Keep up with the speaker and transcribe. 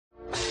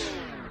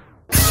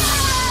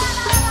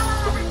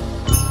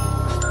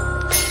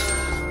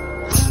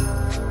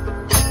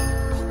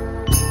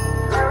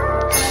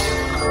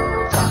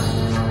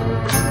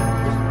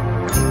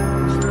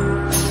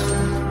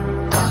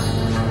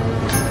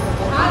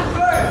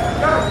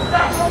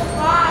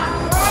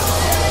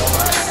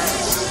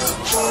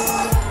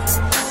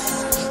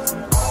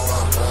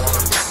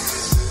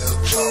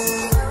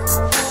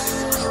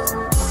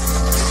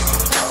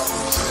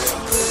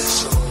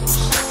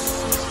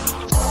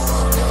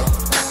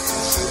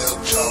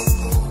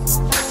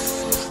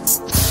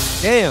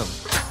Damn,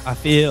 I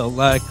feel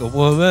like a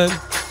woman.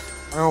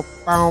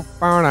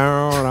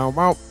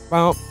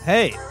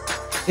 Hey,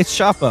 it's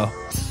Chapo.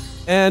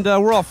 And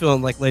we're all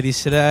feeling like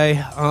ladies today.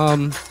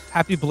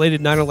 Happy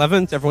belated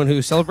 9/11 to everyone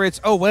who celebrates.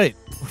 Oh, wait,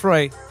 before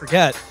I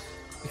forget,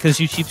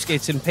 because you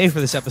cheapskates didn't pay for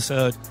this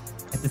episode,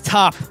 at the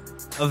top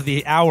of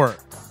the hour,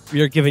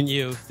 we are giving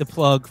you the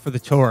plug for the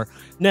tour.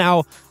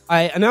 Now,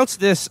 I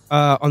announced this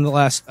on the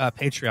last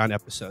Patreon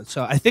episode,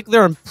 so I think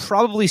there are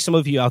probably some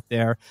of you out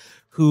there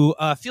who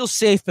feel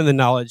safe in the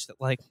knowledge that,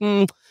 like,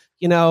 I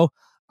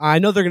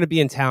know they're going to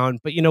be in town,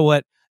 but you know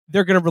what?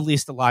 They're going to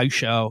release the live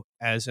show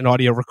as an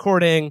audio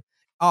recording.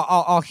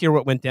 I'll hear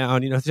what went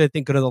down. If there's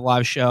anything good on the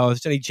live show,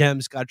 if there's any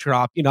gems got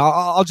dropped,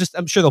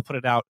 I'm sure they'll put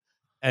it out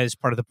as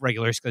part of the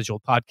regular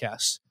scheduled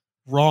podcast.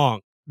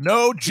 Wrong.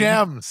 No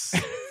gems.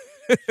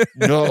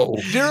 No.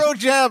 0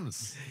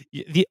 gems.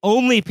 The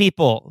only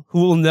people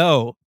who will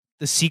know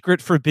the secret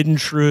forbidden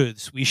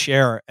truths we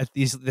share at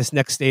this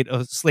next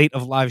slate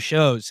of live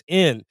shows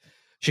in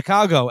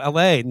Chicago,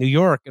 LA, New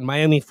York, and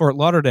Miami, Fort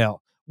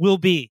Lauderdale will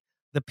be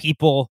the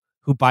people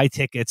who buy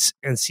tickets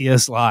and see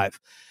us live.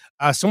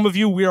 Some of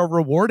you we are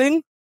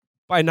rewarding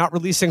by not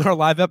releasing our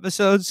live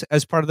episodes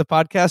as part of the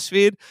podcast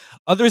feed.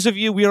 Others of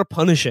you we are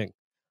punishing,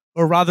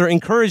 or rather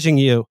encouraging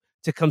you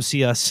to come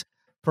see us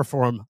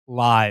perform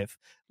live.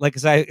 Like,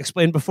 as I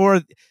explained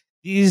before,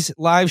 these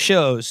live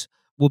shows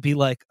will be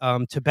like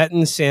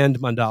Tibetan sand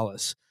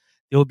mandalas.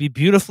 They will be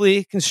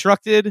beautifully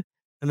constructed,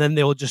 and then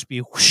they will just be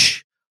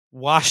whoosh,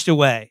 washed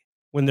away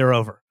when they're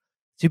over,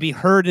 to be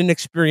heard and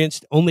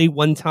experienced only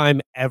one time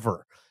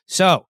ever.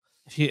 So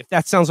if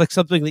that sounds like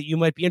something that you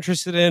might be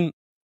interested in,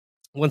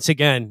 once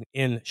again,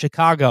 in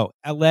Chicago,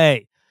 LA,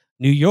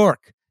 New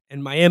York,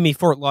 and Miami,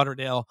 Fort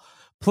Lauderdale,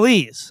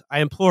 please, I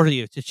implore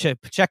you to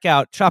check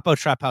out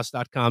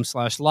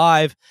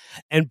chapotraphouse.com/live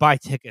and buy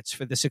tickets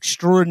for this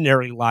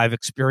extraordinary live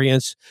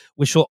experience,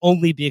 which will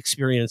only be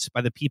experienced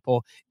by the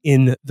people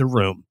in the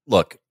room.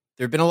 Look,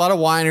 there have been a lot of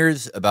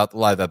whiners about the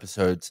live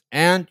episodes,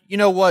 and you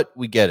know what?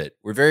 We get it.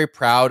 We're very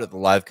proud of the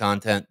live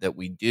content that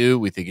we do.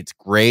 We think it's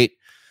great.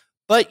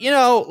 But,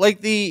 like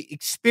the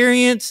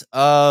experience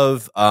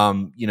of,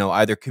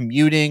 either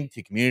commuting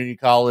to community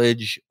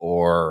college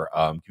or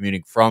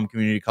commuting from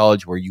community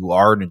college where you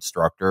are an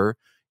instructor,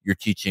 you're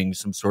teaching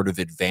some sort of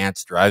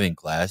advanced driving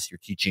class, you're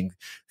teaching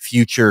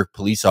future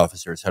police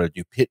officers how to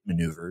do pit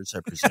maneuvers, I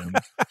presume.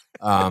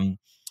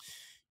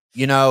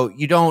 You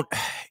don't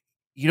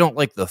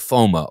like the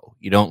FOMO.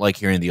 You don't like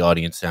hearing the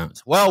audience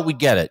sounds. Well, we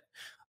get it.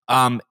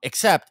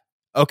 Except,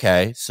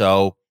 okay,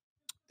 so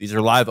these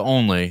are live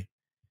only.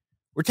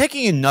 We're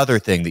taking another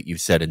thing that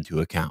you've said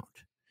into account.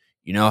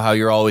 You know how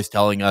you're always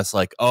telling us,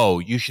 like, oh,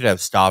 you should have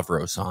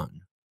Stavros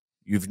on.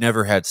 You've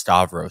never had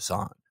Stavros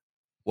on.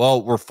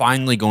 Well, we're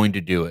finally going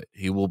to do it.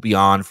 He will be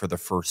on for the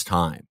first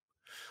time.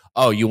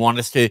 Oh, you want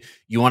us to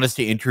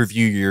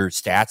interview your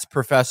stats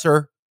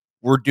professor?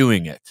 We're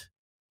doing it.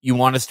 You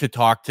want us to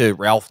talk to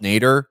Ralph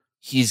Nader?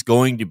 He's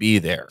going to be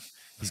there.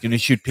 He's going to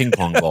shoot ping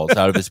pong balls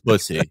out of his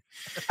pussy.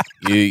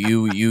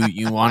 You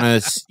want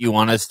us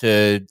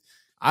to,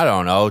 I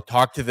don't know,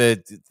 talk to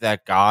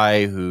that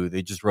guy who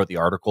they just wrote the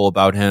article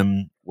about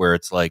him where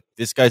it's like,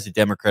 this guy's a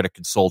Democratic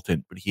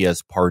consultant, but he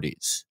has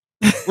parties.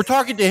 We're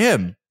talking to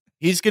him.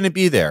 He's going to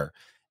be there.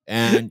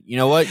 And you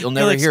know what? You'll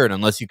never hear it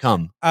unless you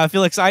come.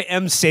 Felix, I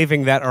am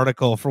saving that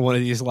article for one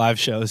of these live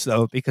shows,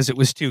 though, because it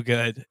was too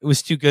good. It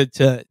was too good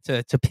to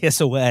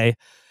piss away.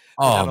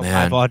 Oh, man.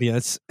 A live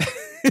audience.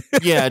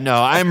 Yeah,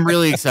 no, I'm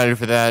really excited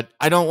for that.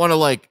 I don't want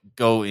to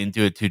go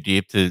into it too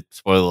deep to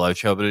spoil the live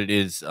show, but it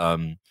is...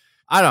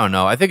 I don't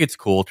know. I think it's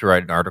cool to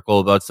write an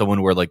article about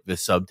someone where the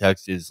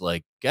subtext is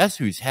like, guess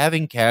who's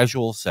having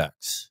casual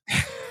sex?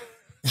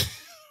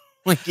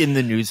 In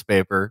the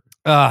newspaper.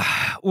 So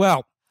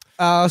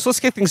let's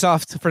kick things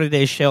off for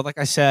today's show. Like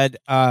I said,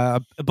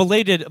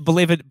 belated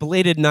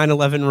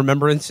 9/11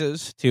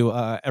 remembrances to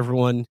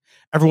everyone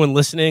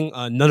listening.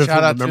 None of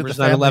them remembers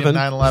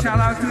 9/11. Shout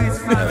out to his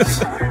family.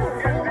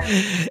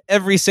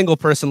 Every single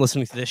person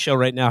listening to this show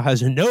right now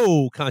has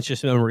no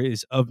conscious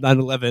memories of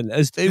 9/11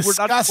 as they were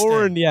not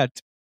born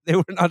yet. They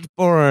were not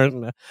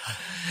born.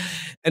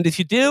 And if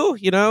you do,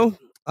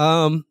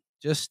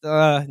 just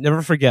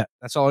never forget.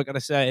 That's all I got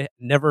to say.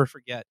 Never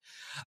forget.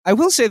 I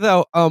will say,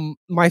 though,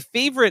 my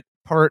favorite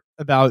part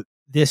about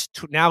this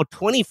now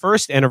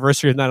 21st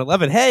anniversary of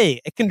 9/11, hey,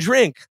 it can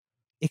drink.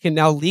 It can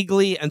now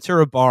legally enter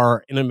a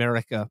bar in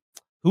America.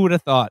 Who would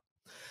have thought?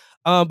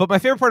 But my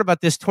favorite part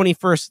about this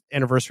 21st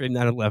anniversary of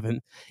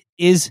 9/11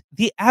 is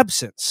the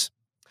absence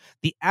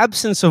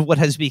of what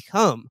has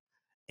become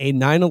a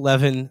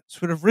 9/11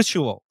 sort of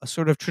ritual, a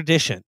sort of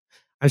tradition.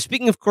 I'm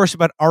speaking, of course,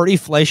 about Ari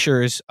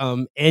Fleischer's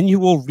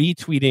annual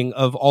retweeting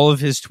of all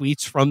of his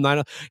tweets from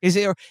 9/11. His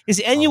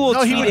annual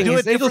tweeting, he would do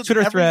his annual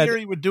Twitter every thread. year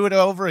he would do it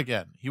over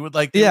again. He would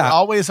they were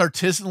always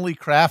artisanally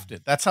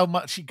crafted. That's how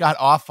much he got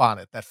off on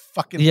it. That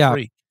fucking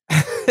freak.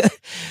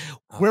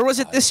 Where was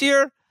it this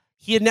year?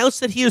 He announced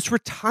that he is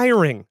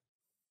retiring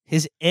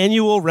his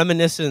annual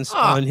reminiscence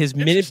on his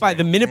minute by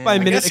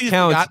minute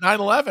account. Got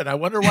 9/11. I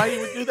wonder why he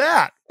would do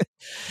that.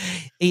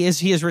 He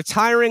is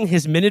retiring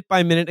his minute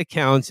by minute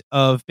account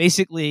of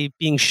basically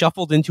being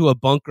shuffled into a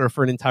bunker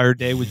for an entire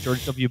day with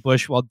George W.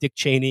 Bush while Dick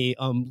Cheney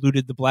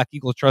looted the Black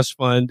Eagle Trust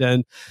Fund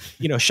and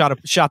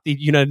shot the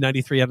United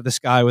 93 out of the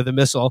sky with a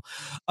missile.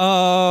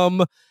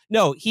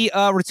 No, he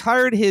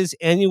retired his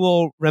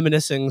annual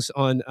reminiscings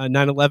on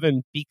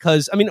 9/11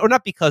 because, or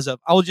not because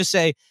of, I will just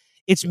say,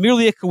 it's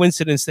merely a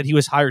coincidence that he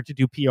was hired to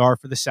do PR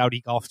for the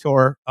Saudi Golf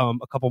Tour a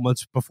couple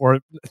months before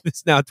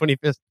this now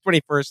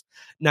 21st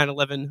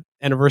 9/11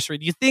 anniversary.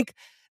 Do you think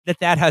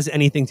that has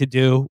anything to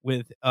do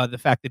with the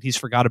fact that he's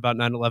forgot about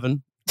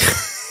 9/11?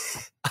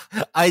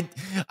 I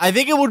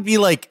think it would be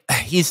like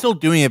he's still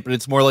doing it, but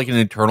it's more like an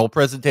internal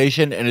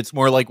presentation, and it's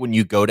more like when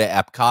you go to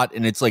Epcot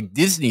and it's like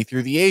Disney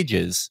through the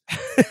ages.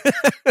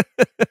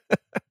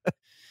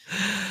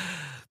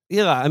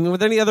 Yeah, were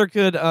there any other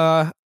good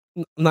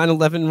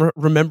 9/11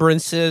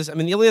 remembrances?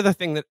 The only other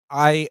thing that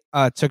I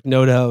took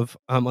note of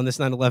on this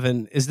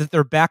 9/11 is that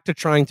they're back to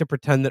trying to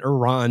pretend that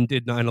Iran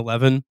did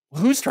 9/11.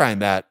 Who's trying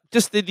that?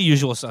 Just the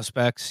usual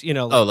suspects,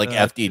 like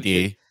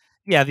FDD.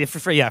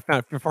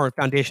 The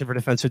Foundation for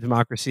Defense of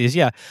Democracies.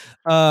 Yeah,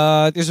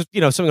 there's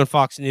something on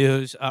Fox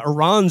News.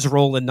 Iran's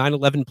role in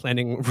 9/11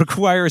 planning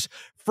requires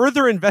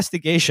further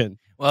investigation.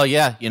 Well,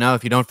 yeah,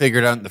 if you don't figure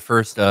it out in the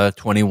first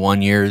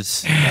 21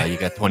 years, you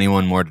got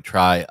 21 more to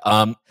try.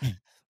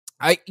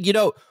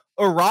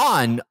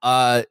 Iran,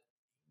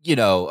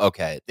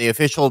 okay,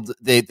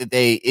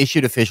 they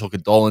issued official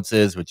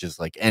condolences, which is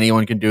like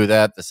anyone can do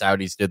that. The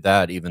Saudis did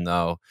that, even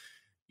though,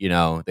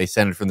 they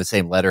sent it from the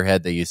same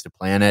letterhead they used to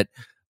plan it.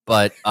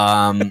 But,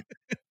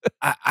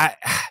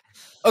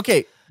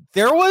 okay,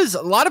 there was,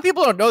 a lot of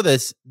people don't know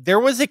this, there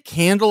was a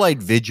candlelight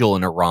vigil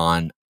in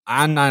Iran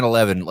on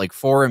 9/11, like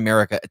for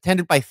America,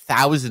 attended by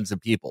thousands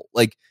of people.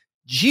 Like,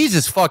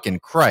 Jesus fucking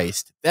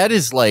Christ. That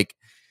is like,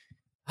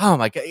 oh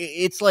my God!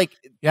 It's like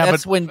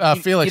that's when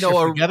Felix,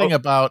 you're forgetting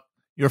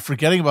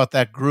about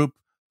that group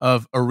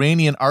of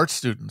Iranian art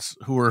students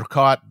who were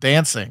caught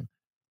dancing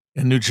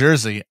in New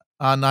Jersey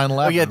on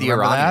 9/11. Oh yeah, the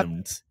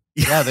Iranians.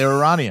 Yeah, they were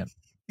Iranian,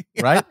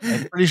 right?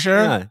 I'm pretty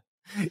sure.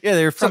 Yeah,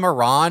 they're from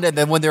Iran, and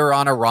then when they were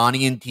on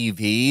Iranian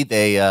TV,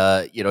 they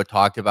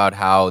talked about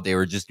how they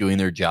were just doing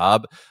their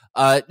job.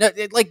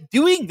 Like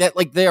doing that,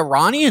 like the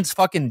Iranians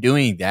fucking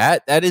doing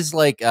that. That is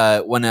like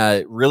when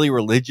a really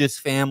religious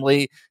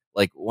family.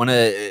 Like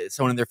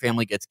someone in their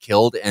family gets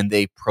killed and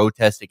they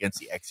protest against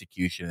the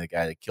execution of the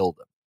guy that killed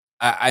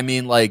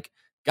them. Like,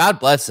 God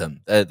bless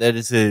them. That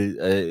is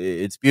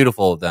it's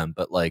beautiful of them.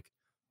 But like,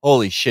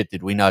 holy shit,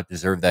 did we not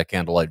deserve that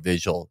candlelight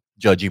vigil,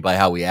 judging by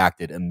how we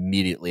acted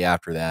immediately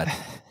after that?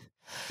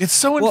 It's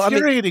so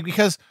infuriating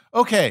because,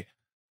 okay,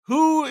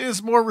 who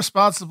is more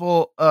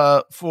responsible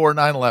for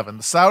 9/11,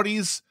 the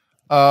Saudis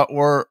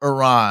or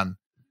Iran?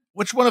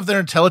 Which one of their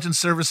intelligence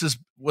services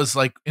was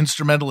like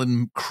instrumental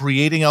in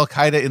creating Al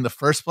Qaeda in the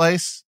first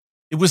place?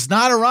 It was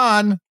not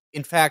Iran.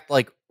 In fact,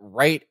 like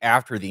right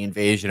after the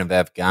invasion of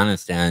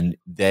Afghanistan,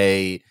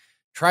 they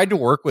tried to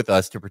work with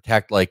us to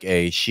protect like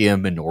a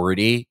Shia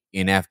minority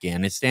in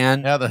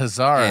Afghanistan. Yeah, the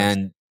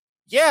Hazaras.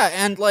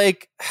 And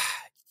like,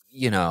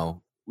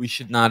 we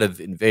should not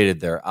have invaded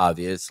there,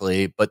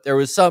 obviously, but there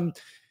was some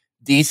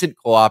decent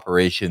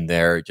cooperation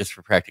there just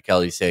for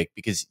practicality's sake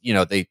because,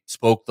 they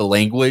spoke the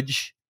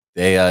language.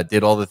 They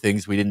did all the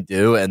things we didn't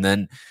do, and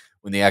then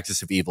when the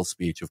axis of evil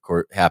speech, of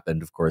course,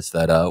 happened,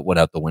 that went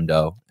out the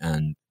window,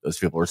 and those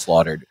people were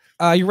slaughtered.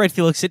 You're right,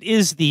 Felix. It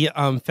is the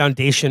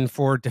Foundation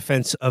for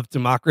Defense of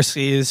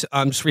Democracies.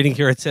 I'm just reading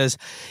here. It says,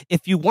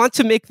 if you want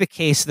to make the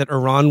case that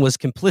Iran was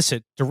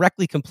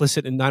directly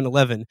complicit in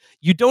 9/11,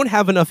 you don't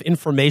have enough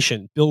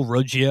information. Bill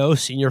Roggio,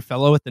 senior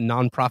fellow at the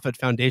nonprofit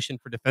Foundation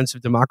for Defense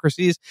of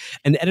Democracies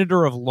and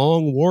editor of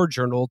Long War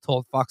Journal,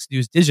 told Fox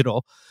News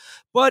Digital.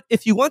 But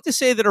if you want to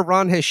say that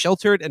Iran has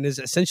sheltered and is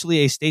essentially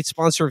a state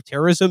sponsor of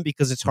terrorism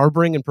because it's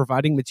harboring and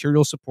providing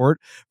material support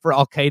for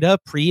Al Qaeda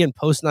pre and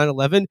post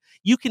 9/11,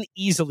 you can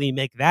easily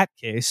make that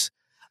case.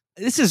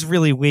 This is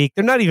really weak.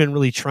 They're not even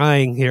really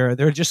trying here.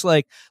 They're just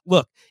like,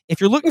 look, if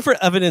you're looking for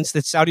evidence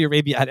that Saudi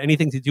Arabia had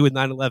anything to do with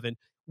 9/11,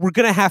 we're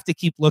going to have to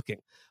keep looking.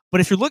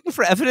 But if you're looking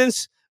for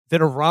evidence that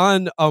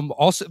Iran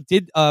also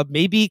did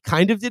maybe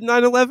kind of did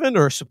 9/11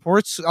 or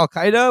supports Al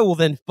Qaeda, well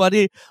then,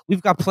 buddy,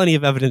 we've got plenty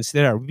of evidence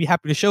there. We'd be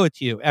happy to show it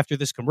to you after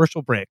this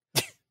commercial break.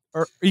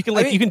 Or you can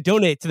you can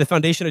donate to the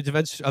Foundation of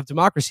Defense of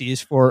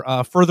Democracies for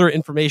further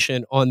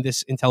information on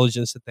this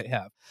intelligence that they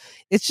have.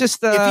 It's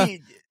just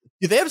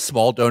do they have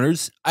small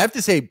donors? I have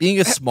to say, being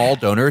a small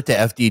donor to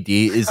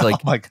FDD is like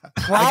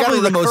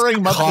probably the most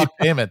monthly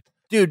payment.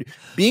 Dude,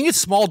 being a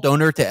small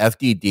donor to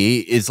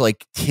FDD is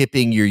like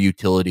tipping your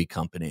utility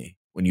company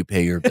when you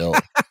pay your bill.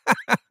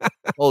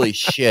 Holy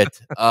shit.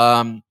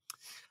 Iran,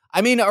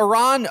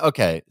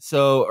 okay.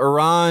 So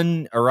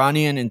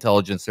Iranian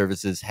intelligence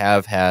services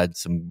have had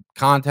some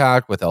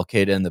contact with Al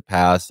Qaeda in the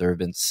past. There have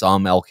been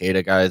some Al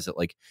Qaeda guys that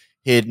like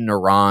hid in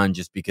Iran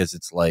just because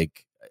it's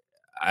like,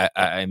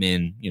 I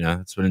mean,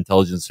 that's what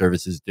intelligence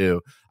services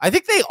do. I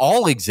think they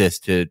all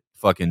exist to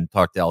fucking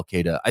talk to Al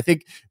Qaeda. I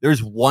think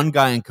there's one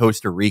guy in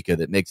Costa Rica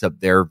that makes up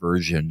their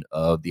version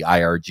of the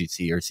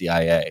IRGC or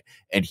CIA,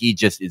 and he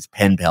just is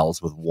pen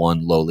pals with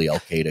one lowly Al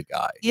Qaeda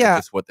guy. Yeah,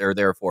 that's what they're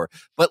there for.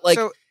 But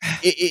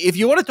if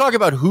you want to talk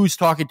about who's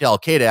talking to Al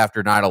Qaeda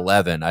after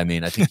 9/11, I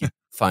mean, I think you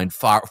find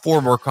far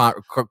more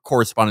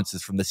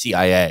correspondences from the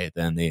CIA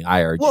than the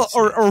IRGC.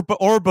 Well,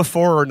 or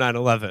before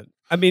 9/11.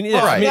 I mean,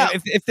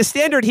 if the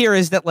standard here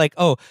is that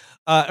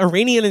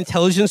Iranian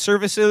intelligence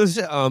services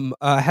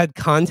had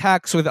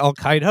contacts with Al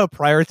Qaeda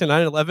prior to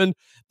 9/11,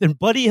 then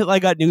buddy, have I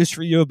got news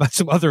for you about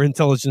some other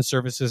intelligence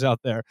services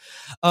out there.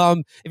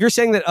 If you're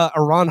saying that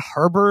Iran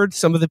harbored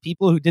some of the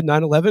people who did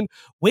 9/11,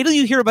 wait till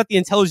you hear about the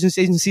intelligence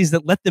agencies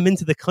that let them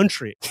into the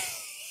country.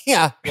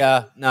 Yeah.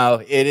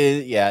 No, it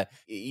is. Yeah.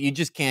 You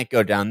just can't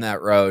go down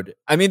that road.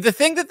 I mean, the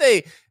thing that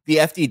the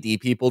FDD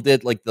people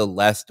did, like the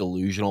less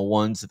delusional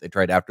ones that they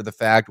tried after the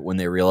fact, when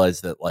they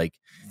realized that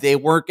they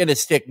weren't going to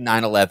stick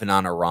 9/11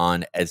 on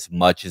Iran as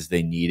much as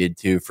they needed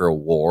to for a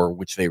war,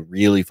 which they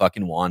really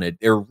fucking wanted.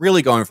 They were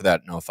really going for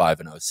that in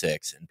 05 and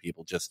 06, and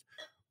people just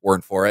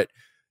weren't for it.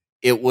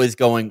 It was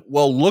going,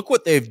 well, look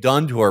what they've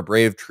done to our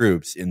brave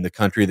troops in the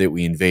country that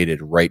we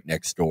invaded right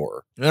next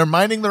door. They're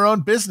minding their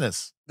own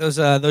business.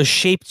 Those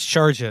shaped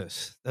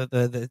charges,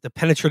 the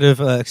penetrative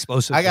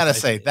explosive. I gotta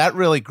say, that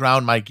really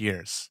ground my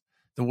gears.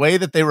 The way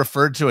that they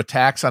referred to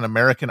attacks on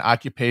American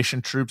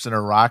occupation troops in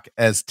Iraq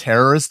as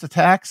terrorist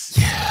attacks.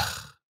 Yeah.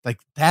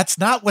 That's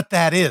not what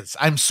that is.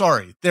 I'm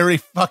sorry. They're a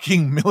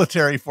fucking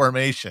military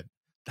formation.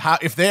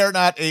 If they are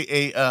not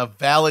a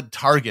valid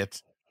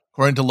target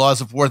according to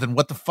laws of war, then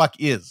what the fuck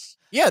is?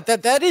 Yeah,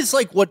 that is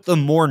what the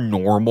more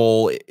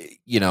normal,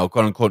 quote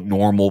unquote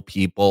normal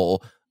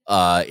people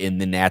in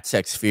the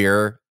NatSec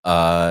sphere,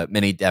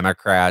 many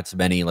Democrats,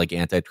 many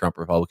anti-Trump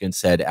Republicans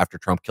said after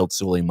Trump killed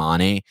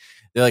Soleimani.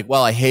 They're like,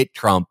 well, I hate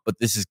Trump, but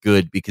this is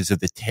good because of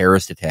the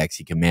terrorist attacks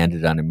he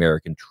commanded on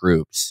American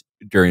troops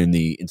during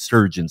the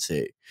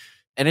insurgency.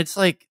 And it's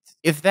like,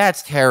 if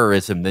that's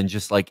terrorism, then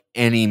just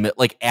any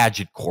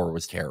Agit Corps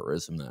was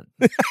terrorism then.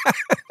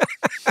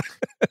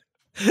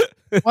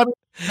 Well,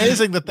 it's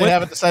amazing that they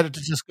haven't decided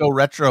to just go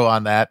retro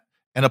on that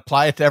and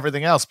apply it to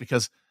everything else,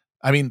 because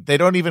I mean, they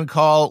don't even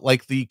call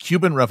the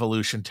Cuban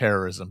Revolution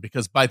terrorism,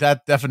 because by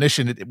that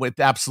definition, it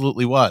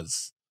absolutely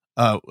was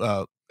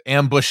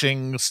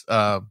ambushing,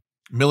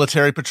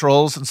 military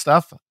patrols and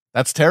stuff.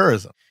 That's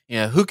terrorism.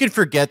 Yeah, who could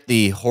forget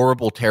the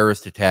horrible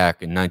terrorist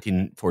attack in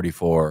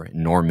 1944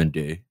 in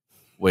Normandy,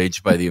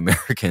 waged by the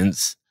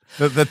Americans?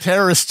 The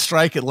terrorist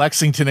strike at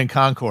Lexington and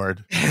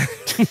Concord.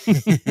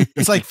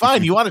 It's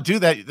fine, you want to do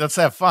that, let's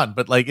have fun,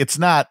 but it's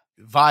not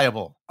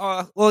viable.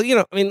 Well,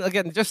 I mean,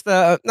 again, just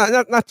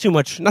not too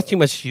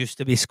much juice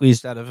to be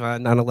squeezed out of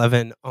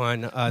 9/11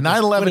 on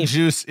 9/11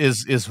 juice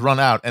is run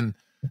out, and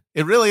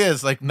it really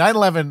is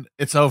 9/11.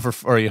 It's over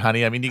for you,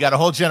 honey. I mean, you got a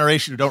whole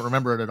generation who don't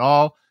remember it at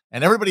all,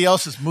 and everybody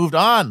else has moved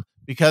on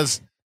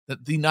because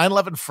the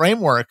 9/11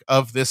 framework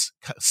of this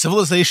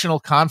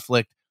civilizational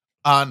conflict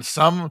on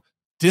some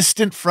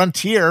distant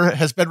frontier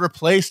has been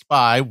replaced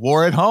by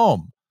war at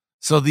home.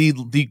 So the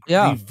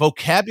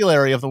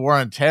vocabulary of the war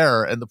on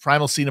terror and the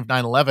primal scene of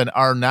 9/11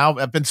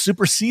 have been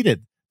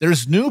superseded.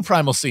 There's new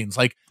primal scenes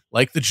like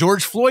the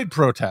George Floyd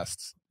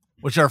protests,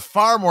 which are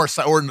far more,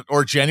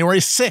 or January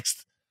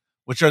 6th,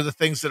 which are the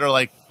things that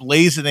are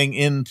blazoning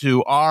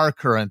into our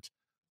current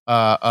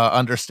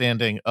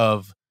understanding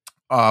of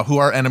who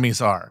our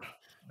enemies are.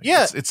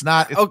 It's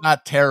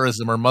not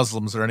terrorism or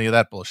Muslims or any of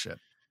that bullshit.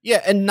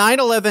 Yeah, and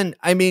 9/11,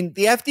 I mean,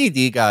 the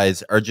FDD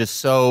guys are just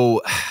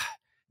so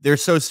they're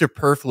so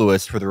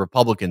superfluous for the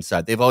Republican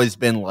side. They've always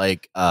been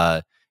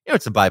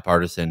it's a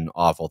bipartisan,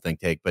 awful think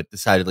tank, but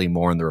decidedly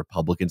more on the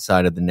Republican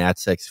side of the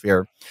NatSec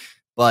sphere.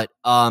 But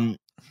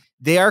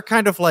they are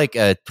kind of like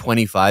a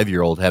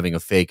 25-year-old having a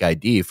fake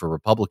ID for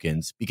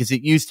Republicans, because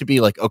it used to be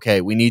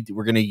okay,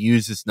 we're going to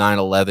use this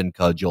 9/11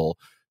 cudgel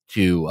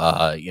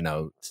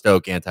to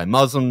stoke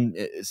anti-Muslim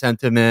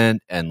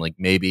sentiment and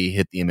maybe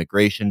hit the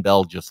immigration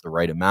bell just the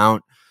right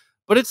amount.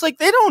 But it's they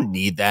don't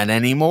need that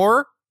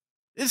anymore.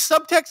 This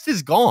subtext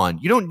is gone.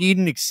 You don't need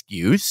an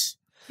excuse.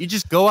 You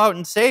just go out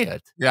and say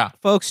it. Yeah.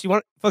 Folks, you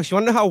want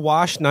to know how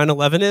washed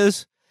 9/11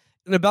 is?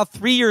 In about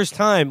 3 years'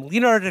 time,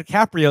 Leonardo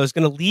DiCaprio is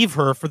going to leave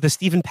her for the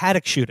Stephen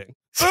Paddock shooting.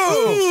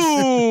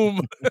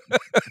 Boom!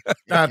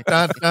 Da,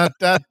 da, da,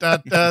 da, da,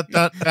 da,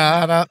 da,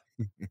 da.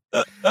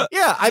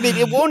 Yeah, I mean,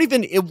 it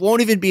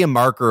won't even be a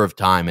marker of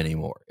time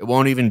anymore. It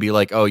won't even be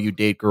oh, you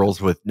date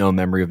girls with no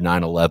memory of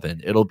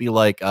 9/11. It'll be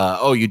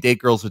oh, you date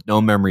girls with no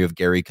memory of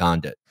Gary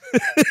Condit.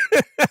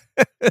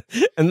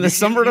 And the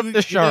summer of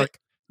the shark.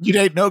 You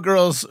date no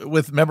girls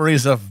with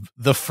memories of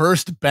the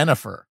first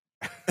Benifer.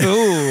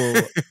 Ooh,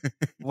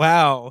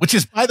 wow! Which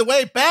is, by the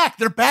way, back.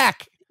 They're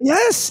back.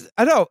 Yes,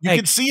 I know. You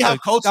can see how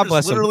culture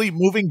is literally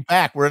moving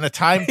back. We're in a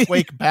time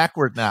quake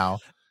backward now,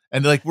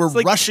 and we're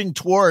rushing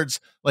towards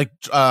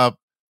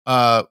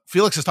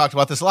Felix has talked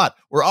about this a lot.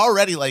 We're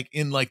already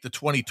in the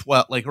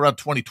 2012, around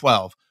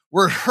 2012.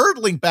 We're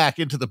hurtling back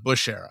into the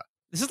Bush era.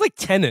 This is like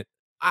Tenet.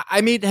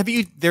 I mean,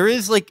 there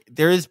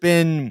has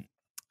been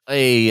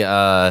they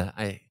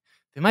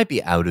might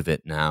be out of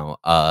it now.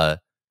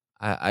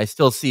 I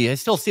still see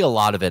a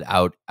lot of it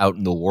out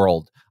in the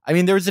world. I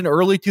mean, there was an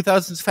early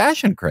 2000s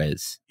fashion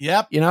craze.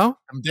 Yep. Them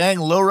dang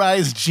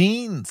low-rise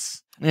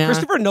jeans. Yeah.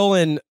 Christopher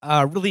Nolan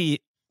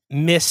really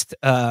missed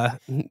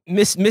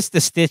the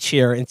stitch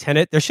here in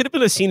Tenet. There should have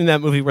been a scene in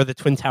that movie where the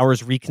Twin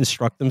Towers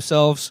reconstruct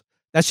themselves.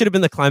 That should have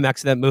been the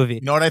climax of that movie.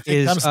 You know what I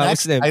think comes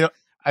next? I don't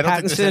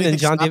think there's anything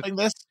stopping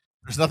this.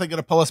 There's nothing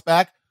going to pull us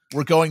back.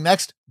 We're going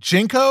next.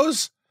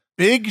 Jinkos,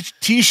 big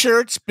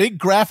T-shirts, big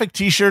graphic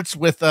T-shirts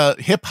with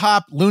hip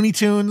hop Looney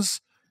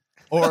Tunes,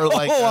 or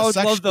like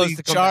sexually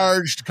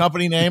charged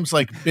company names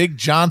like Big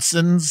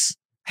Johnsons,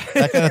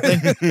 that kind of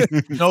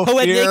thing. No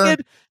fear.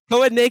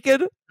 Co-ed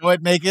naked.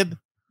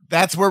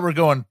 That's where we're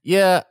going.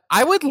 Yeah,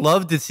 I would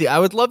love to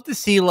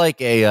see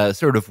like a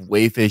sort of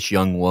waifish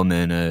young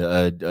woman,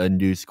 a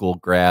new school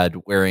grad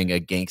wearing a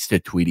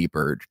gangsta Tweety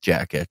Bird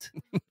jacket.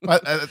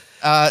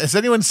 Has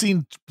anyone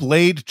seen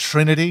Blade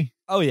Trinity?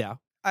 Oh yeah.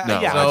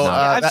 No. Yeah, so,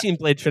 I've seen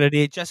Blade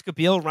Trinity. Jessica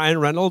Biel, Ryan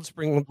Reynolds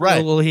bring a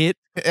little heat.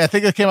 I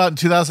think it came out in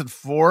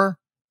 2004,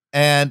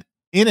 and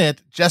in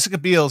it, Jessica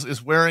Biel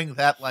is wearing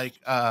that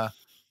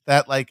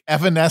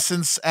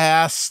Evanescence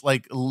ass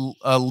like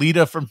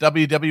Lita from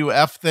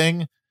WWF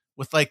thing,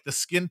 with like the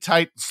skin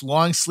tight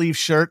long sleeve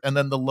shirt and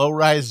then the low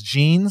rise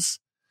jeans.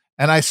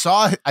 And I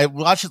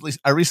watched it.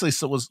 I recently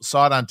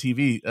saw it on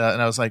TV,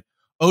 and I was like,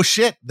 oh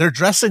shit, they're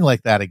dressing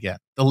like that again.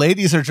 The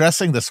ladies are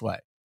dressing this way.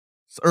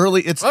 It's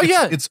early.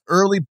 It's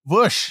early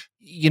Bush.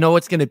 You know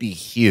what's going to be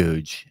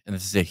huge, and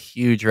this is a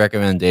huge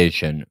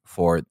recommendation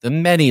for the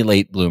many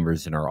late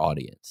bloomers in our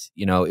audience.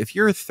 You know, if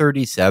you're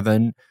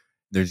 37,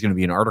 there's going to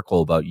be an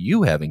article about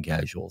you having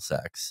casual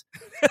sex.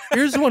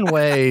 Here's one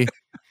way.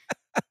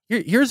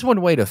 Here's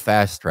one way to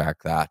fast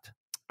track that.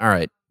 All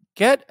right,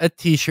 get a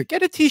T-shirt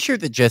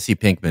that Jesse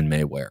Pinkman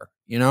may wear.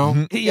 You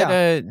know,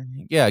 get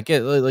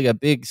like a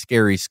big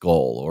scary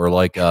skull, or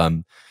like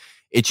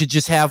it should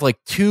just have like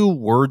 2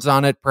 words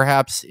on it,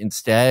 perhaps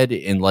instead,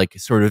 in like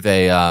sort of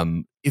a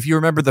if you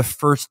remember the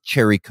first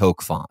Cherry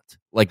Coke font,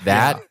 like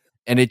that,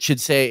 and it should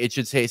say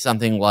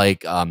something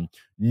like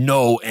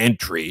no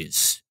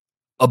entries,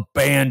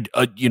 condemned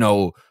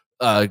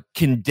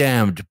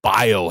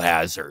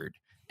biohazard.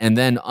 And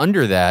then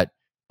under that,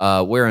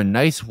 wear a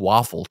nice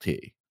waffle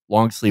tee,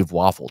 long sleeve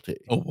waffle tee.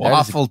 A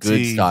waffle tee,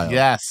 good style.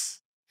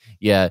 Yes,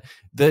 yeah.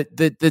 The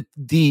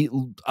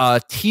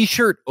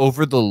T-shirt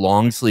over the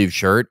long sleeve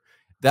shirt,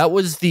 that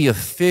was the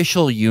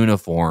official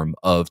uniform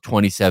of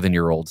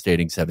 27-year-olds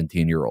dating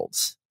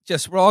 17-year-olds.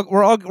 Just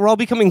we're all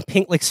becoming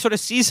pink, like sort of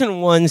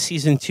season 1,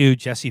 season 2,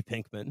 Jesse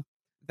Pinkman.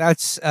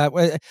 That's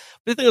the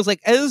thing is,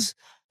 like, as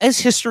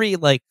history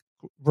like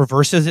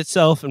reverses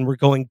itself and we're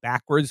going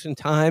backwards in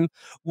time,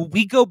 will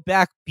we go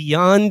back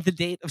beyond the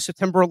date of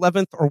September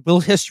 11th, or will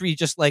history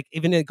just like,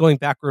 even going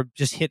backward,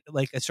 just hit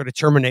like a sort of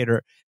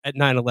Terminator at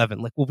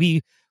 9/11? Like, will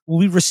we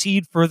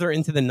recede further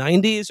into the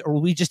 90s, or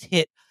will we just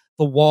hit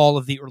the wall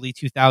of the early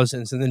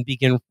 2000s and then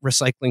begin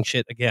recycling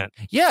shit again?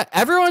 Yeah,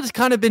 everyone's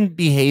kind of been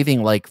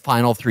behaving like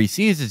final 3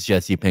 seasons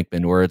Jesse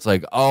Pinkman, where it's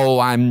like,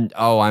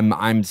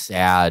 I'm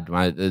sad.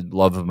 The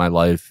love of my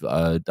life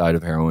died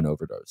of heroin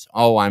overdose.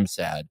 Oh, I'm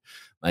sad.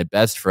 My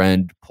best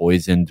friend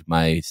poisoned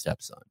my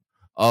stepson.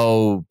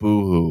 Oh,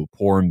 boo-hoo,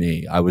 poor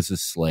me. I was a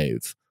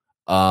slave.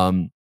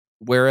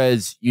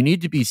 Whereas you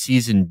need to be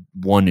season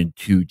 1 and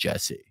 2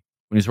 Jesse,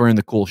 when he's wearing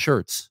the cool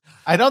shirts.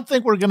 I don't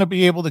think we're going to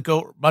be able to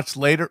go much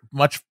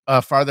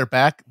farther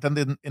back than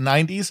the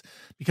 90s,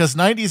 because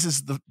 90s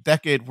is the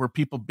decade where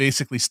people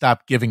basically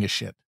stop giving a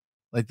shit.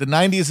 Like the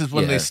 90s is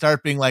when they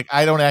start being like,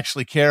 I don't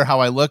actually care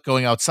how I look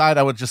going outside.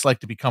 I would just like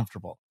to be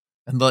comfortable.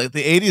 And the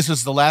 80s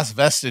was the last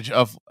vestige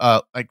of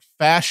like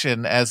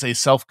fashion as a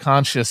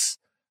self-conscious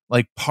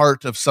like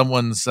part of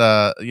someone's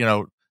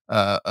identity.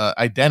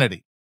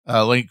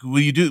 Like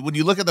when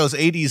you look at those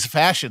 80s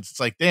fashions, it's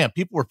like, damn,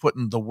 people were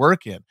putting the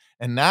work in.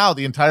 And now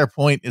the entire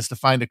point is to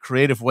find a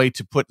creative way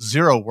to put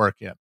zero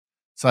work in.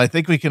 So I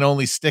think we can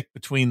only stick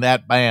between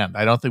that band.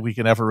 I don't think we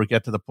can ever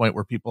get to the point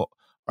where people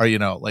are,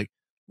 like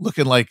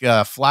looking like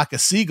a flock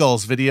of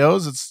seagulls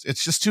videos.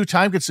 It's just too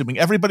time consuming.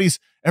 Everybody's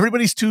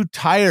too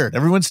tired.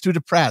 Everyone's too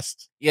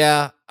depressed.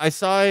 Yeah. I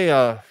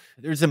saw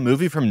there's a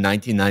movie from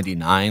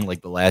 1999,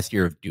 like the last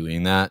year of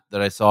doing that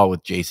I saw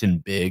with Jason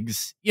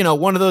Biggs.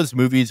 One of those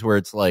movies where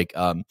it's like,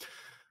 will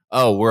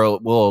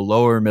a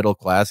lower middle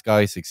class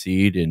guy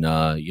succeed in,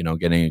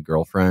 getting a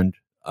girlfriend?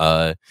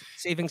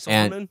 Saving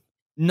Solomon?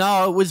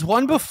 No, it was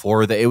one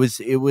before that. It was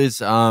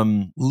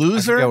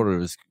Loser. I what it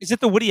was. Is it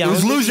the Woody Allen? It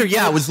was Loser.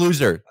 Yeah, it was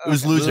Loser. It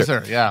was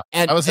Loser. Yeah,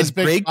 and that was his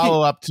big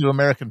follow up to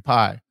American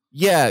Pie.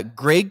 Yeah,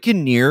 Greg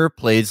Kinnear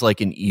plays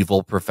like an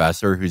evil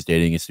professor who's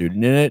dating a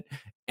student in it.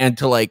 And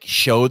to like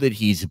show that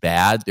he's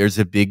bad, there's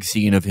a big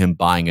scene of him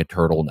buying a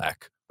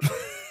turtleneck.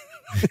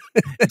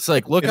 It's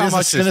like, look how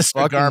much a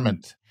sinister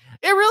garment.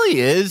 It really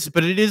is,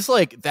 but it is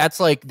like, that's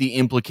like the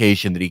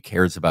implication that he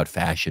cares about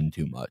fashion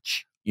too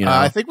much.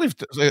 I think we've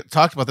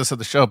talked about this on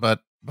the show,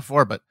 but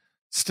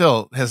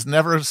still has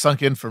never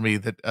sunk in for me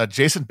that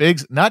Jason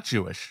Biggs, not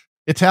Jewish,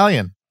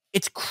 Italian.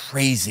 It's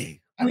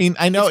crazy. I mean,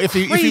 I know if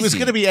he was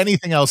going to be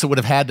anything else, it would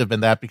have had to have been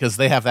that, because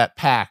they have that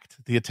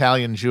pact, the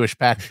Italian-Jewish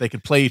pact, they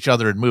could play each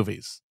other in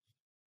movies,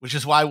 which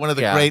is why one of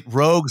the great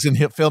rogues in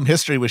film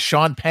history was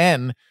Sean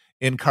Penn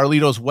in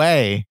Carlito's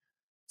Way.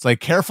 It's like,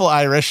 careful,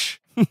 Irish.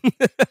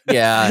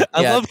 I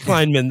love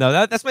Kleinman, though.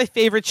 That's my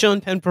favorite Sean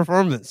Penn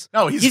performance.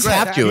 No, he's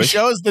half Jewish. He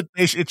shows that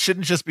it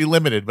shouldn't just be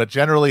limited, but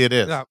generally it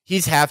is. Yeah.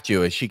 He's half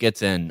Jewish. He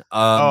gets in.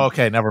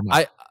 Okay, never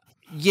mind.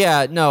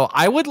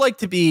 I would like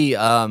to be.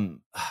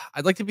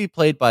 I'd like to be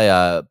played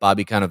by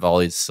Bobby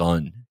Cannavale's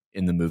son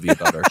in the movie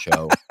about our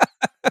show.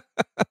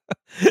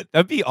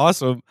 That'd be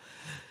awesome.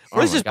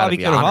 What is this Bobby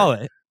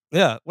Cannavale?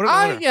 Yeah.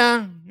 What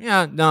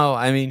yeah. No,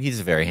 I mean,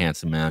 he's a very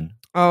handsome man.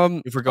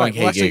 If we're going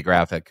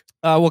hagiographic.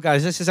 Well,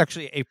 guys, this is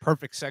actually a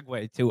perfect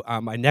segue to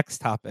my next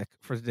topic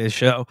for today's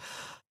show.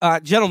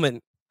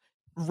 Gentlemen,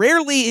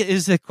 rarely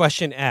is the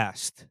question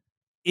asked,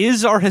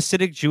 is our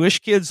Hasidic Jewish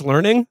kids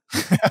learning?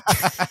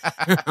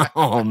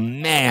 Oh,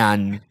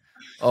 man.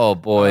 Oh,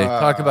 boy.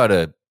 Talk about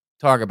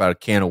a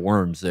can of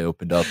worms they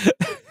opened up.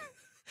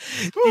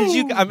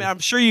 I'm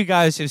sure you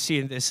guys have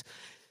seen this.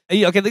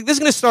 Okay, this is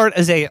going to start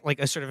as a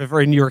sort of a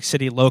very New York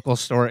City local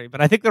story,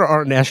 but I think there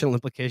are national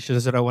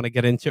implications that I want to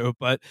get into.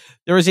 But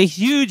there was a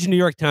huge New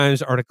York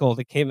Times article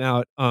that came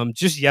out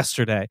just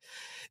yesterday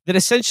that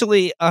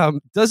essentially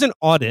does an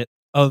audit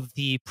of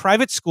the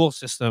private school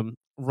system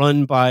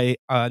run by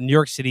New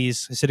York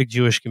City's Hasidic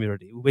Jewish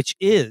community, which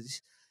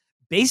is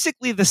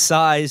basically the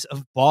size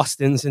of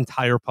Boston's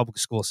entire public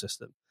school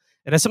system.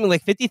 It has something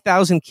like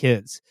 50,000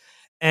 kids,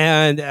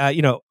 and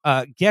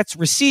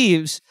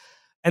receives.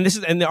 And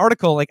the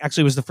article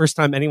actually was the first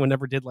time anyone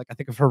ever did I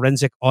think a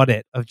forensic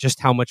audit of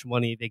just how much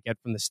money they get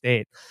from the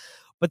state.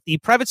 But the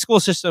private school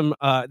system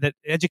that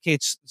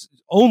educates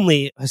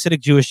only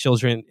Hasidic Jewish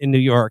children in New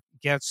York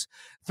gets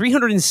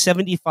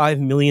 $375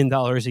 million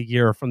a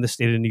year from the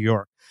state of New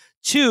York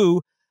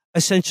to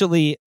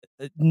essentially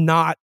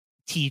not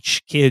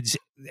teach kids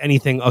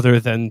anything other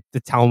than the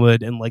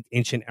Talmud and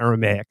ancient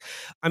Aramaic.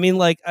 I mean,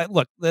 look,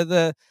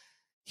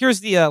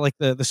 here's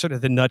the sort of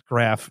the nut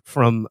graph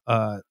from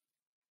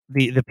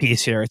the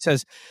piece here. It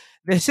says,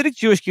 the Hasidic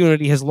Jewish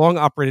community has long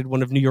operated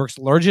one of New York's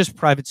largest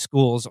private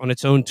schools on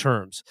its own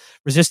terms,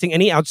 resisting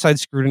any outside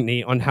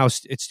scrutiny on how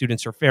its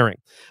students are faring.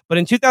 But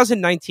in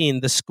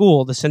 2019, the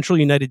school, the Central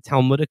United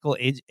Talmudical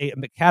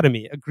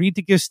Academy, agreed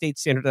to give state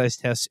standardized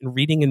tests in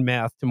reading and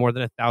math to more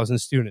than 1,000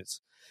 students.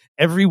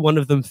 Every one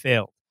of them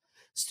failed.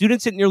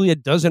 Students at nearly a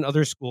dozen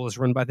other schools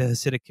run by the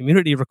Hasidic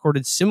community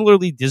recorded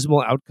similarly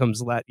dismal outcomes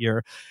that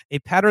year, a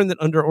pattern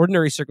that under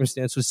ordinary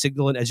circumstances would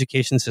signal an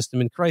education system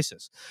in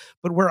crisis.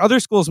 But where other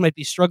schools might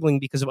be struggling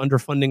because of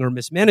underfunding or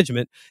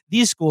mismanagement,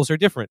 these schools are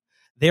different.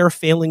 They are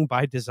failing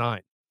by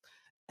design.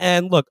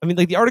 And look, I mean,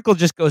 the article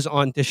just goes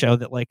on to show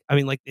that,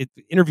 it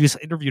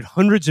interviewed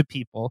hundreds of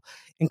people,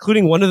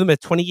 including one of them, a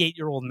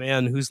 28-year-old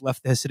man who's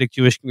left the Hasidic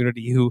Jewish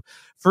community, who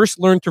first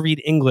learned to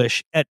read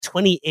English at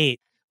 28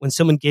 when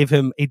someone gave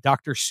him a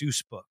Dr.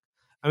 Seuss book.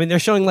 I mean, they're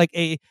showing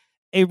a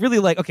really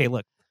okay,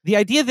 look, the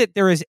idea that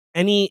there is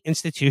any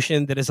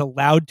institution that is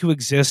allowed to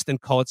exist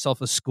and call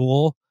itself a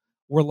school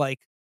where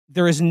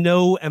there is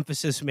no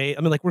emphasis made.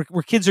 I mean,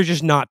 where kids are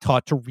just not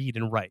taught to read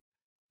and write.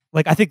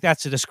 I think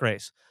that's a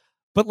disgrace.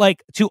 But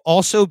to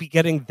also be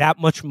getting that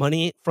much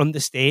money from the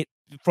state,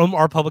 from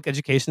our public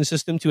education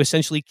system, to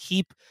essentially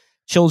keep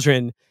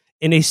children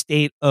in a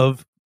state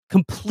of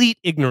complete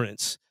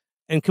ignorance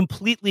and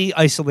completely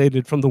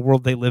isolated from the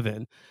world they live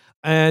in.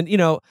 And,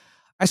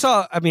 I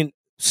saw,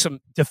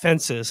 some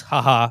defenses,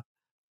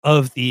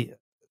 of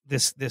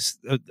this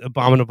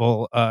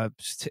abominable,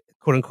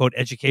 quote unquote,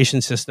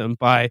 education system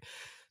by,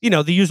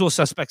 the usual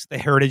suspects, the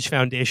Heritage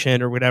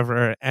Foundation or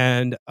whatever.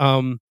 And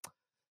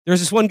there's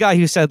this one guy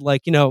who said,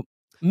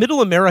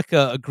 Middle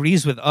America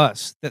agrees with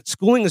us that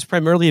schooling is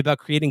primarily about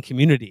creating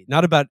community,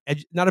 not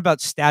about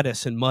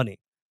status and money.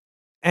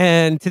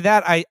 And to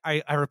that,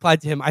 I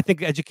replied to him, I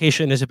think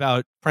education is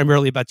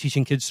primarily about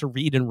teaching kids to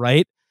read and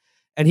write.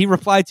 And he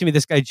replied to me,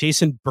 this guy,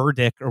 Jason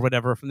Burdick or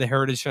whatever from the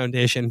Heritage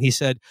Foundation. He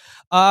said,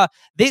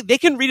 they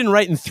can read and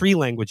write in 3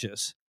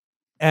 languages.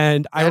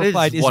 And I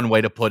replied, is one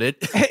way to put it.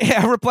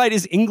 I replied,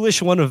 is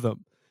English one of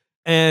them?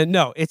 And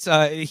no, it's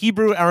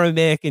Hebrew,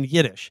 Aramaic, and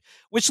Yiddish,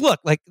 which look,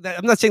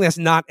 I'm not saying that's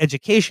not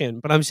education,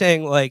 but I'm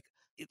saying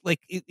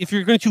if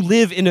you're going to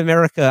live in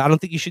America, I don't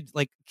think you should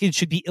kids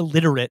should be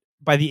illiterate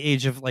by the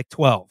age of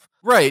 12.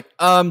 Right.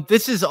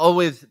 This is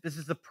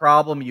the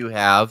problem you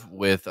have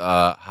with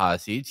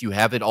Hasids. You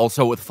have it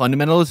also with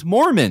fundamentalist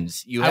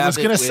Mormons. I was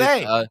going to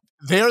say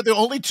they're the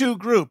only 2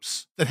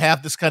 groups that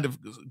have this kind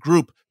of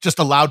group just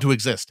allowed to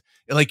exist.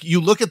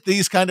 You look at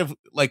these kind of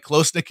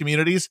close-knit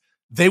communities,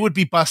 they would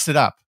be busted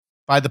up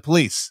by the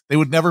police. They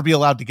would never be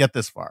allowed to get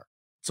this far.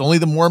 It's only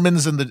the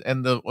Mormons and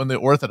the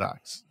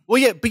Orthodox. Well,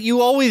 yeah, but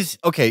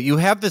you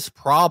have this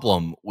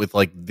problem with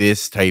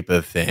this type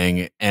of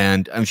thing,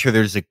 and I'm sure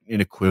there's an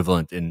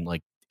equivalent in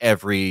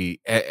every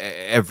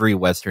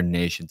Western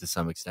nation to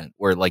some extent,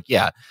 where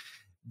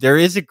there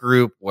is a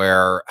group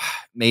where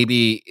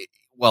maybe,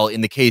 well,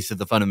 in the case of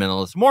the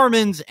fundamentalist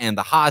Mormons and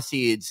the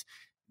Hasids,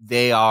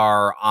 they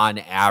are on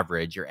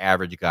average, your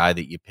average guy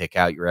that you pick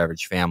out, your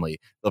average family,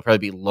 they'll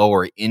probably be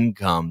lower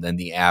income than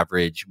the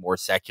average, more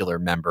secular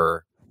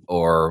member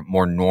or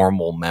more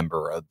normal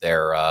member of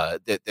their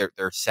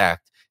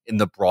sect in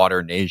the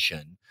broader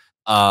nation.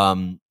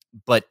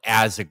 But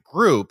as a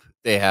group,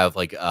 they have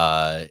like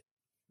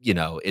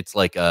it's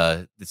like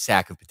the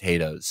sack of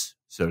potatoes,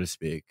 so to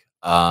speak.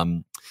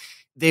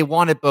 They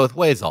want it both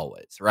ways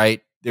always,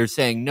 right? They're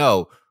saying,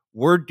 no,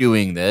 we're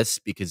doing this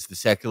because the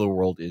secular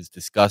world is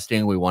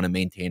disgusting. We want to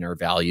maintain our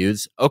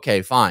values.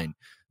 Okay, fine.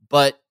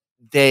 But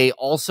they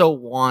also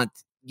want,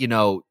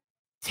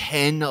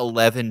 10,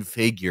 11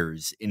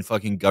 figures in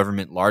fucking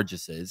government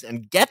largesses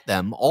and get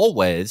them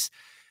always.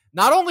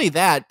 Not only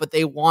that, but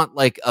they want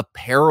like a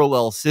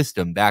parallel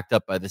system backed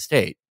up by the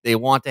state. They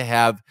want to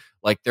have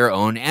like their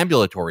own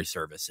ambulatory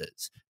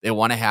services. They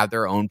want to have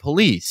their own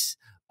police.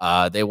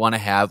 They want to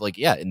have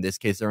in this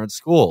case, their own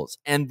schools,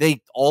 and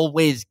they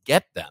always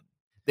get them.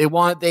 They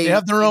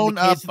have their own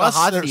bus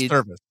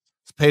service.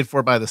 It's paid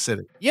for by the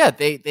city. Yeah,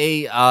 they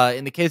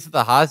in the case of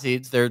the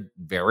Hasids, they're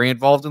very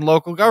involved in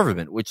local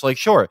government, which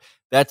sure,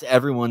 that's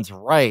everyone's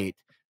right.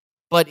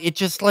 But it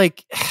just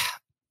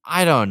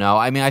I don't know.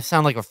 I mean, I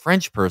sound like a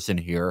French person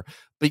here,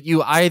 but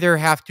you either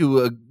have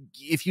to,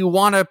 if you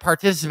want to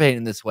participate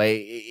in this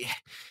way,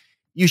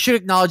 you should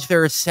acknowledge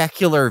there are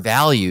secular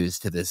values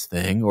to this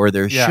thing, or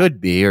there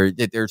should be, or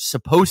that they're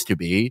supposed to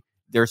be.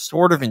 They're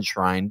sort of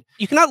enshrined.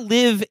 You cannot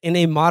live in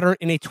a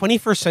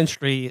 21st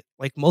century,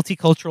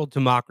 multicultural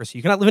democracy.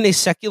 You cannot live in a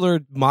secular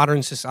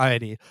modern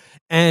society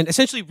and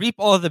essentially reap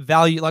all of the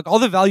value, all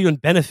the value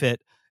and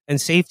benefit and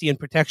safety and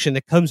protection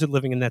that comes with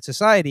living in that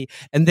society,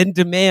 and then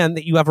demand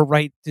that you have a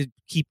right to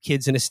keep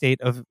kids in a state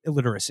of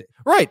illiteracy.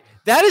 Right.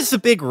 That is the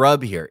big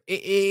rub here.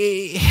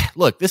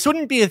 Look, this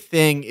wouldn't be a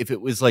thing if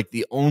it was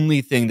the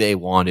only thing they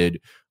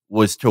wanted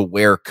was to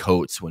wear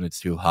coats when it's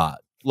too hot.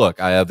 Look,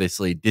 I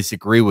obviously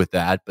disagree with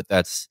that, but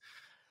that's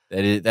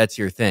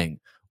your thing.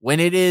 When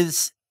it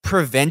is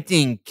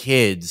preventing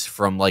kids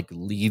from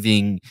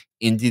leaving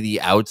into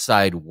the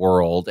outside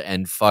world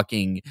and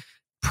fucking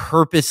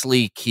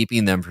purposely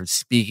keeping them from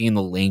speaking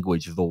the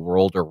language of the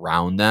world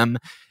around them,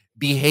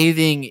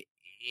 behaving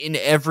in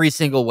every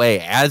single way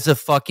as a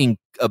fucking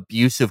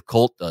abusive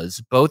cult does,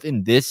 both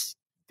in this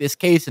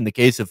case, in the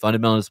case of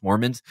fundamentalist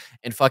Mormons,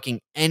 and fucking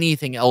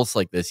anything else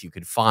like this you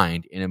could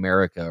find in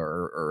America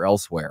or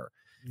elsewhere,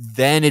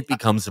 then it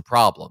becomes a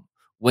problem.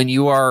 When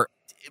you are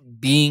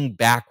being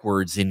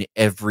backwards in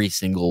every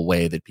single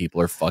way that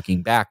people are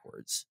fucking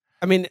backwards.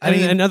 I mean,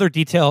 another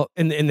detail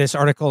in this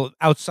article,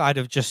 outside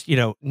of just,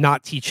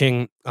 not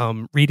teaching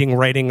reading,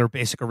 writing, or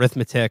basic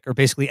arithmetic, or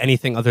basically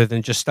anything other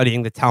than just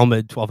studying the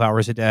Talmud 12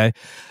 hours a day.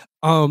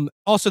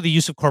 Also, the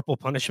use of corporal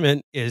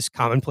punishment is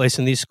commonplace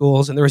in these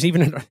schools. And there was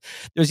even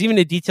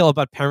a detail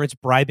about parents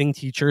bribing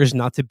teachers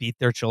not to beat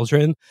their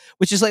children,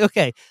 which is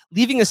okay,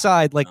 leaving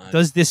aside,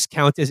 does this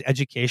count as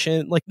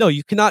education? No,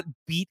 you cannot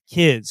beat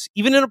kids,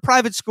 even in a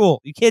private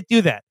school. You can't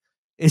do that.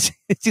 It's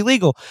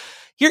illegal.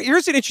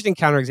 Here's an interesting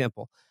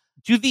counterexample.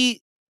 Do the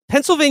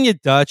Pennsylvania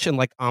Dutch and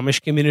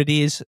Amish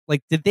communities,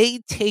 did they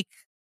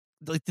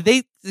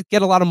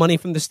get a lot of money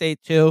from the state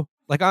too?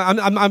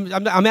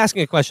 I'm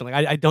asking a question.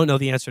 I don't know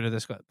the answer to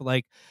this, but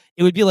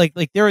it would be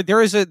there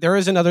is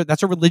another,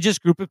 that's a religious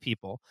group of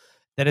people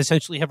that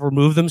essentially have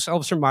removed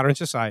themselves from modern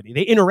society.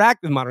 They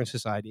interact with modern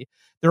society.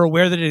 They're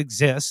aware that it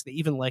exists. They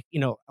even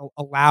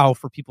allow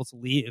for people to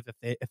leave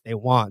if they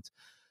want.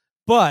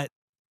 But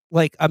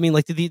the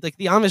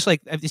Amish,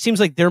 it seems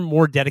like they're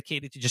more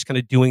dedicated to just kind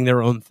of doing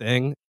their own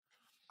thing.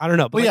 I don't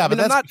know. But but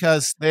that's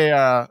because they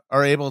are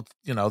able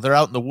to, they're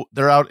out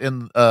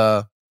in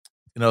the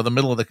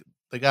middle of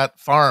they got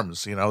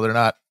farms, they're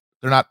not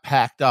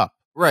packed up.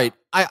 Right.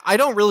 I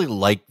don't really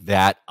like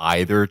that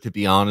either, to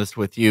be honest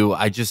with you.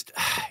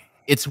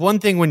 It's one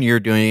thing when you're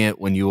doing it,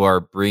 when you are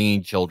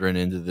bringing children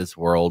into this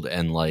world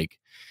and whatever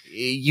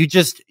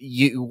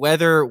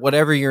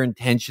your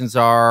intentions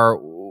are.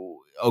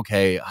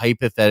 Okay,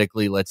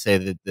 hypothetically, let's say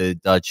that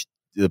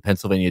the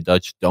Pennsylvania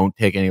Dutch don't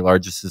take any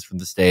largesses from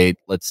the state.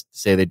 Let's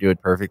say they do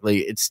it perfectly.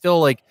 It's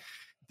still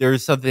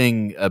there's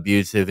something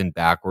abusive and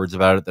backwards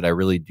about it that I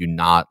really do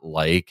not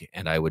like,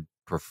 and I would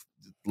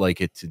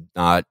like it to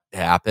not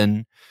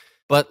happen.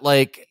 But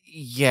I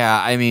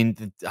mean,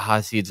 the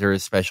Hasids are a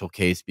special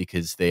case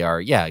because they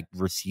are,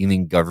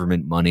 receiving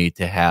government money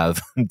to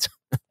have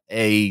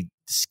a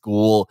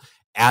school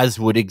as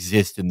would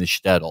exist in the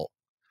shtetl,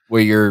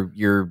 where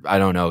you're I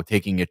don't know,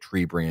 taking a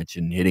tree branch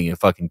and hitting a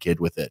fucking kid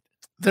with it.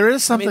 There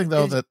is something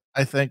though that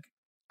I think,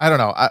 I don't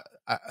know, I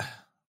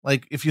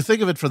if you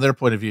think of it from their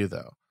point of view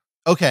though,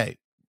 okay,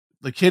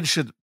 the kids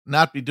should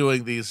not be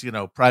doing these,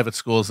 private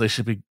schools. They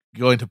should be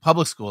going to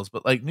public schools,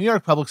 but New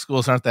York public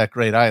schools aren't that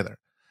great either.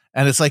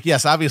 And it's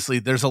yes, obviously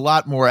there's a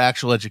lot more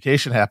actual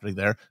education happening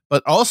there,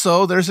 but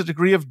also there's a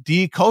degree of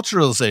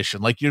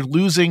deculturalization. You're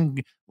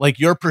losing,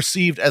 you're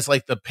perceived as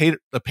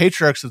the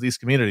patriarchs of these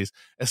communities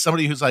as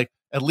somebody who's at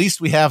least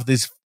we have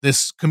these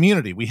this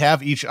community. We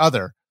have each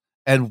other,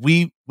 and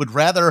we would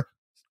rather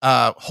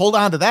hold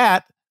on to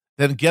that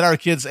than get our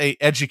kids a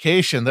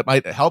education that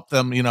might help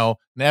them,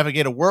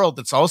 navigate a world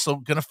that's also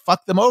going to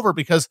fuck them over,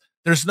 because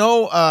there's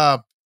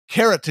no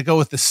carrot to go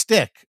with the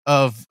stick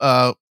of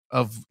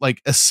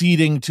like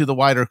acceding to the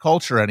wider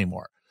culture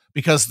anymore,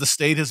 because the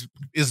state is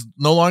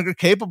no longer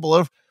capable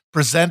of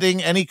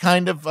presenting any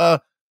kind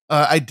of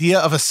idea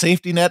of a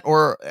safety net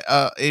or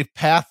a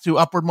path to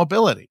upward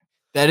mobility.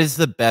 That is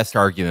the best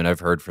argument I've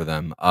heard for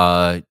them.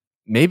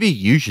 Maybe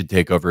you should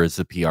take over as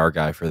the PR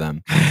guy for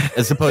them,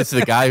 as opposed to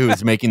the guy who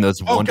is making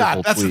those wonderful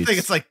God, that's tweets. the thing.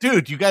 It's like,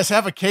 dude, you guys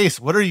have a case.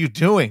 What are you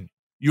doing?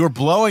 You are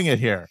blowing it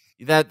here.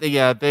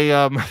 They I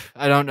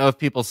don't know if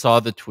people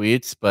saw the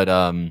tweets, but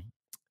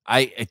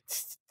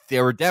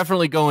they were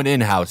definitely going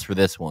in-house for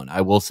this one.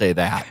 I will say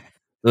that.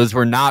 Those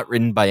were not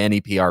written by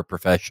any PR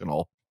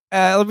professional.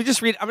 Let me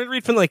just read. I'm going to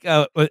read from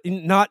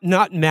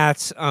not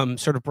Matt's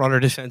sort of broader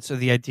defense of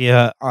the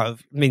idea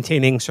of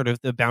maintaining sort of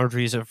the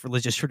boundaries of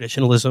religious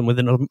traditionalism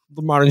within a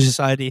modern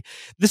society.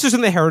 This is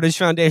in the Heritage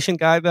Foundation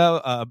guy,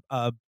 though.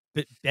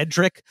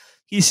 Bedrick.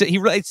 He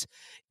writes,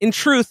 in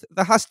truth,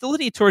 the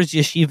hostility towards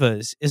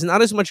yeshivas is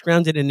not as much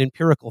grounded in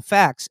empirical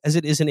facts as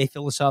it is in a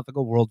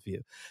philosophical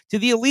worldview. To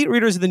the elite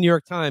readers of the New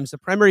York Times, the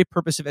primary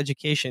purpose of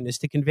education is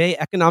to convey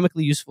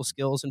economically useful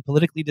skills and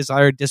politically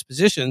desired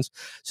dispositions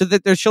so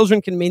that their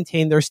children can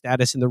maintain their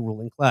status in the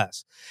ruling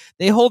class.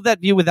 They hold that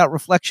view without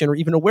reflection or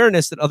even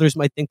awareness that others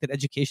might think that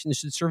education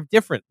should serve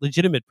different,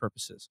 legitimate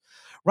purposes.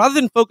 Rather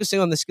than focusing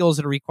on the skills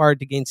that are required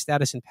to gain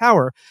status and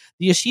power,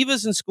 the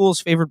yeshivas and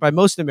schools favored by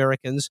most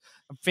Americans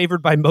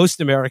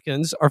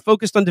are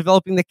focused on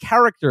developing the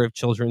character of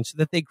children so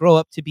that they grow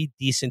up to be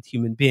decent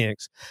human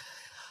beings.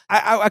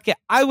 I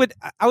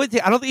don't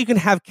think you can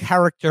have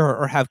character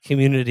or have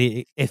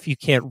community if you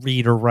can't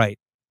read or write.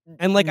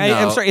 And like, No.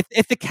 I'm sorry,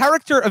 if the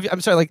character of, I'm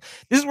sorry, like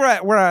this is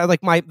where I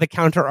like the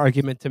counter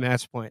argument to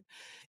Matt's point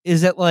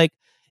is that like,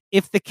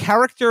 if the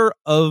character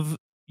of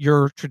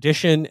your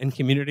tradition and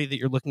community that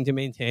you're looking to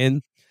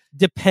maintain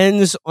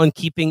depends on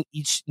keeping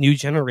each new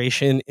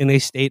generation in a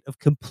state of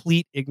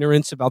complete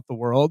ignorance about the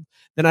world,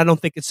 then I don't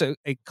think it's a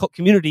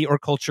community or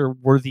culture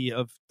worthy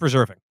of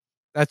preserving.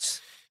 That's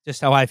just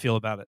how I feel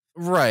about it.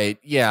 Right.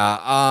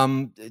 Yeah.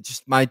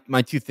 Just my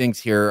two things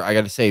here. I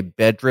got to say,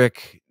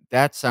 Bedrick,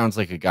 that sounds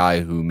like a guy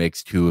who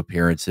makes 2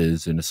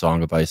 appearances in A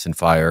Song of Ice and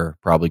Fire,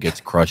 probably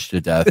gets crushed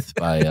to death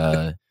by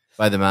the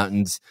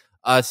mountains.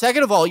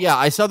 Second of all, yeah,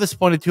 I saw this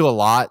pointed to a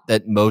lot,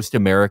 that most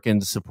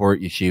Americans support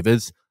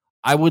yeshivas.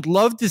 I would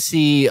love to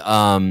see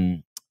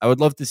just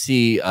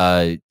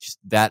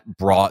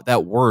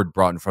that word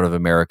brought in front of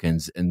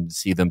Americans and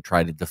see them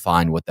try to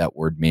define what that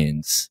word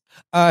means.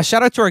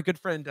 Shout out to our good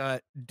friend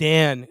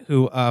Dan,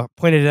 who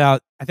pointed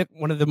out, I think,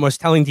 one of the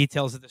most telling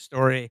details of the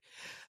story.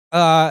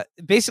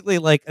 Basically,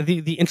 like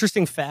the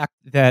interesting fact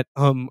that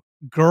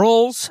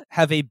girls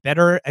have a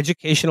better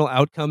educational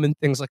outcome in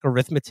things like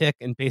arithmetic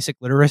and basic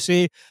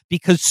literacy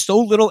because so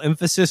little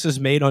emphasis is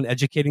made on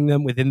educating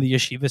them within the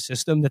yeshiva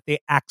system that they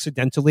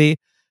accidentally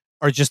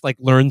are just like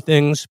learn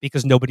things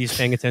because nobody's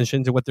paying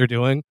attention to what they're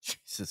doing.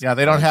 Yeah,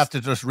 they don't have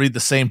to just read the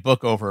same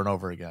book over and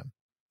over again.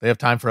 They have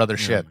time for other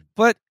shit.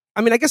 But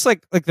I mean, I guess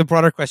like the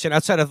broader question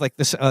outside of like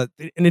this, an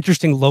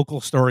interesting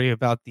local story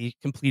about the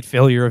complete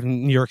failure of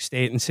New York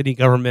State and city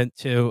government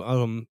to,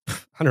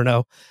 I don't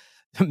know,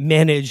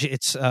 manage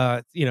its,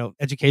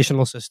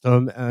 educational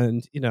system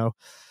and,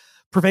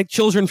 prevent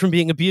children from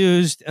being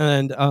abused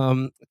and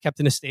kept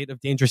in a state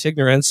of dangerous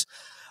ignorance.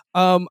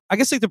 I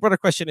guess like the broader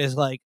question is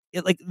like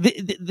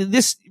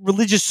this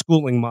religious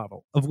schooling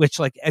model of which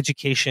like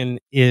education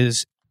in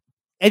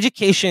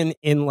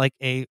like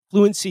a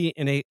fluency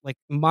in a like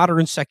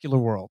modern secular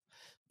world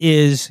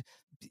is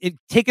it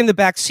taking the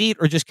back seat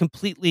or just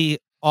completely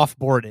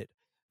off-boarded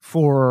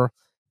for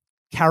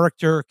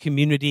character,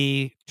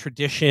 community,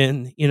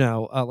 tradition,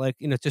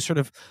 to sort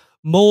of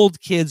mold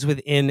kids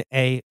within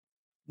a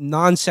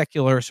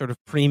non-secular sort of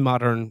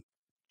pre-modern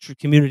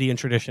community and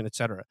tradition,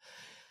 etc.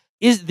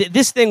 Is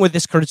this thing with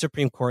this current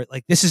Supreme Court,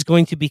 like this is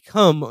going to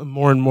become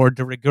more and more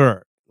de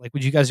rigueur? Like,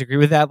 would you guys agree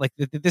with that? Like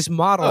this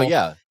model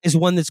is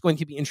one that's going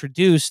to be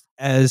introduced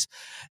as,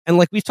 and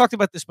like we've talked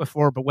about this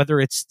before, but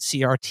whether it's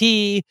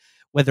CRT,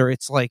 whether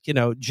it's like,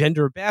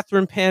 gender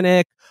bathroom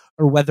panic,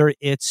 or whether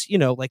it's,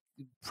 like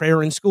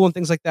prayer in school and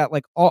things like that,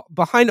 like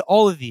behind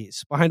all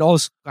this kind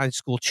of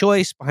school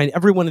choice, behind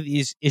every one of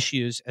these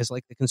issues as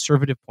like the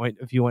conservative point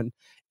of view on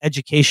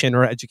education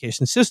or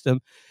education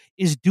system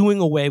is doing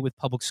away with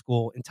public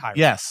school entirely.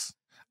 Yes.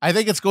 I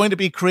think it's going to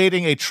be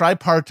creating a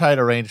tripartite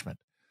arrangement.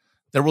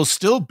 There will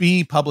still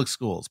be public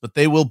schools, but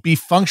they will be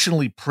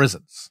functionally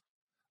prisons.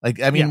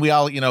 Like, I mean, we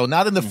all,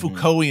 not in the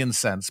Foucaultian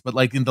sense, but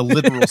like in the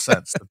literal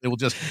sense that they will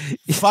just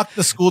fuck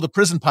the school to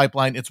prison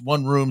pipeline. It's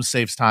one room,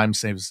 saves time,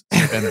 saves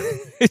energy.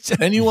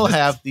 Then you will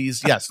have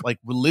these, like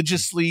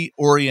religiously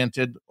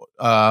oriented,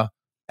 as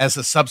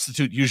a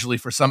substitute usually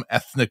for some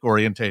ethnic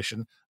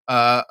orientation,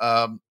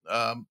 private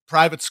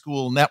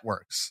school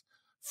networks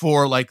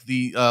for like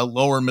the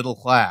lower middle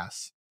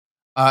class.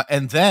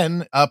 And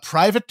then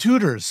private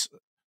tutors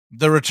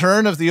The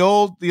return of the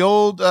old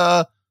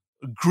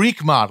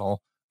Greek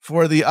model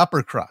for the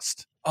upper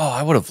crust. Oh,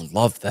 I would have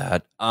loved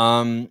that.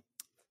 What,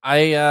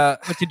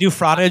 to do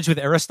frottage with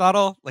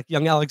Aristotle, like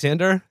young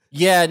Alexander?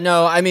 Yeah,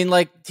 no, I mean,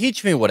 like,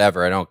 teach me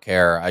whatever. I don't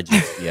care. I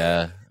just,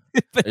 I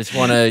just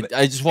want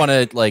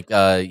to, like,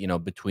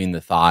 between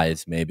the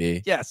thighs,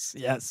 maybe. Yes.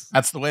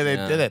 That's the way they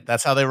did it.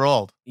 That's how they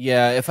rolled.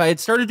 Yeah, if I had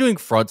started doing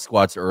front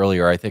squats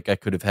earlier, I think I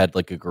could have had,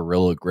 like, a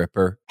gorilla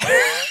gripper.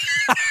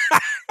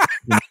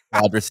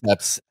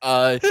 Quadriceps.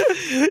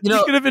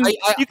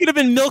 You could have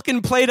been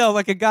milking Play-Doh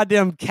like a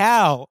goddamn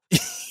cow.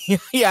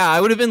 Yeah, I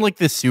would have been like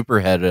the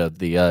superhead of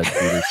the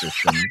tutor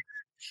system.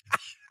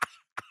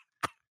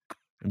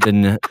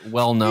 Been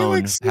well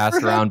known,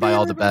 passed around by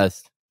all the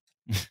best.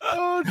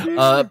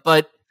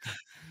 But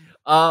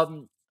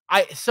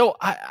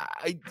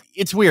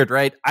it's weird,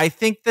 right? I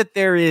think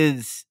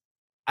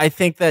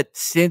that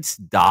since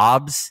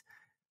Dobbs,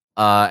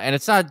 and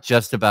it's not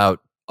just about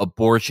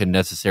abortion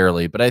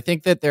necessarily, but I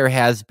think that there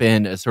has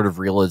been a sort of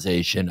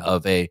realization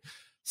of a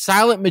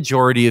silent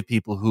majority of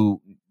people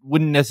who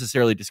wouldn't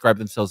necessarily describe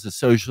themselves as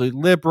socially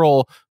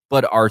liberal,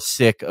 but are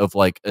sick of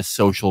like a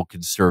social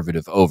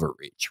conservative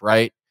overreach,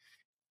 right?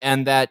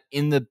 And that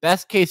in the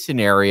best case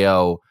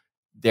scenario,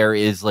 there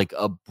is like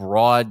a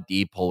broad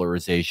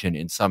depolarization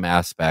in some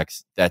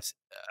aspects that's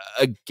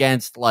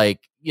against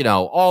like,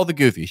 all the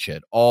goofy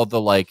shit, all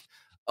the like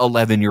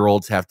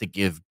 11-year-olds have to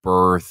give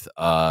birth.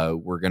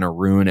 We're going to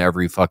ruin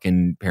every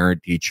fucking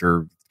parent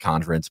teacher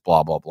conference,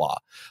 blah, blah, blah.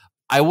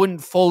 I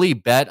wouldn't fully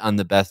bet on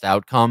the best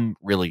outcome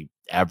really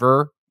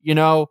ever,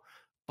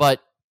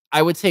 but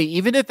I would say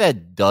even if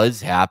that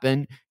does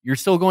happen, you're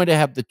still going to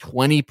have the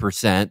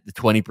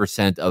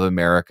 20% of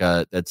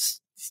America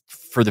that's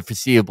for the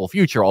foreseeable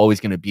future always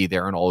going to be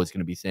there and always going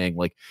to be saying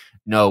like,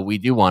 no, we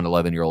do want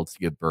 11-year-olds to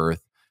give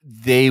birth.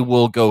 They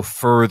will go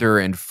further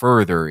and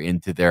further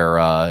into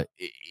their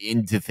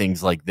into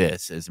things like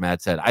this, as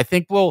Matt said. I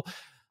think we'll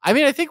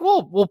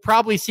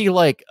probably see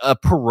like a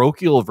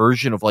parochial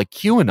version of like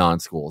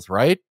QAnon schools,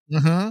 right?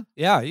 Mm-hmm.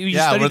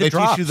 Yeah, where they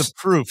teach you the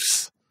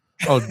proofs.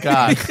 Oh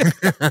God!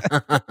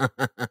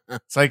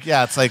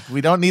 It's like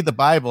we don't need the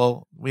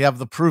Bible. We have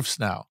the proofs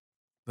now.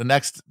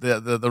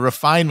 The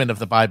refinement of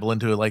the Bible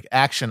into like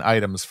action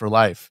items for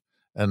life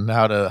and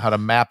how to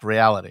map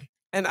reality.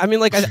 And I mean,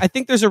 like, I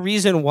think there's a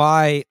reason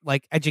why,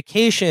 like,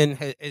 education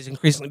is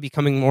increasingly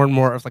becoming more and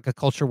more of like a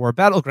culture war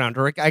battleground,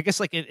 or I guess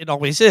like it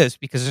always is,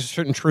 because there's a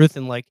certain truth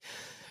in like,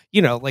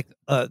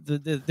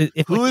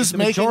 who is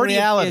making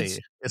reality?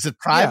 Is it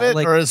private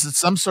or is it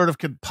some sort of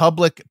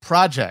public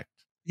project?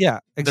 Yeah,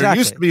 exactly. There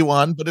used to be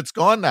one, but it's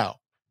gone now.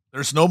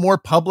 There's no more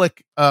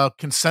public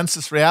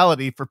consensus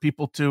reality for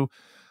people to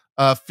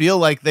feel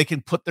like they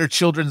can put their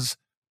children's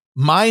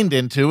mind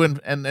into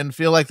and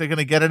feel like they're going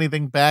to get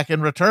anything back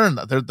in return.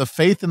 The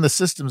faith in the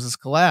systems has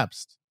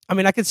collapsed. I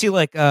mean, I could see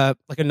like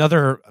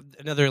another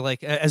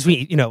like as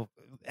we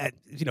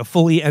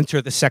fully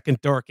enter the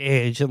second dark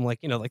age, and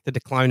like the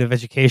decline of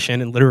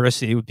education and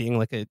literacy being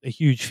like a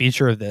huge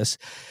feature of this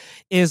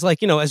is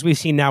like as we've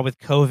seen now with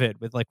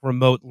COVID, with like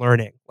remote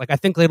learning. Like I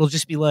think it'll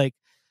just be like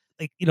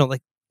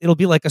it'll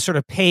be like a sort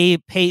of pay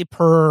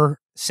per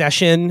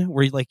session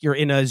where like you're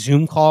in a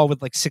Zoom call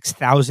with like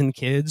 6,000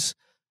 kids.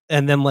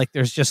 And then like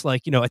there's just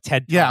like a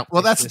TED talk. Yeah,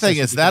 well that's the thing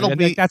is that'll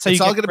be that's how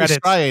it's all going to be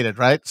striated,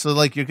 right? So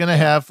like you're going to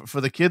have for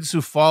the kids who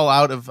fall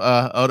out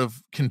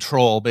of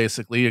control,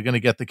 basically you're going to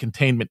get the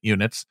containment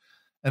units,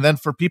 and then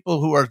for people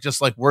who are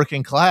just like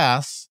working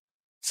class,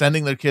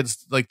 sending their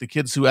kids, like the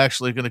kids who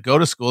actually are going to go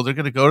to school, they're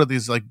going to go to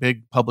these like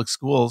big public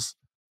schools.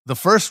 The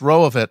first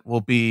row of it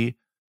will be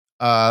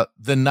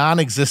the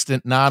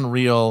non-existent,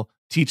 non-real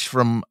teach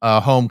from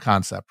home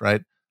concept,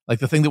 right? Like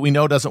the thing that we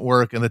know doesn't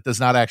work and that does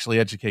not actually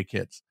educate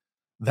kids.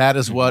 That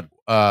is what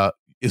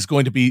is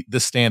going to be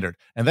the standard.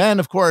 And then,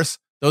 of course,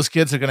 those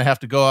kids are going to have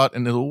to go out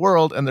into the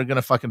world and they're going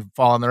to fucking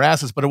fall on their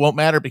asses, but it won't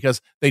matter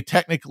because they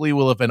technically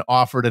will have been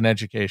offered an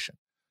education.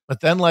 But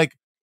then, like,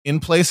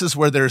 in places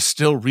where there's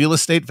still real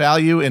estate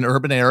value in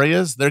urban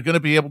areas, they're going to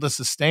be able to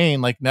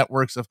sustain, like,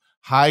 networks of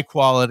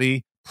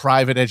high-quality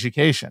private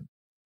education.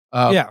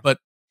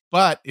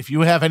 But if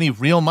you have any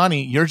real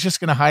money, you're just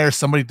going to hire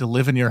somebody to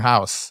live in your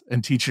house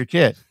and teach your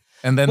kid.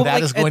 And then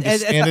that is going to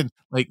stand in,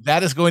 like,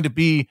 that is going to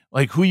be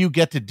like who you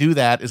get to do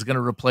that is going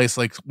to replace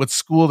like what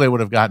school they would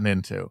have gotten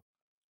into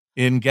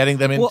in getting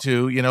them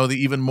into, the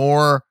even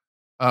more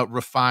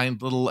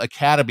refined little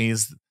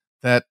academies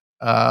that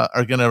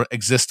are going to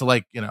exist to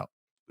like,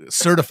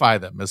 certify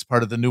them as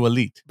part of the new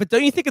elite. But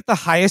don't you think at the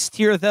highest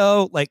tier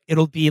though, like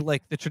it'll be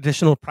like the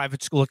traditional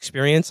private school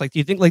experience? Like, do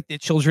you think like the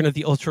children of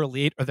the ultra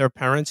elite or their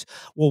parents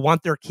will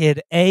want their kid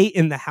A,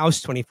 in the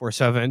house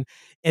 24/7,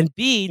 and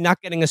B,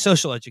 not getting a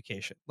social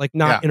education, like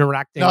not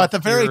interacting? No, at the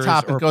very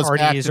top it goes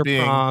back to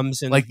being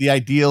proms and like the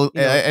ideal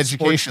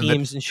education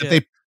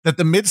that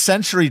the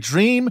mid-century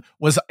dream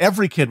was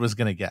every kid was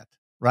going to get,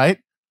 right?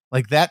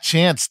 Like that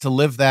chance to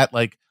live that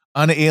like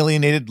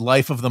unalienated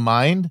life of the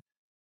mind.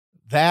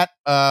 That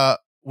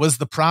was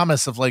the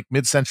promise of like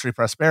mid-century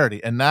prosperity.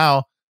 And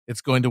now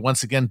it's going to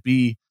once again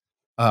be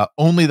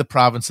only the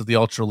province of the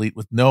ultra elite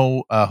with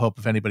no hope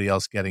of anybody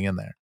else getting in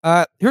there.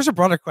 Here's a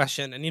broader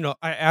question, and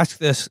I ask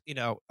this,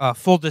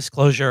 full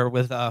disclosure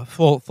with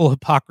full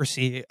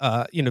hypocrisy,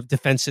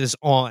 defenses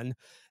on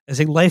as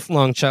a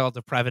lifelong child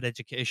of private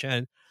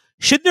education.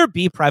 Should there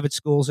be private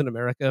schools in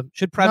America?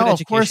 Should private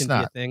education be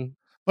a thing?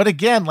 But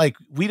again, like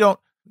we don't.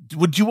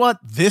 Would you want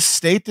this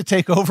state to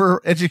take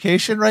over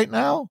education right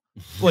now?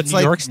 What, New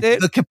York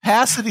State? The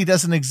capacity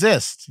doesn't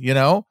exist,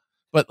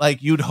 But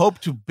like you'd hope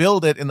to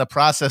build it in the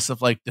process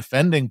of like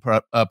defending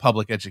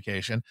public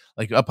education.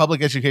 Like a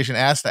public education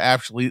has to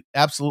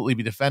absolutely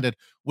be defended,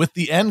 with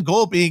the end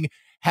goal being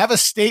have a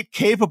state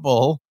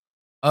capable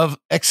of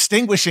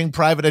extinguishing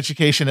private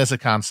education as a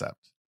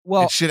concept.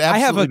 Well, it should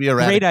absolutely be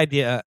eradicated. Great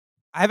idea.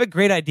 I have a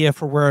great idea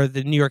for where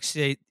the New York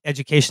State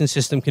education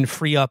system can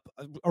free up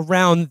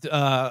around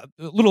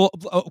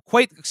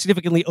quite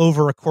significantly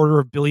over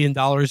 $250 million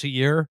a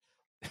year.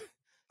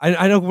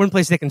 I know one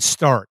place they can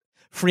start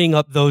freeing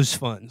up those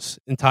funds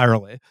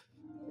entirely.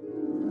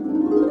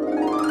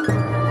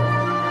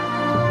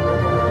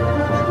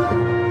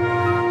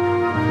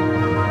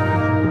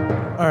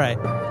 All right.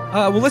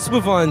 Well, let's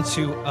move on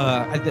to.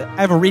 I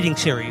have a reading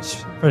series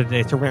for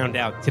today to round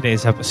out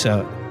today's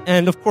episode,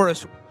 and of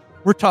course,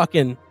 we're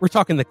talking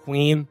the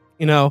Queen.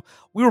 We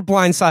were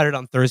blindsided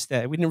on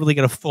Thursday. We didn't really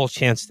get a full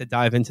chance to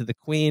dive into the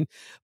Queen,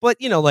 but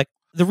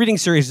the reading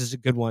series is a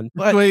good one.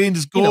 But, the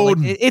Queen's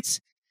golden.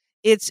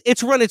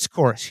 It's run its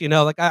course.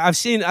 I've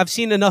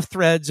seen enough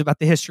threads about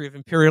the history of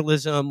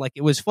imperialism. Like,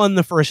 it was fun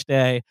the first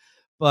day,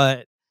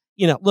 but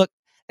look.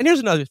 And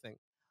here's another thing: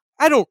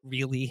 I don't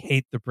really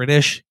hate the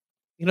British.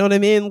 You know what I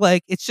mean?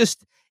 Like, it's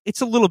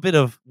a little bit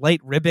of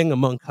light ribbing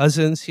among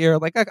cousins here.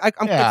 Like, I'm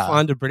quite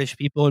fond of British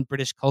people and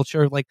British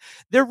culture. Like,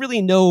 they're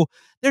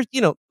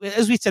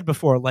as we said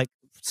before, like,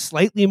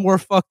 slightly more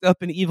fucked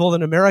up and evil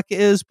than America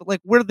is, but like,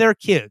 we're their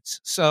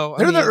kids. So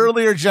they're the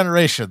earlier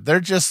generation.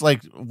 They're just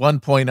like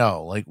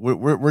 1.0. Like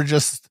we're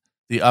just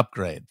the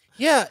upgrade.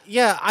 Yeah.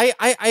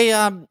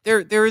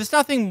 There is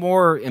nothing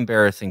more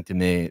embarrassing to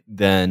me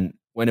than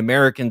when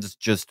Americans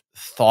just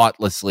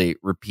thoughtlessly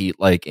repeat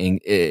like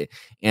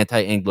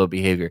anti-Anglo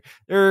behavior.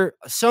 There are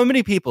so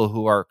many people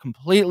who are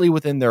completely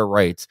within their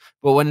rights,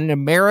 but when an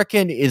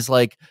American is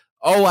like,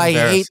 "Oh, I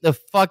hate the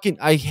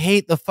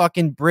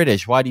fucking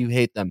British." Why do you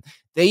hate them?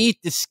 They eat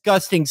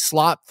disgusting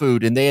slop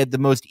food, and they had the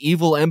most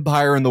evil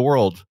empire in the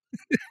world.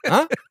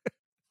 Huh?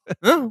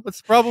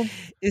 What's the problem?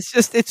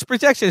 It's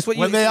protection. It's what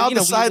when they all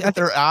decide that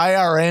they're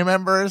IRA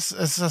members.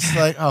 It's just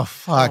like, oh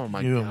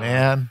fuck you,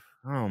 man.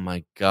 Oh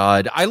my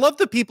God. I love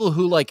the people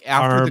who like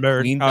after armored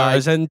the Queen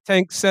cars died and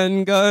tanks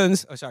and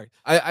guns. Oh, sorry.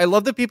 I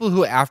love the people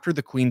who after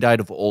the Queen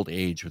died of old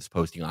age was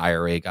posting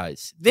IRA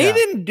guys. They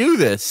didn't do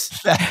this.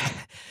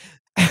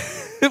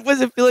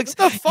 Was it Felix?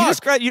 What the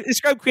fuck? You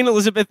describe Queen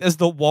Elizabeth as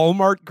the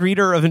Walmart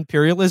greeter of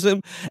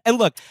imperialism. And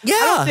look,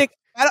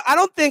 I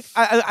don't think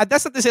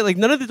that's not to say like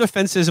none of the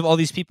defenses of all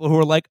these people who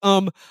are like,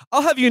 I'll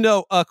have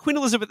Queen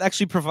Elizabeth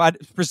actually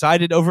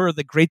presided over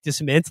the great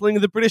dismantling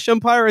of the British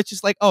Empire. It's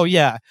just like, oh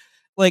yeah,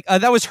 like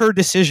that was her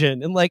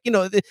decision, and like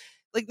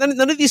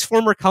none of these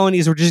former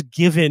colonies were just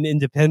given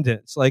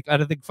independence like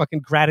out of the fucking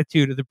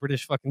gratitude of the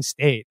British fucking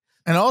state.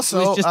 And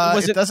also,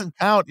 it doesn't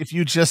count if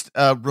you just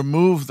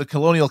remove the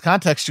colonial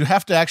context. You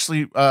have to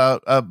actually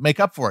make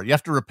up for it. You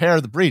have to repair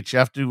the breach. You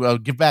have to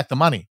give back the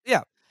money.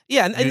 Yeah,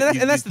 and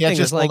that's the thing. Just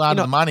is like, hold on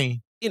to the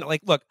money.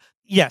 Like, look,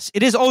 yes,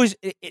 it is always.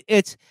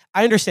 It's.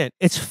 I understand.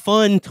 It's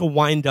fun to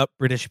wind up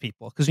British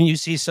people because when you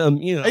see some,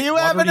 are you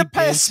having a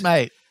piss,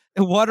 mate?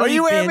 Are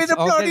you having a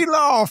bloody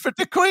laugh at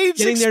the Queen's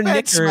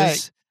expense,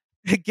 mate?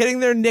 Getting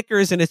their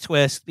knickers in a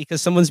twist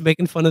because someone's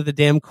making fun of the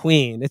damn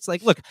Queen. It's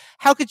like, look,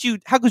 how could you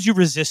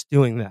resist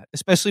doing that?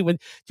 Especially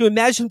to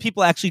imagine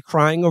people actually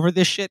crying over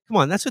this shit. Come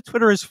on, that's what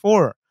Twitter is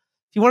for.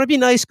 If you want to be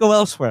nice, go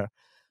elsewhere.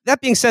 That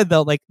being said,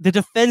 though, like the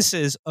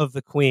defenses of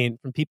the Queen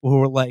from people who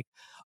were like,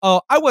 oh,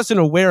 I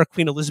wasn't aware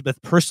Queen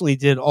Elizabeth personally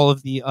did all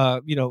of the,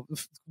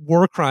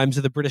 war crimes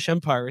of the British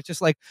Empire. It's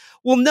just like,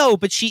 well, no,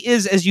 but she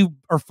is, as you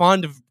are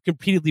fond of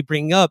repeatedly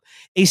bringing up,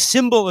 a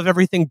symbol of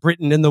everything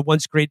Britain and the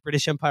once great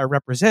British Empire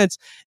represents.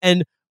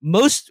 And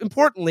most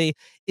importantly,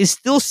 is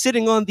still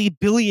sitting on the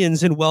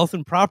billions in wealth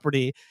and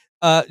property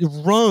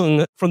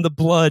wrung from the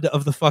blood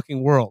of the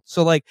fucking world.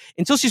 So like,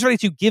 until she's ready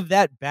to give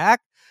that back,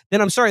 then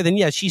I'm sorry, then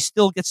yeah, she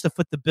still gets to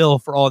foot the bill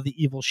for all the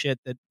evil shit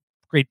that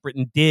Great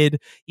Britain did,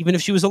 even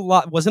if she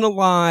wasn't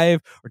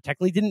alive or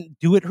technically didn't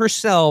do it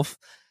herself.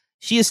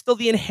 She is still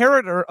the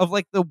inheritor of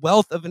like the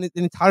wealth of an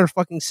entire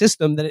fucking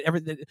system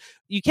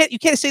you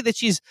can't say that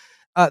she's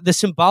the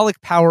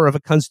symbolic power of a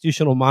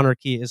constitutional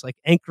monarchy is like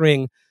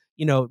anchoring,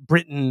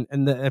 Britain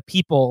and the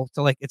people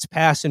to like its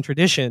past and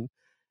tradition,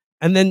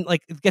 and then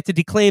like get to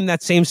declaim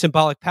that same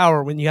symbolic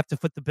power when you have to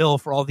foot the bill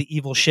for all the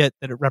evil shit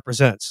that it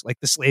represents, like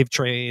the slave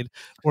trade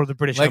or the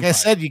British Empire. I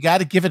said, you got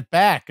to give it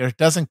back or it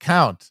doesn't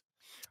count.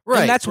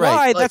 Right. And that's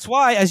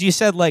why, as you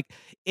said, like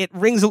it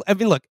rings. I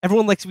mean, look,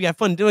 everyone likes to have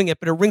fun doing it,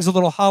 but it rings a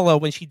little hollow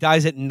when she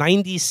dies at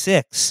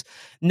 96,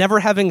 never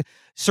having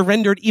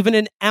surrendered even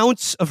an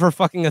ounce of her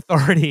fucking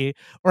authority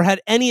or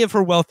had any of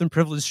her wealth and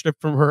privilege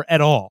stripped from her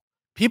at all.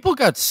 People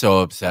got so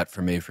upset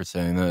for me for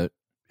saying that.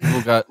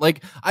 People got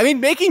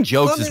making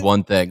jokes is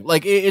one thing.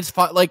 Like it's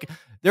fun. Like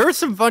there are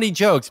some funny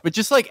jokes, but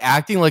just like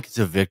acting like it's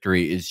a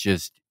victory is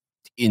just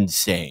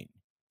insane.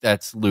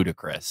 That's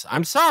ludicrous.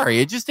 I'm sorry.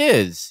 It just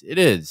is. It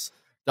is.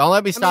 Don't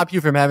let me stop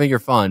you from having your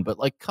fun. But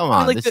like, come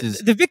on.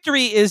 The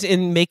victory is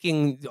in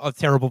making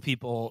terrible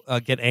people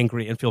get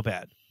angry and feel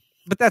bad.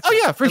 But that's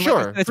for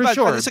sure. But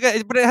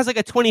it has like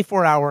a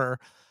 24-hour.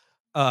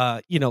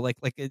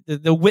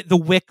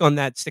 The wick on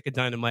that stick of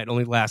dynamite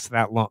only lasts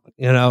that long,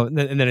 and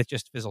then it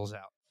just fizzles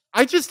out.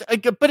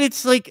 But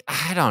it's like,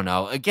 I don't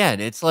know. Again,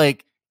 it's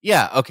like,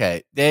 yeah,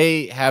 okay.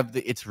 They have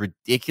it's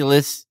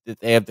ridiculous that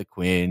they have the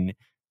queen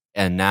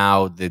and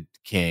now the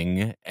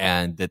king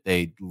and that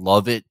they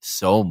love it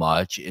so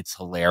much. It's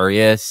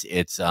hilarious.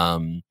 It's,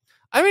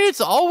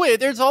 there's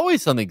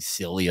always something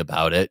silly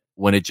about it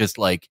when it just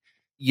like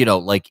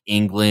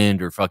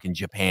England or fucking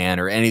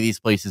Japan or any of these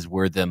places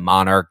where the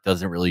monarch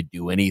doesn't really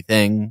do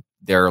anything.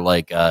 They're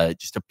like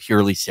just a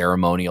purely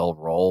ceremonial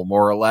role,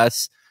 more or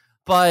less.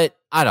 But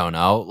I don't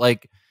know.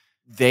 Like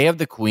they have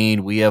the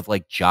queen, we have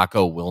like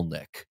Jocko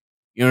Willink.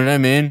 You know what I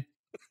mean?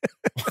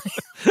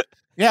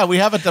 Yeah, we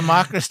have a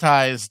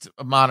democratized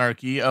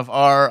monarchy of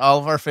all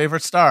of our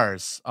favorite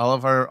stars, all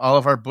of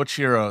our butch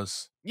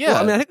heroes.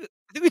 Yeah, well, I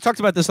think we talked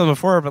about this one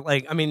before, but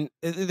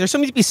there's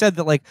something to be said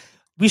that like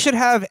we should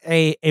have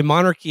a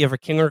monarchy of a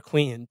king or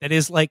queen that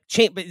is like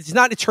but it's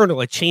not eternal.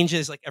 It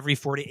changes like every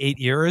 4 to 8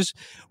 years,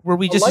 where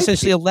we just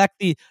essentially elect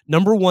the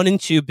number 1 and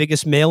 2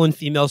 biggest male and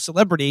female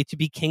celebrity to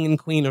be king and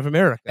queen of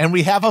America. And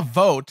we have a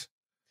vote,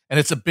 and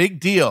it's a big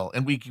deal,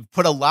 and we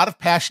put a lot of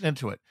passion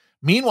into it.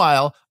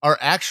 Meanwhile, our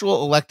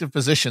actual elective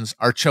positions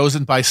are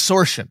chosen by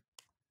sortion,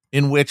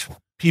 in which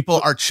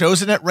people are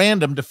chosen at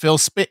random to fill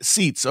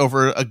seats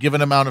over a given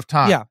amount of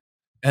time. Yeah.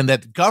 And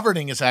that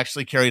governing is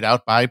actually carried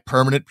out by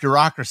permanent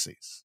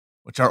bureaucracies,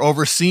 which are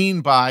overseen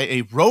by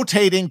a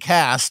rotating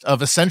cast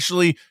of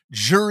essentially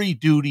jury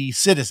duty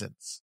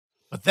citizens.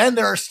 But then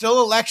there are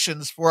still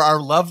elections for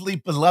our lovely,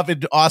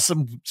 beloved,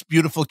 awesome,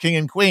 beautiful king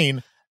and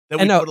queen that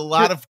we put a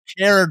lot of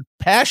care and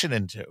passion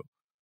into.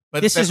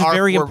 But this is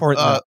very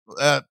important.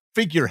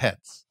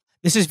 Figureheads.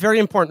 This is very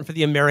important for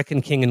the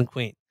American king and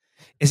queen.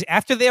 Is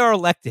after they are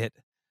elected,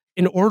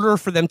 in order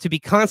for them to be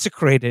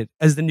consecrated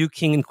as the new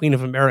king and queen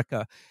of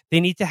America, they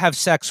need to have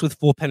sex with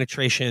full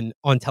penetration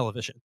on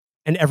television,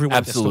 and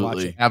everyone gets to watch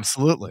it.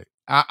 Absolutely,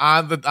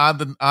 on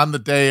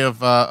the day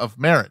of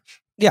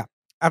marriage. Yeah,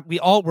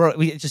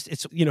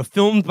 it's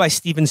filmed by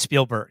Steven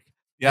Spielberg.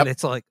 Yep. And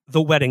it's like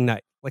the wedding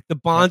night, like the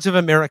bonds of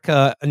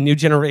America, a new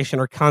generation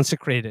are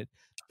consecrated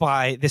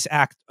by this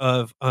act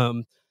of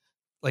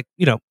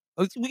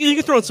you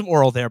can throw in some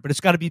oral there, but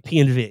it's got to be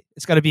P&V.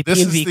 It's got to be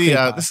P&V.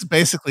 This is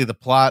basically the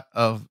plot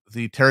of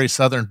the Terry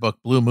Southern book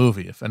Blue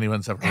Movie, if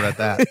anyone's ever read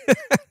that.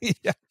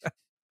 Yeah.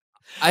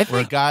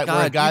 Where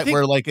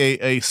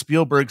a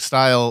Spielberg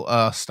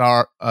style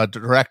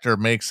director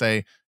makes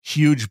a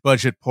huge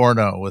budget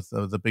porno with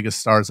the biggest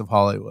stars of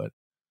Hollywood.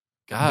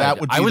 God, that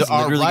would be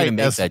literally going to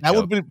make that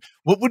joke.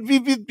 What would we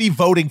be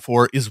voting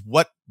for is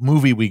what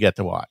movie we get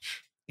to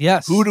watch.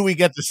 Yes. Who do we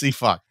get to see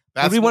fuck?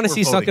 We want to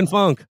see Suck and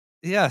Funk.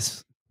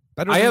 Yes.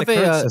 Better than the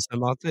current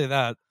system, I'll tell you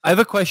that. I have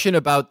a question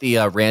about the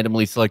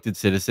randomly selected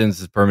citizens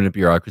as permanent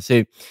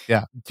bureaucracy.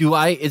 Yeah. Do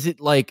I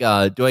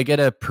get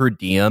a per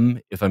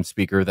diem if I'm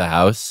Speaker of the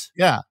House?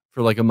 Yeah.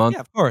 For like a month?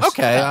 Yeah, of course.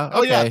 Okay.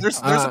 Yeah. There's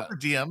a per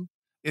diem.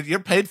 If you're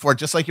paid for it,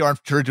 just like you are on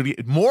jury duty,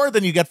 more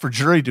than you get for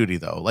jury duty,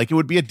 though. Like it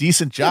would be a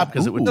decent job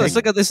because it would take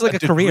this is like a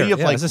career of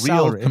real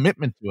salary.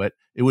 Commitment to it.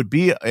 It would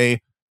be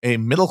a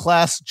middle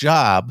class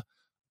job,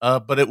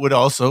 but it would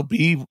also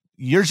be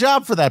your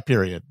job for that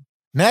period.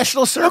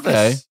 National service.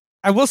 Okay.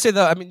 I will say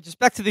though, just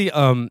back to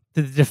the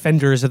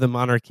defenders of the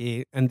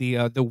monarchy and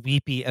the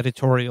weepy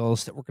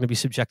editorials that we're going to be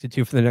subjected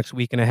to for the next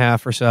week and a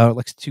half or so,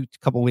 like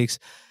couple weeks.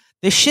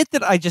 The shit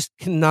that I just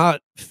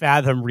cannot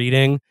fathom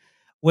reading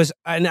was,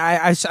 and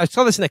I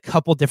saw this in a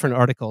couple different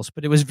articles,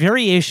 but it was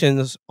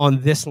variations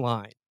on this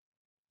line.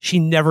 She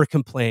never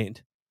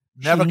complained.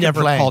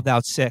 Never called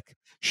out sick.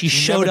 She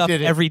showed up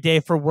every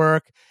day for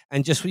work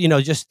and in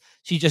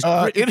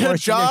her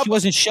job. She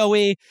wasn't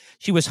showy.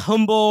 She was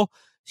humble.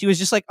 She was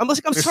just like, I'm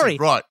sorry.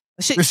 Right.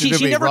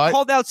 She never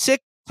called out sick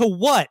to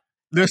what?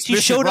 She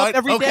showed up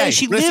every day.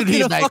 She lived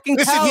in a fucking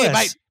palace. Here,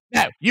 mate.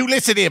 No, you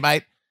listen here,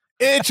 mate.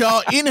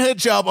 In her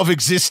job of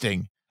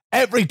existing,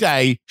 every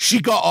day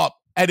she got up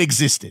and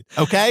existed.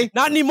 Okay?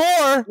 Not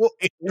anymore.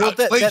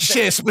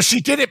 But she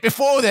did it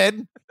before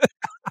then.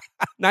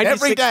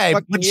 Every day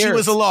when she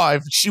was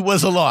alive,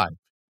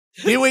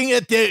 doing her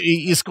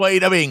duty as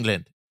Queen of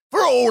England.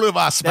 For all of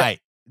us,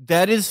 mate.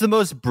 That is the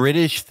most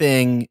British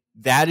thing.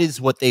 That is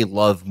what they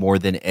love more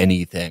than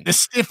anything. The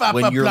stiff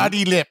upper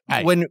bloody lip,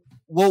 mate.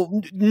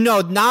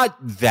 No, not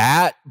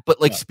that,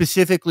 but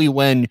specifically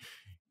when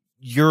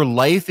your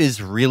life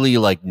is really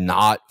like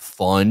not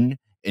fun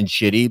and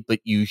shitty, but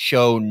you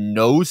show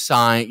no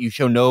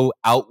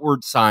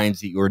outward signs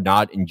that you're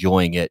not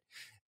enjoying it.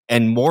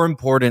 And more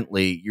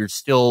importantly, you're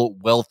still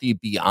wealthy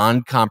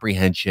beyond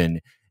comprehension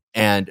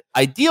and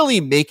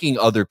ideally making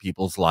other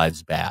people's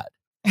lives bad.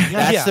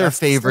 That's their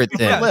favorite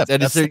thing.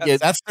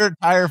 That's their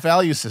entire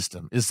value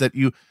system, is that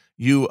you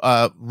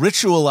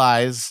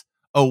ritualize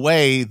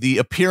away the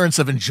appearance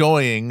of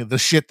enjoying the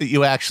shit that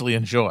you actually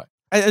enjoy.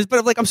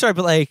 But like, I'm sorry,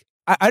 but like,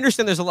 I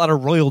understand there's a lot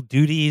of royal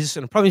duties,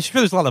 and I'm probably sure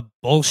there's a lot of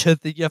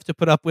bullshit that you have to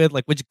put up with,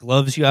 like which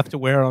gloves you have to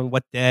wear on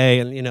what day,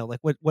 and you know, like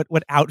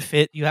what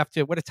outfit you have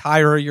to, what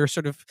attire you're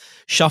sort of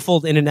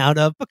shuffled in and out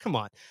of. But come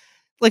on,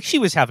 like she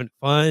was having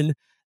fun.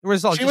 She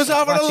was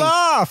having a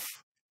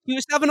laugh. He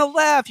was having a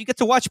laugh. You get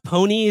to watch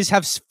ponies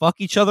fuck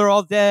each other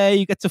all day.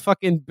 You get to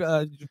fucking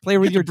play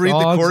with your breed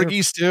dogs. The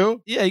corgis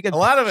too. Yeah, you get a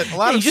lot of it. A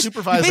lot of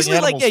supervising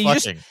animals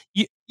fucking.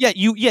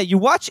 You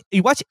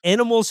watch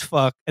animals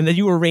fuck, and then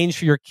you arrange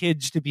for your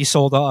kids to be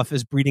sold off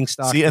as breeding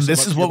stock. See, and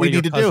this is what we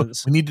need to do.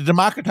 We need to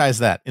democratize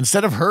that.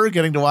 Instead of her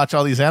getting to watch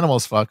all these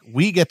animals fuck,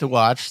 we get to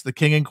watch the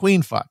king and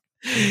queen fuck.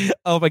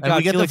 Oh my god! And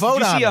we get Felix, to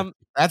vote on it.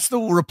 That's the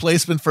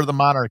replacement for the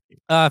monarchy.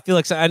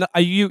 Felix,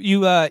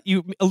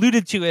 you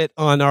alluded to it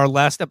on our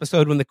last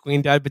episode when the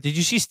queen died, but did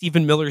you see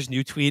Stephen Miller's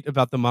new tweet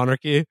about the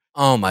monarchy?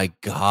 Oh my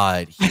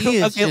god, he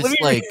is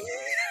just like,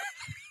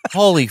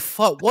 holy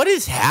fuck! What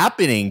is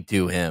happening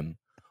to him?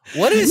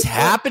 What is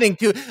happening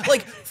to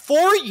like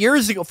 4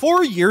 years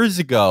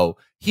ago?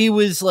 He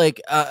was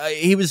like,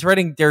 he was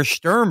writing Der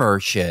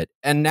Stürmer shit,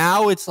 and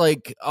now it's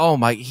like, oh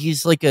my,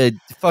 he's like a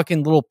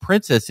fucking little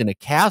princess in a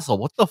castle.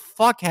 What the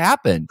fuck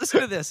happened? Listen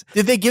to this.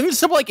 Did they give him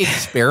some like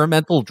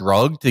experimental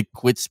drug to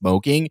quit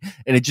smoking,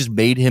 and it just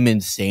made him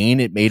insane?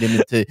 It made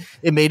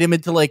him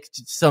into like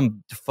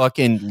some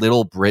fucking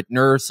little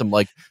Britner, some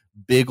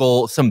big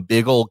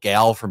old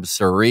gal from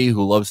Surrey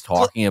who loves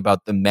talking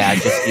about the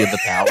majesty of the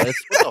palace.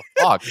 What the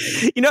fuck?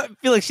 You know,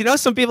 Felix,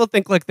 some people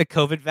think like the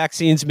COVID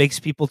vaccines makes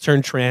people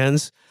turn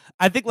trans.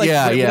 I think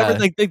whatever,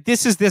 like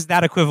this is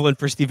that equivalent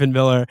for Stephen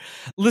Miller.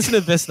 Listen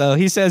to this though.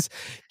 He says,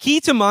 key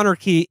to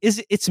monarchy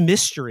is its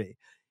mystery.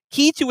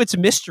 Key to its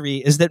mystery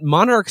is that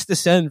monarchs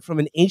descend from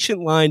an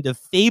ancient line of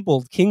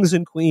fabled kings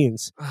and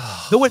queens.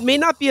 Though it may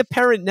not be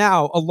apparent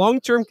now, a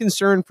long-term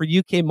concern for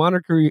UK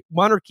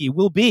monarchy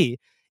will be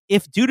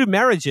if, due to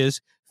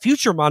marriages,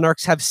 future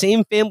monarchs have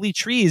same family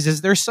trees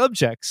as their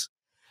subjects.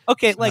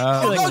 Okay,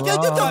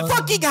 the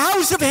fucking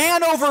House of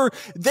Hanover,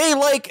 they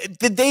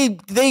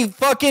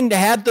fucking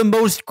had the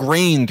most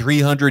grain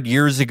 300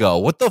 years ago.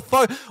 What the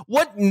fuck?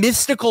 What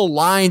mystical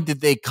line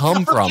did they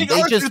come from?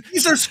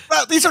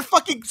 These are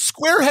fucking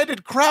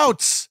square-headed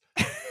krauts.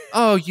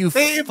 Oh,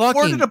 they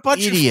imported a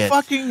bunch idiot. of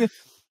fucking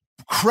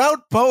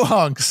kraut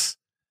bohunks.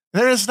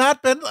 There has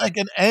not been like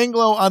an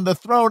Anglo on the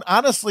throne,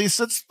 honestly,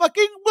 since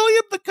fucking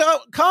William the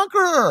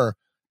Conqueror.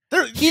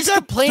 He's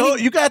complaining.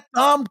 You got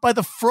domed by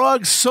the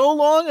frogs so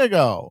long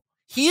ago.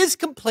 He is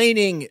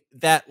complaining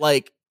that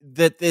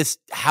that this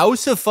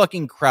house of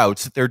fucking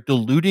krauts, they're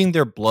diluting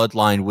their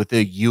bloodline with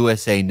a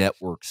USA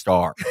Network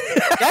star.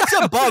 That's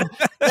above.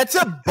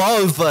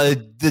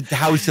 The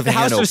House of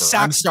Hanover. House of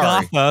Saxe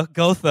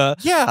Gotha.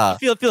 Yeah.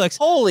 Felix.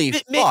 Holy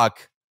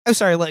fuck. I'm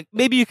sorry,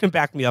 maybe you can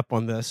back me up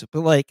on this,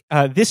 but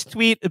this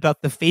tweet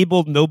about the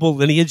fabled noble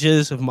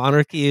lineages of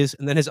monarchies,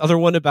 and then his other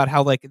one about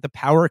how the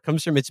power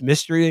comes from its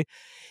mystery.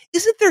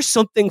 Isn't there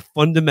something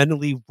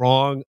fundamentally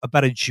wrong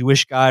about a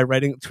Jewish guy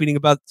tweeting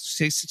about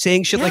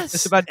saying shit like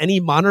this about any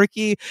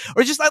monarchy,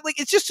 or just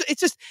it's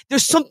just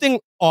there's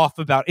something off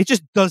about it. It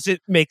just doesn't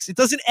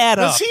add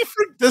up.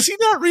 Does he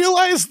not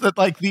realize that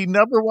the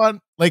number one,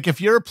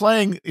 if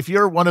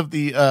you're one of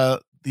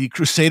the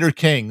Crusader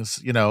Kings,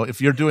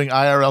 if you're doing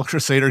IRL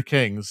Crusader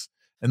Kings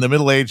in the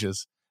Middle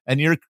Ages, and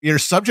your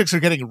subjects are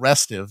getting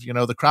restive,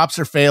 the crops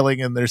are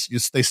failing, and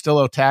they still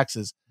owe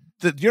taxes.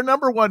 Your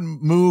number one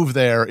move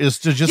there is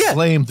to just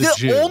blame the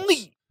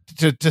Jews.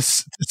 To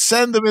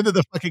send them into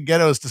the fucking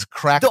ghettos to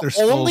crack their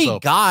skulls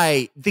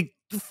open. The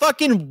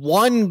fucking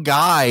one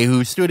guy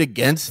who stood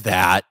against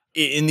that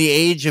in the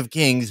Age of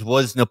Kings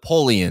was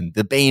Napoleon,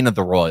 the bane of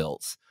the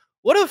royals.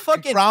 What a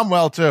fucking... And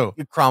Cromwell, too.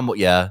 Cromwell,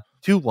 yeah.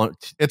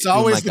 It's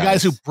always the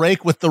guys who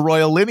break with the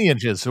royal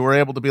lineages who are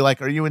able to be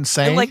like, are you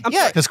insane?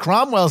 Because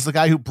Cromwell's the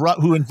guy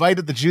who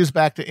invited the Jews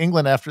back to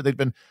England after they'd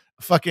been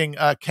fucking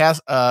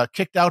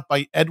kicked out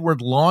by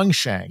Edward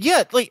Longshank.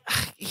 Yeah,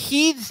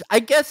 I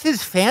guess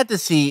his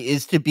fantasy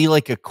is to be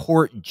like a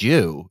court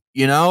Jew,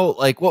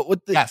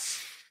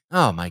 Yes.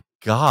 Oh my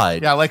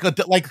god. Yeah,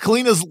 like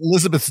Queen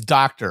Elizabeth's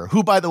doctor,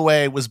 who, by the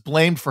way, was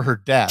blamed for her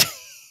death.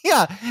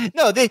 Yeah,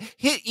 no,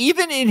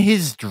 even in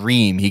his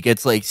dream, he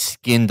gets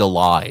skinned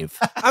alive.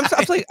 I'm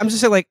just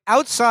saying,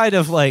 outside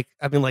of the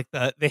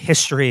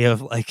history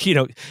of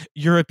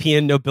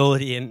European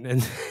nobility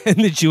and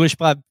the Jewish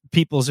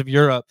peoples of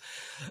Europe,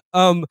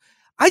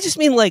 I just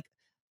mean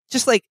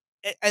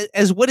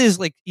as what is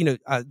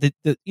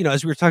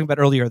as we were talking about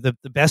earlier, the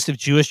best of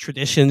Jewish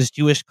traditions,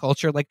 Jewish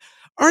culture.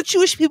 Aren't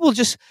Jewish people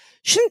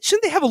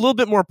shouldn't they have a little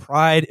bit more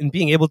pride in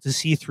being able to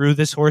see through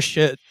this horse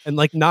shit and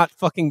not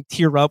fucking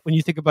tear up when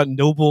you think about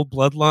noble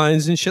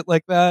bloodlines and shit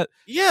like that?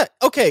 Yeah.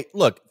 Okay.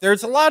 Look,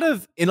 there's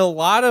in a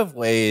lot of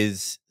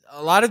ways,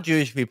 a lot of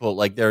Jewish people,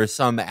 like there are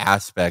some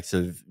aspects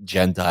of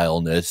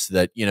Gentileness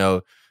that, you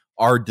know,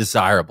 are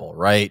desirable,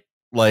 right?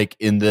 Like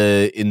in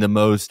the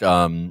most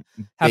having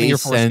your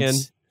foreskin,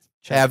 sense,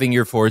 having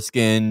your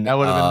foreskin, That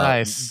would have been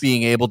nice.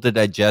 being able to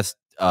digest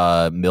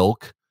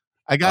milk.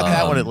 I got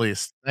that one at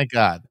least. Thank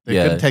God. They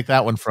couldn't take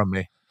that one from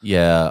me.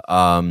 Yeah.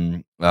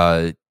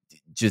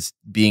 Just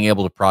being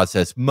able to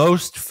process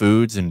most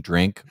foods and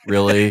drink,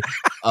 really.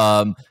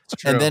 And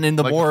then in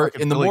the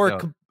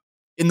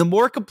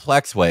more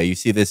complex way, you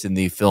see this in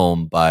the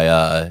film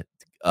by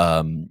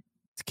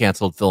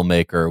canceled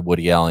filmmaker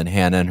Woody Allen,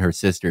 Hannah and Her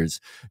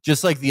Sisters,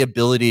 just like the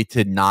ability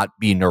to not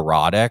be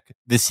neurotic.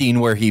 The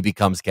scene where he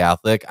becomes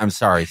Catholic, I'm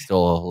sorry,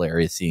 still a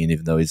hilarious scene,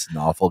 even though he's an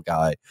awful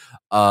guy.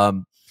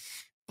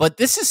 But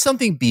this is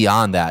something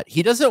beyond that.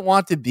 He doesn't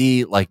want to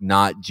be like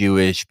not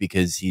Jewish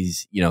because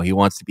he's, you know, he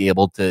wants to be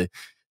able to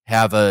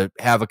have a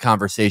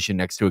conversation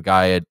next to a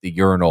guy at the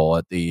urinal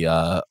at the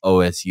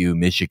OSU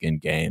Michigan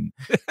game.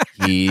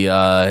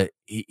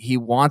 He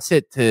wants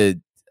it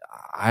to,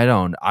 I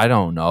don't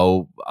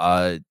know,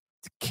 to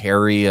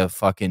carry a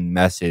fucking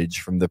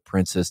message from the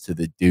princess to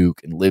the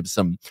duke and live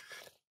some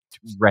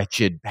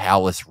wretched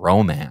palace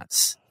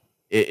romance.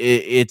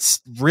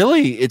 It's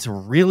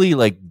really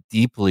like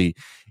deeply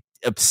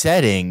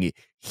upsetting.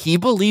 He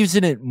believes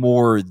in it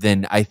more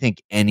than I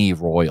think any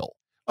royal.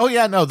 Oh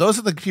yeah, no, those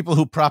are the people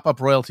who prop up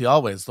royalty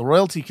always. The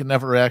royalty can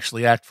never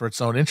actually act for its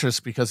own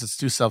interests because it's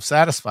too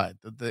self-satisfied.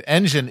 The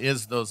engine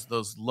is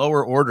those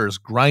lower orders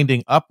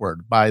grinding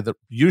upward by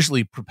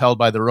usually propelled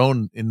by their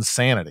own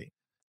insanity.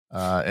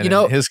 And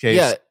in his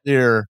case,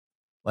 they're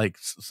like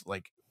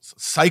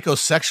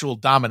psychosexual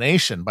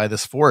domination by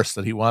this force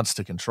that he wants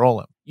to control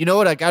him. You know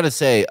what I got to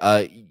say?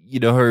 You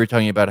know, we were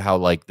talking about how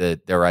like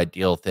their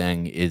ideal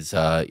thing is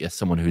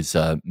someone who's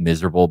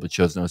miserable but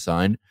shows no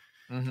sign.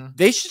 Mm-hmm.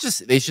 They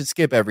should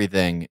skip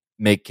everything.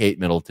 Make Kate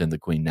Middleton the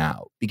queen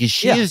now, because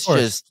she is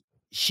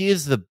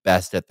the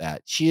best at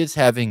that. She is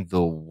having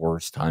the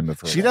worst time of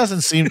her life. She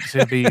doesn't seem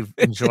to be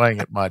enjoying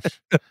it much.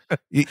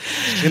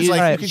 It's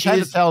like you can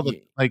kind of tell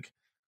that like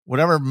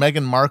whatever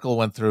Meghan Markle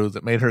went through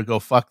that made her go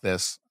fuck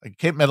this. Like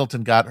Kate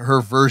Middleton got her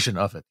version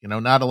of it. You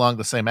know, not along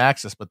the same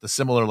axis, but the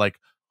similar like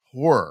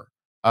horror.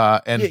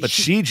 But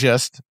she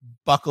just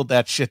buckled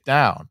that shit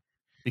down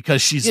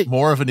because she's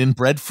more of an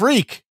inbred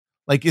freak.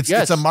 Like it's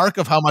a mark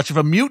of how much of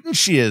a mutant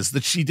she is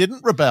that she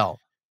didn't rebel.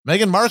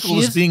 Meghan Markle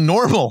was being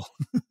normal.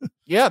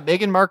 Yeah,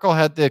 Meghan Markle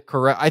had the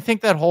correct. I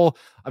think that whole.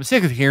 I'm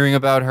sick of hearing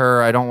about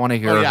her. I don't want to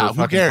hear her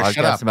fucking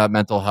podcast about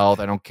mental health.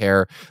 I don't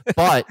care.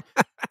 But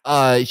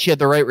she had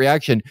the right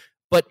reaction.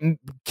 But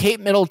Kate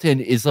Middleton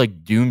is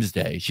like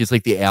doomsday. She's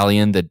like the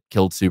alien that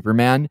killed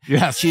Superman.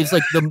 Yes. She's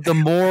like the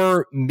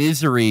more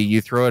misery you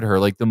throw at her,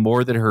 like the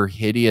more that her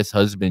hideous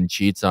husband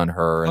cheats on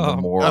her, and the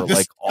more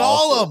like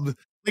awful.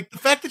 Like the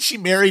fact that she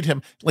married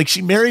him,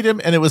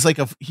 and it was like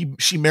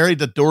she married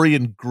the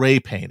Dorian Gray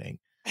painting.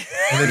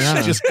 And then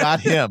she just got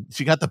him.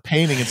 She got the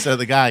painting instead of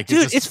the guy.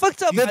 Dude, it's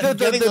fucked up.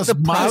 The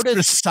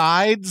monstrous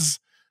sides.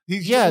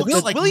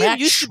 William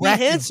used to be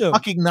handsome.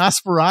 Fucking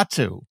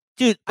Nosferatu.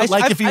 Dude,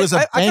 if he was a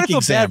bank examiner. I feel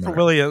bad for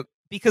William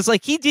because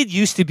like he did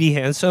used to be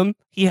handsome.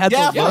 He had for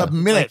a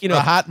minute, a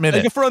hot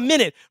minute, like, for a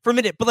minute.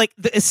 But like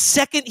the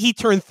second he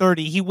turned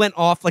 30, he went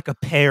off like a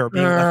pear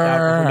being left out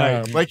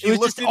overnight. Like it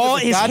was just all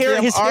his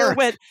hair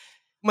went.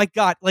 My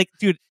God, like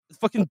dude,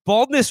 fucking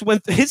baldness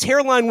his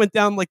hairline went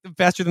down like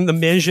faster than the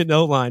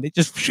Maginot line. It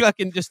just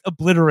fucking just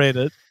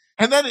obliterated.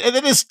 And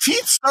then his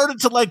teeth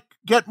started to like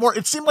get more.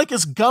 It seemed like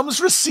his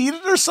gums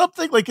receded or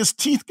something. Like his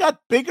teeth got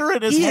bigger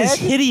in his head. He is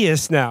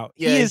hideous now.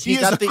 Yeah, he is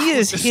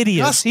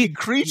hideous.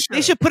 Creature.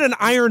 They should put an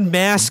iron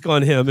mask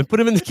on him and put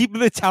him keep him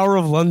in the Tower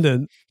of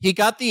London. He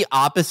got the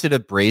opposite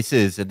of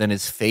braces, and then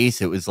his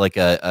face, it was like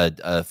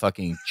a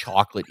fucking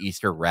chocolate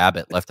Easter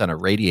rabbit left on a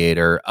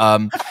radiator.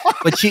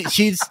 But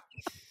she's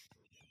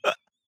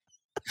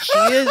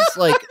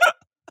like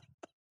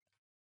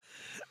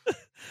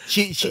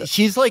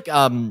she's like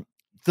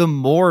the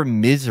more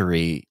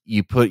misery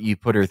you put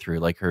her through,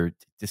 like her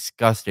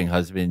disgusting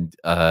husband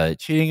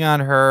cheating on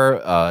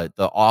her,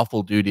 the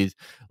awful duties.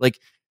 Like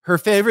her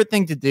favorite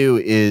thing to do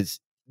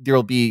is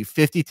there'll be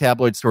 50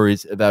 tabloid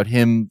stories about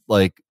him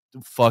like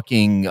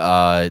fucking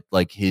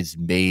like his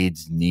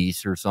maid's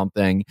niece or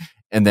something,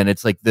 and then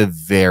it's like the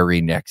very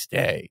next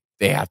day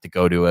they have to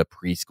go to a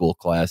preschool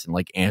class and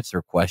like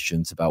answer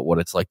questions about what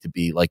it's like to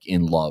be like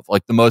in love,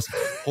 like the most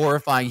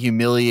horrifying,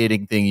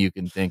 humiliating thing you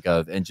can think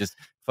of, and just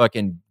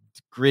fucking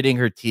gritting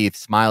her teeth,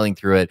 smiling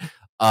through it.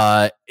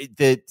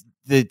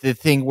 The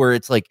thing where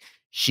it's like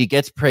she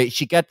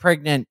got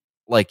pregnant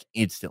like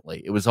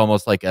instantly. It was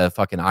almost like a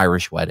fucking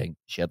Irish wedding.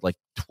 She had like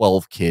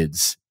 12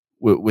 kids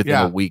within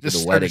a week of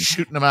the wedding.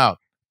 Shooting them out,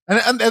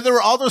 and there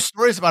were all those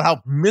stories about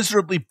how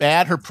miserably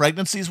bad her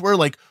pregnancies were.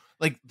 Like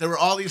there were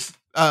all these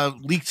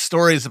leaked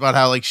stories about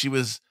how like she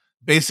was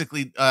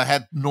basically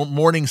had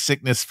morning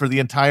sickness for the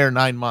entire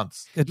 9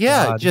 months. Good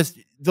God. Just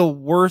the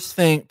worst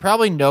thing.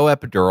 Probably no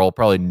epidural,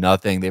 probably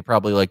nothing. They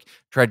probably like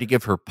tried to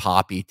give her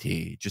poppy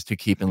tea just to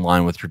keep in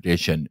line with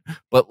tradition.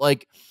 But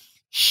like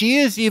she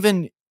is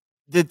even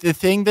the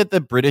thing that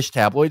the British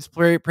tabloids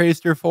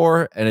praised her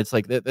for, and it's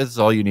like this is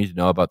all you need to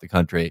know about the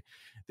country.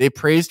 They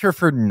praised her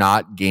for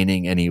not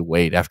gaining any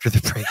weight after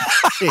the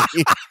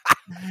pregnancy.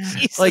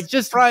 Like,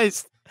 just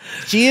Christ.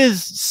 She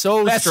is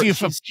so. That's you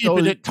for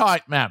keeping it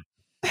tight, ma'am.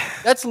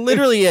 That's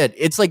literally it.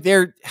 It's like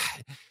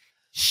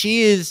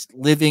she is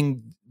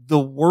living the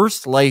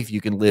worst life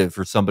you can live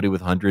for somebody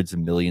with hundreds of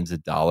millions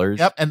of dollars.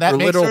 Yep, and that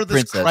makes her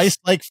this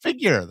Christ-like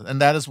figure, and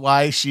that is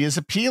why she is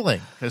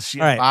appealing, because she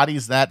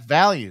embodies that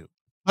value.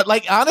 But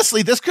like,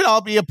 honestly, this could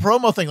all be a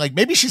promo thing. Like,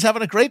 maybe she's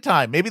having a great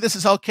time. Maybe this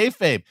is all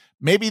kayfabe.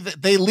 Maybe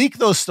they leak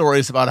those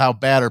stories about how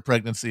bad her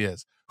pregnancy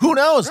is. Who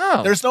knows?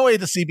 Oh. There's no way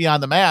to see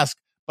beyond the mask.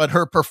 But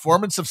her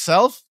performance of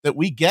self that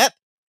we get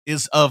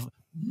is of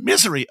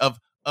misery, of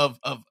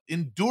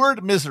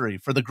endured misery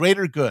for the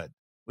greater good,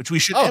 which we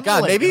should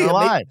emulate in our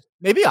lives.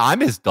 Maybe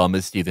I'm as dumb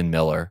as Stephen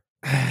Miller.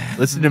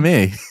 Listen to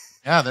me.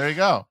 Yeah, there you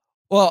go.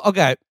 Well,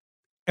 okay.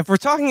 If we're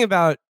talking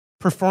about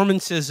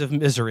performances of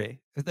misery,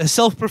 the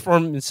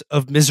self-performance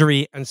of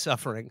misery and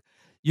suffering,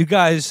 you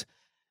guys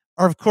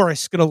are, of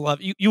course, going to love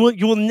you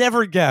will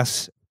never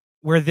guess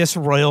where this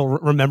royal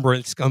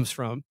remembrance comes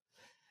from.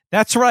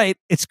 That's right.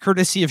 It's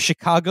courtesy of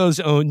Chicago's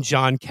own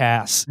Jon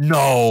Kass.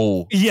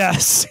 No.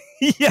 Yes.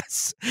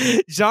 Yes.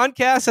 Jon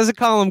Kass has a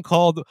column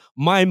called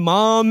My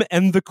Mom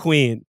and the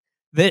Queen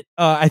that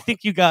I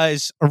think you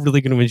guys are really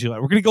going to enjoy.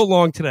 We're going to go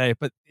long today,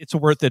 but it's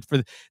worth it.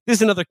 This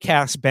is another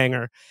Kass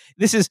banger.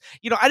 This is,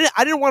 I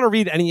didn't want to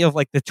read any of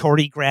like the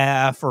Tory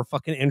Graph or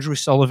fucking Andrew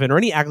Sullivan or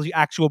any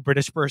actual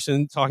British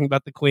person talking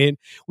about the Queen.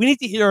 We need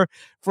to hear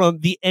from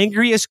the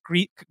angriest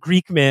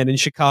Greek man in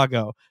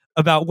Chicago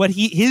about what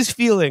his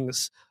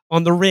feelings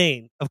on the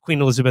reign of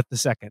Queen Elizabeth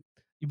II.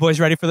 You boys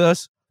ready for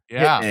this?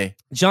 Yeah.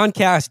 Jon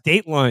Kass,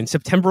 Dateline,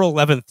 September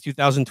 11th,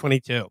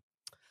 2022.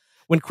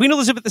 When Queen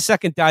Elizabeth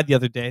II died the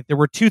other day, there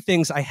were two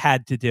things I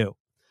had to do.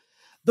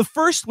 The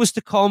first was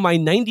to call my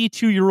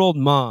 92-year-old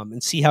mom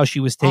and see how she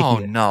was taking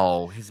it. Oh,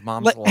 no. His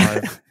mom's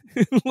alive.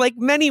 Like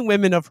many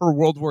women of her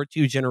World War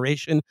II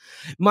generation,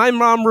 my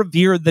mom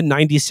revered the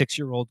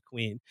 96-year-old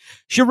queen.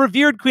 She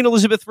revered Queen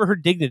Elizabeth for her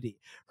dignity,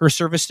 her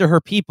service to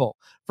her people,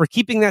 for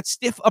keeping that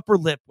stiff upper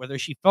lip, whether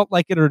she felt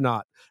like it or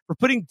not, for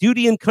putting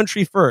duty and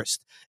country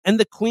first, and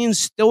the queen's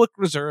stoic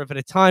reserve at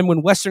a time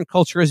when Western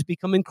culture has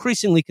become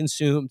increasingly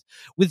consumed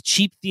with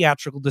cheap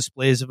theatrical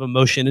displays of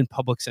emotion and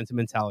public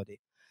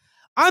sentimentality.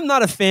 I'm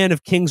not a fan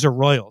of kings or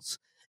royals.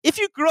 If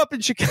you grew up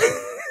in Chicago...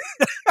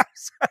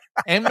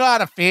 I'm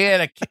not a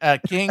fan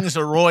of kings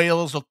or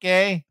royals,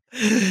 okay?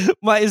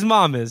 His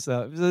mom is.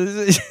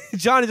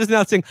 John is just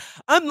now saying,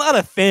 I'm not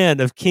a fan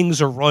of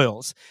kings or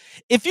royals.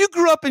 If you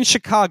grew up in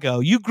Chicago,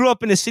 you grew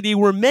up in a city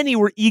where many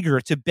were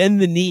eager to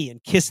bend the knee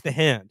and kiss the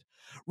hand.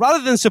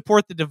 Rather than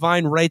support the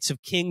divine rights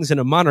of kings and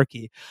a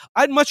monarchy,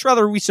 I'd much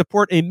rather we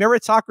support a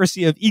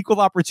meritocracy of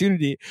equal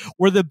opportunity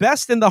where the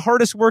best and the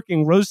hardest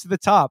working rose to the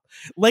top.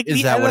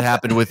 Is that what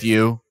happened with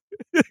you?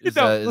 Is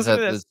that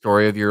the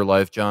story of your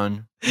life,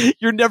 John?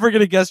 You're never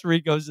going to guess where he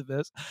goes to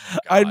this. God.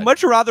 I'd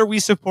much rather we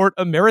support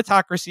a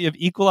meritocracy of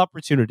equal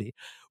opportunity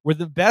where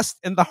the best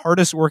and the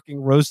hardest working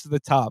rose to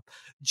the top,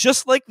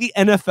 just like the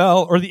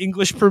NFL or the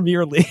English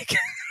Premier League.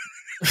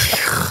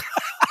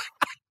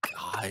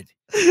 God.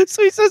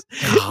 So he says,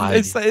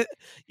 it's like,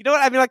 you know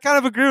what? I mean, I kind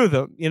of agree with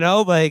him.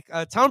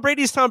 Tom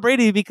Brady's Tom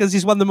Brady because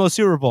he's won the most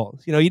Super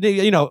Bowls.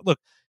 Look,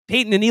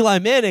 Peyton and Eli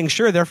Manning,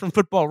 sure, they're from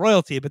football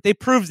royalty, but they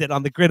proved it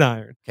on the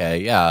gridiron. Okay,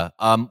 yeah.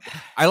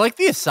 I like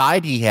the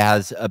aside he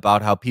has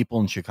about how people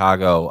in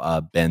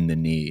Chicago bend the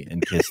knee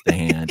and kiss the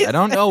hand. I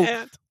don't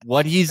know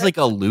what he's like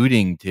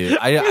alluding to.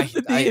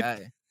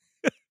 I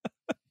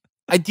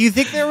do you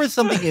think there was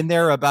something in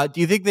there about?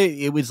 Do you think that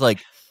it was like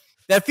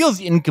that feels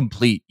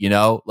incomplete?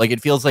 Like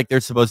it feels like they're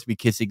supposed to be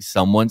kissing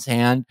someone's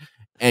hand,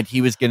 and he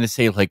was going to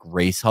say like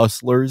race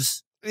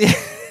hustlers.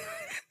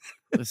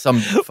 Some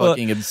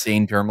fucking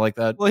insane term like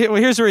that. Well,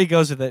 here's where he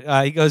goes with it.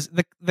 He goes,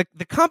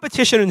 the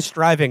competition and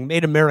striving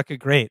made America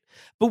great,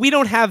 but we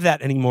don't have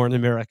that anymore in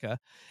America.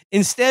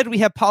 Instead, we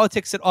have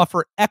politics that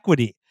offer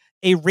equity,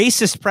 a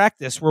racist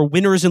practice where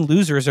winners and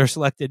losers are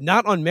selected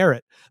not on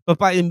merit, but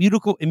by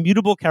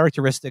immutable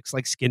characteristics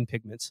like skin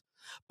pigments.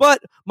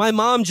 But my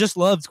mom just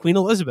loved Queen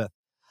Elizabeth.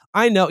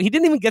 I know. He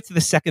didn't even get to the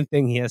second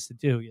thing he has to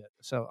do yet,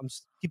 so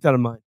keep that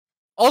in mind.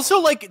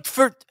 Also,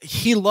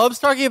 he loves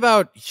talking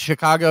about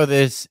Chicago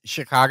this,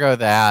 Chicago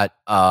that,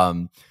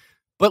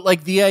 but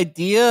like the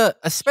idea,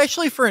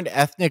 especially for an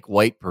ethnic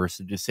white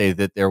person, to say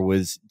that there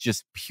was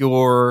just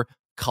pure,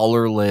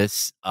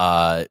 colorless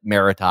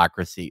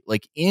meritocracy,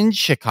 like in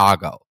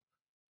Chicago.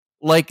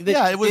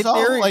 It was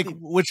all like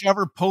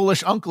whichever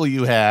Polish uncle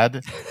you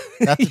had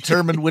that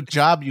determined what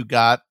job you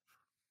got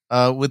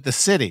with the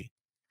city.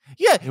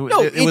 Yeah, it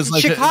was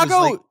like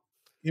Chicago.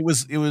 It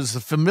was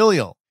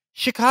familial.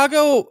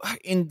 Chicago,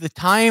 in the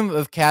time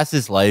of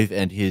Cass's life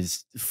and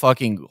his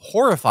fucking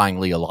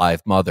horrifyingly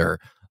alive mother,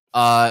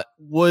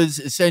 was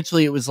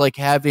essentially, it was like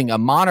having a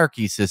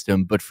monarchy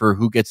system, but for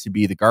who gets to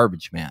be the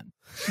garbage man.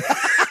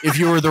 if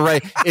you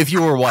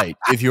were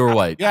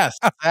white. Yes,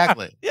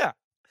 exactly. Yeah.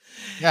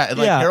 Yeah, and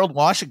like Harold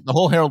Washington, the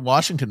whole Harold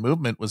Washington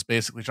movement was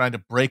basically trying to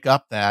break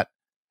up that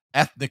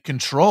ethnic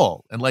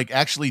control and like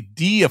actually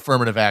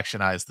de-affirmative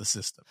actionize the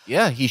system.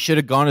 Yeah, he should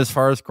have gone as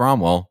far as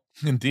Cromwell.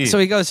 Indeed. So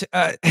he goes,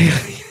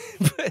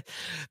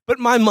 but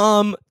my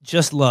mom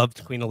just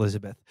loved Queen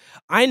Elizabeth.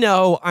 I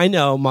know,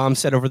 Mom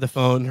said over the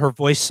phone, her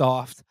voice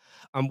soft.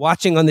 I'm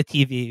watching on the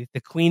TV.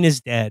 The Queen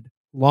is dead.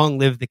 Long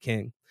live the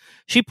King.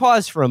 She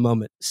paused for a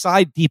moment,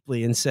 sighed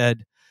deeply, and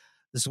said,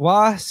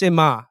 Zwa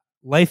Sema,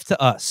 life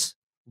to us.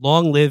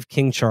 Long live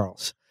King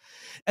Charles.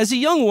 As a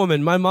young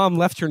woman, my mom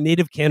left her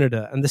native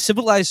Canada and the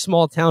civilized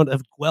small town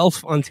of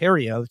Guelph,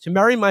 Ontario, to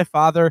marry my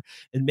father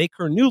and make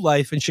her new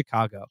life in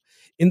Chicago,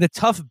 in the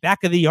tough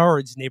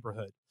back-of-the-yards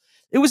neighborhood.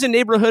 It was a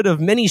neighborhood of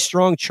many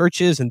strong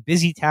churches and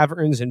busy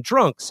taverns and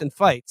drunks and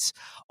fights,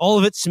 all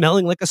of it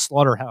smelling like a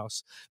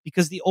slaughterhouse,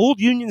 because the old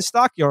Union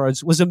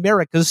Stockyards was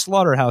America's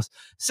slaughterhouse.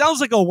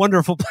 Sounds like a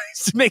wonderful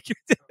place to make your...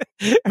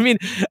 I mean,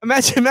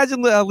 imagine.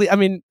 I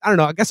mean, I don't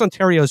know. I guess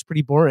Ontario is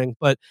pretty boring,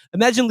 but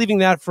imagine leaving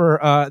that for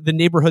the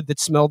neighborhood that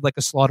smelled like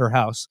a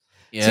slaughterhouse.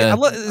 Yeah.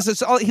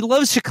 See, he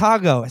loves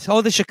Chicago. It's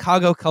all the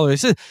Chicago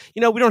colors.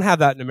 We don't have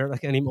that in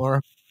America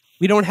anymore.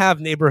 We don't have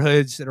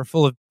neighborhoods that are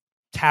full of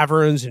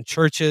taverns and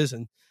churches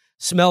and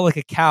smell like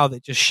a cow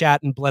that just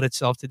shat and bled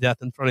itself to death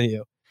in front of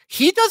you.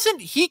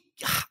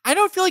 I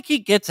don't feel like he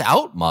gets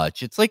out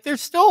much. It's like there's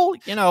still,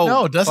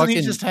 No, doesn't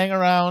he just hang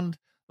around?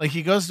 Like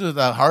he goes to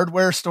the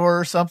hardware store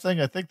or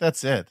something? I think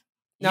that's it.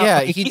 No,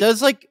 yeah, he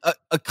does like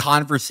a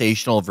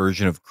conversational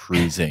version of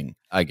cruising,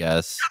 I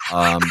guess.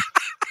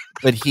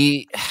 But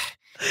he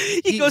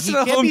goes to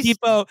the Home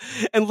Depot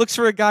and looks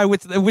for a guy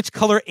with which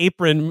color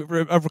apron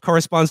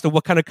corresponds to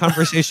what kind of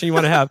conversation you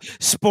want to have.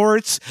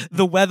 Sports,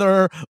 the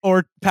weather,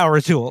 or power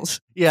tools.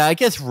 Yeah, I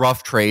guess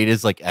rough trade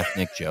is like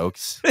ethnic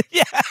jokes.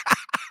 Yeah.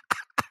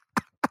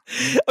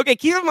 Okay,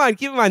 keep in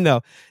mind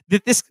though,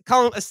 that this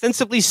column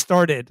ostensibly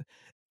started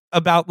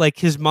about like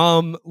his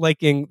mom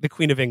liking the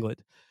Queen of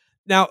England.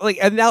 Now,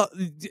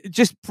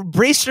 just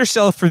brace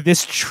yourself for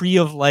this tree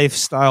of life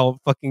style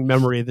fucking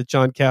memory that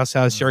Jon Kass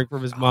has sharing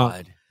from his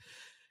mom.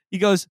 He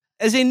goes,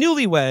 as a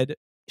newlywed,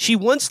 she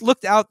once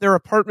looked out their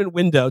apartment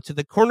window to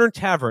the corner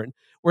tavern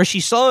where she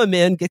saw a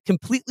man get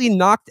completely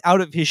knocked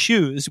out of his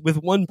shoes with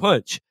one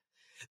punch.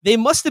 They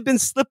must have been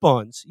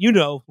slip-ons,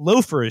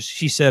 loafers,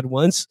 she said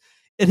once.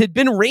 It had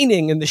been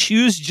raining and the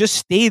shoes just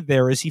stayed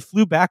there as he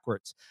flew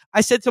backwards.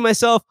 I said to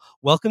myself,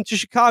 welcome to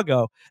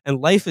Chicago, and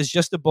life is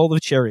just a bowl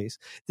of cherries.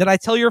 Did I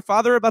tell your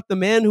father about the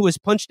man who was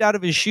punched out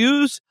of his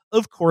shoes?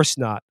 Of course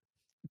not.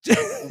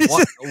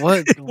 What's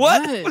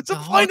the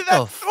point of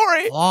that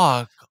story?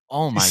 Fuck?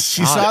 Oh my God.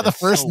 She saw the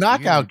first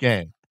knockout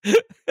game.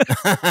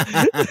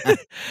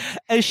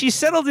 As she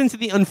settled into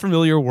the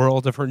unfamiliar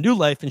world of her new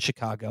life in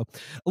Chicago,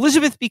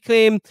 Elizabeth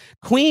became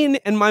Queen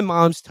and my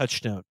mom's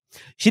touchstone.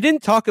 She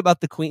didn't talk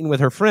about the Queen with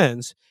her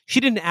friends.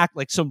 She didn't act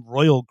like some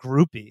royal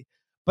groupie.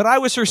 But I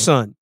was her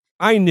son.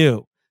 I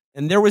knew.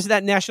 And there was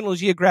that National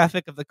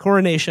Geographic of the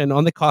coronation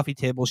on the coffee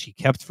table she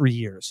kept for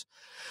years.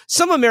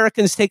 Some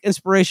Americans take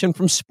inspiration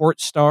from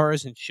sports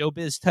stars and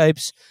showbiz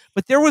types,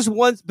 but there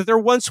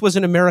once was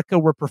an America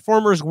where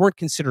performers weren't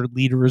considered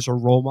leaders or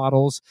role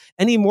models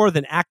any more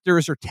than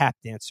actors or tap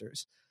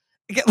dancers.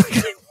 Again,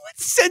 what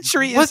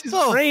century is his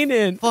brain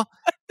in?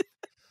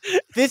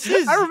 This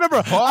is. I remember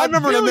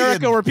in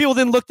America where people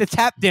didn't look to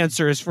tap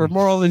dancers for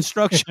moral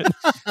instruction.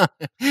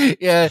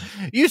 Yeah,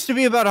 it used to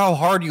be about how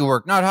hard you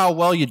work, not how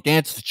well you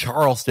dance to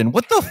Charleston.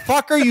 What the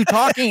fuck are you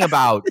talking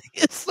about?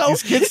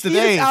 These kids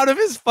today, out of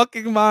his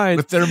fucking mind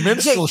with their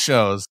minstrel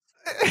shows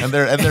and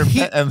their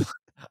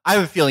I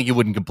have a feeling you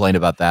wouldn't complain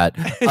about that.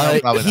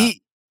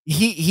 Probably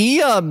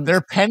not.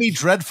 They're penny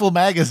dreadful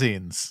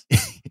magazines.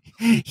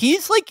 He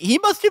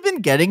must have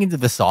been getting into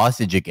the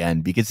sausage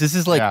again, because this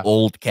is like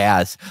old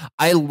Cass.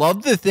 I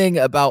love the thing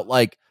about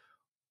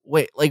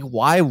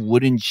why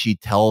wouldn't she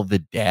tell the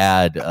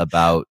dad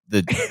about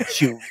the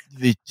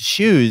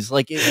shoes?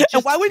 Like,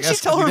 and why wouldn't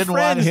she tell her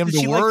friends him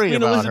to worry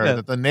about Elizabeth? her,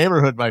 that the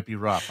neighborhood might be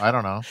rough? I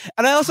don't know.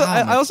 And I also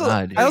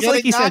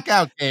like he said,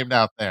 knockout game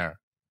out there.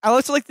 I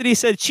also like that he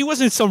said she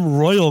wasn't some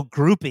royal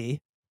groupie.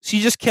 She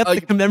just kept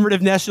the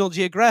commemorative National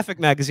Geographic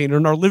magazine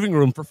in our living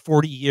room for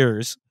 40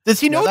 years.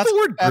 Does he know what the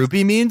word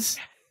groupie means?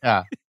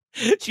 Yeah.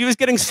 She was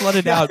getting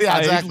slutted out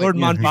by Lord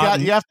Mountbatten.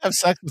 You have to have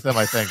sex with them,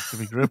 I think, to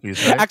be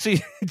groupies, right?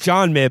 Actually,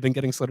 John may have been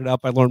getting slutted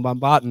out by Lord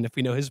Mountbatten, if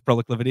we know his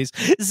proclivities.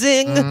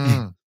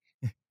 Zing!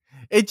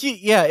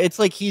 It's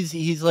like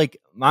he's like,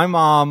 my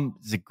mom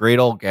is a great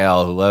old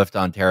gal who left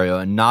Ontario,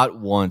 and not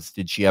once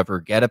did she ever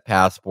get a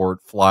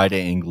passport, fly to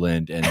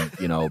England, and,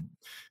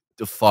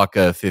 to fuck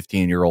a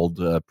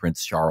 15-year-old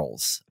Prince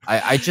Charles.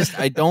 I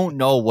don't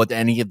know what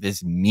any of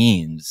this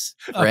means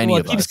for any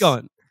of us.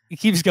 It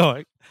keeps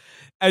going.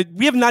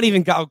 We have not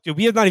even gotten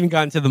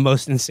to the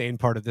most insane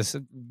part of this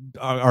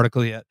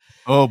article yet.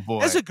 Oh boy!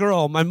 As a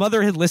girl, my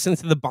mother had listened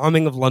to the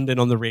bombing of London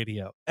on the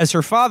radio. As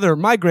her father,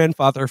 my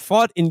grandfather,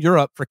 fought in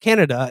Europe for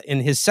Canada in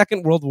his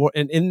Second World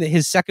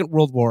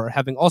War,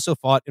 having also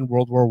fought in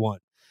World War I.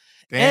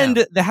 Damn.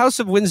 And the House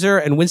of Windsor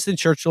and Winston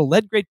Churchill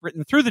led Great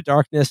Britain through the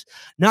darkness,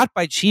 not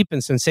by cheap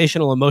and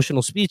sensational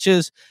emotional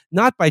speeches,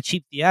 not by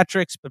cheap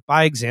theatrics, but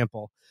by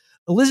example.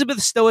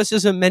 Elizabeth's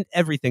stoicism meant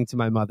everything to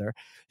my mother.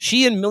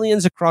 She and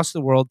millions across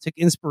the world took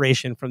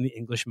inspiration from the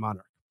English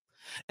monarch.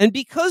 And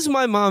because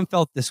my mom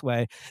felt this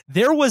way,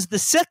 there was the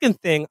second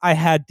thing I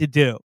had to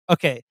do.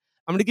 Okay,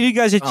 I'm going to give you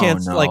guys a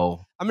chance. I'm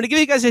going to give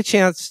you guys a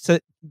chance to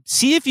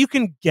see if you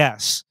can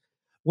guess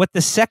what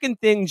the second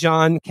thing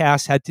Jon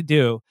Kass had to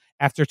do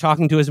after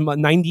talking to his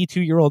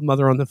 92-year-old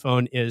mother on the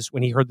phone is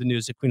when he heard the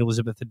news that Queen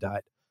Elizabeth had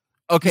died.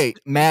 Okay,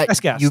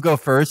 Matt, you go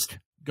first.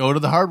 Go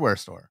to the hardware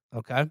store.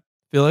 Okay.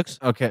 Felix?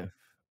 Okay.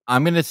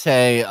 I'm going to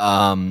say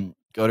go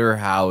to her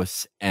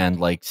house and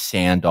like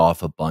sand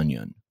off a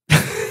bunion.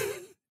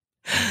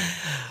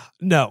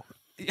 No.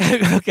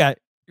 Okay.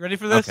 You ready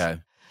for this? Okay.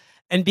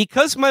 And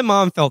because my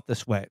mom felt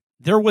this way,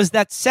 there was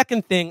that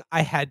second thing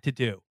I had to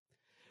do.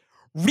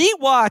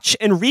 Rewatch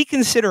and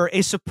reconsider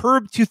a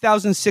superb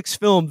 2006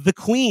 film, The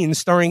Queen,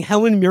 starring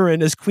Helen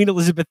Mirren as Queen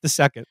Elizabeth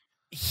II.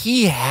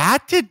 He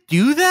had to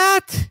do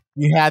that?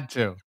 He had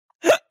to.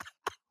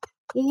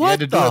 What you had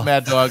to do it,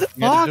 Mad Dog.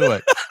 You had to do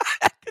it.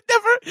 I could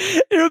never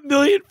in a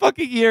million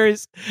fucking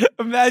years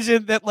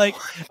imagine that, like,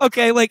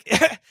 okay, like,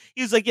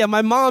 he was like, yeah,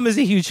 my mom is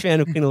a huge fan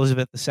of Queen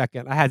Elizabeth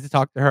II. I had to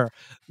talk to her.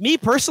 Me,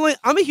 personally,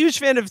 I'm a huge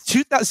fan of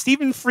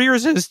Stephen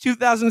Frears'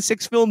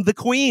 2006 film, The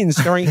Queen,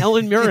 starring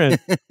Helen Mirren.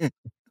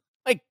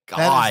 My God.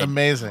 That is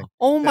amazing.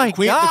 Oh, my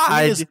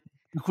God.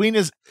 The Queen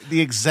is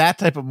the exact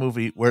type of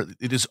movie where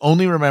it is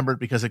only remembered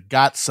because it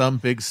got some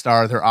big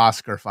star their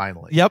Oscar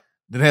finally. Yep.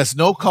 It has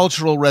no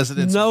cultural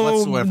resonance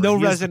whatsoever. No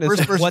he resonance is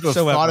the first person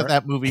whatsoever. to have thought of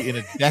that movie in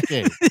a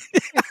decade.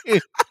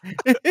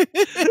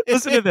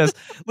 Listen to this.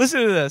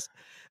 Listen to this.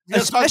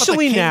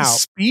 Especially now.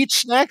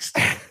 Speech next.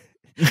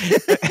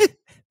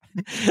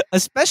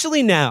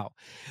 Especially now,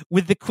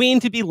 with the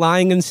Queen to be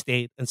lying in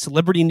state and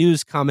celebrity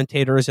news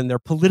commentators and their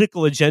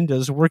political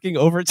agendas working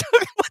overtime.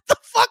 What the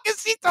fuck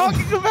is he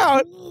talking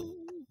about?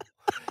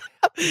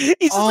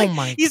 He's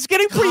he's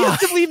getting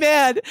preemptively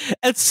mad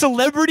at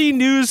celebrity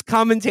news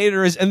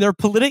commentators and their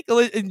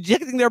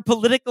injecting their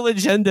political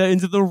agenda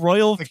into the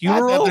royal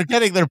funeral. They're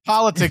getting their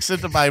politics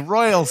into my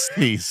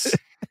royalties.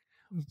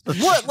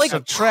 What? Like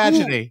a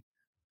tragedy.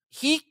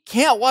 He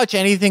can't watch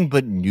anything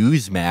but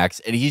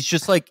Newsmax, and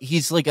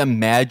he's like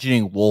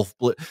imagining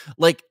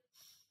like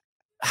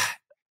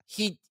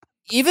he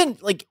even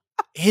like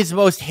his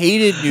most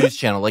hated news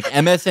channel, like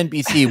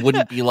MSNBC,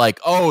 wouldn't be like,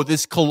 "Oh,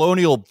 this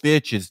colonial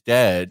bitch is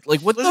dead."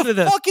 Like, what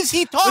the fuck is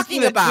he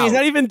talking about? He's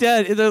not even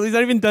dead. He's not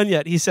even done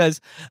yet. He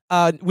says,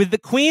 with the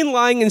Queen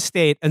lying in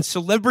state and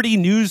celebrity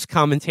news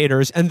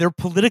commentators and their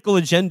political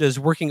agendas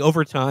working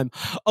overtime,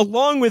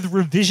 along with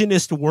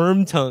revisionist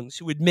worm tongues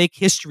who would make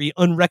history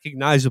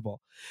unrecognizable.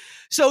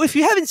 So if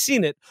you haven't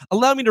seen it,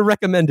 allow me to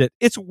recommend it.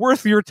 It's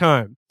worth your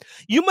time.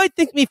 You might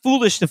think me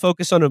foolish to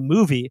focus on a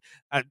movie.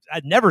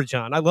 I'd never,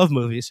 John. I love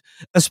movies,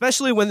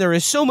 especially when there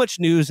is so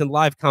much news and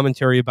live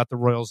commentary about the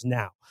royals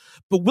now.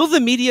 But will the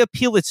media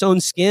peel its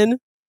own skin?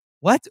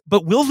 What?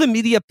 But will the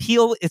media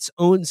peel its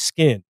own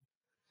skin?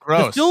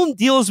 Gross. The film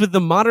deals with the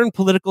modern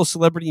political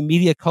celebrity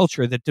media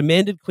culture that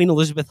demanded Queen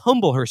Elizabeth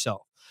humble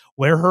herself,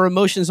 wear her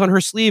emotions on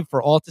her sleeve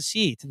for all to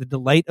see, to the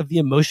delight of the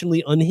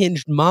emotionally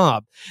unhinged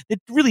mob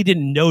that really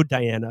didn't know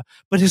Diana,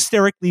 but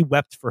hysterically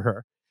wept for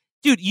her.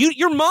 Dude,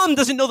 your mom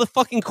doesn't know the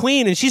fucking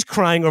Queen, and she's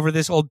crying over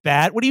this old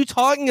bat. What are you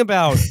talking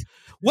about?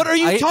 What are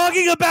you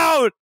talking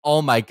about?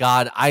 Oh my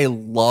God, I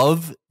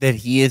love that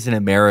he is an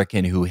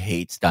American who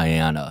hates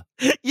Diana.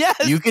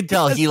 Yes. You could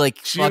tell he like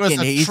she fucking was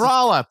a hates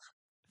trollop.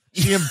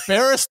 She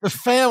embarrassed the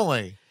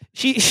family.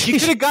 She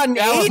could have gotten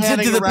AIDS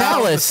into the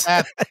palace.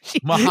 He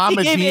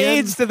gave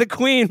AIDS to the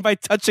Queen by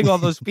touching all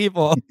those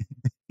people.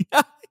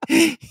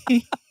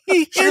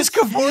 She's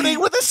cavorting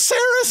with a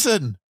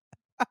Saracen.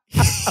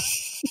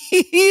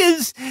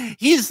 He's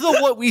the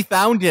what we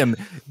found him,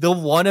 the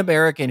one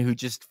American who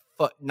just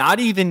not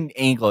even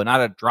Anglo,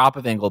 not a drop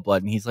of Anglo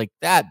blood, and he's like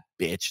that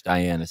bitch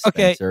Diana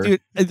Spencer. Okay,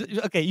 dude,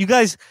 okay, you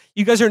guys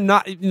are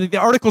not. The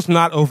article's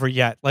not over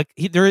yet. Like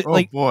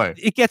boy,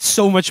 it gets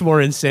so much more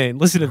insane.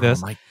 Listen to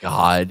this. Oh my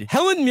God,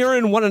 Helen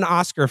Mirren won an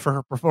Oscar for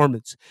her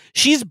performance.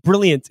 She's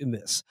brilliant in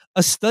this,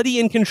 a study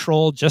in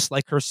control, just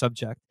like her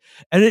subject.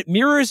 And it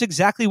mirrors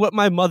exactly what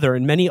my mother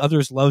and many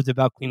others loved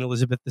about Queen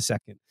Elizabeth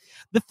II.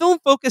 The film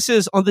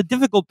focuses on the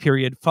difficult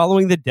period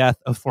following the death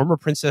of former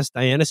Princess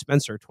Diana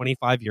Spencer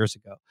 25 years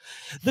ago.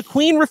 The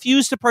Queen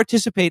refused to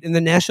participate in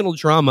the national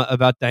drama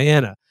about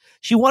Diana.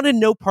 She wanted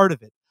no part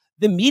of it.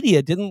 The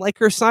media didn't like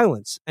her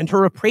silence, and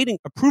her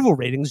approval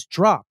ratings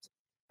dropped.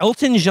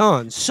 Elton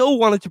John so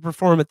wanted to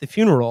perform at the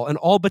funeral and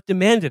all but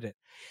demanded it.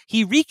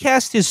 He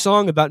recast his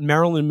song about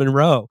Marilyn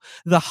Monroe,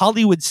 the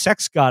Hollywood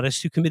sex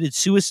goddess who committed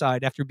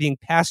suicide after being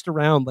passed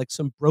around like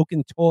some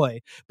broken toy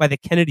by the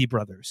Kennedy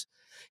brothers.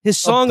 His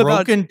song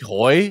about broken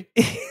toy.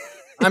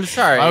 I'm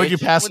sorry. Why would you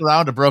pass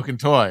around a broken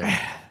toy?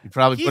 You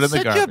probably put it in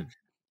the garbage.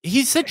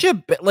 He's such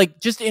a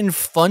like just in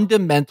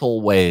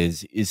fundamental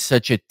ways is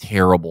such a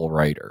terrible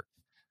writer.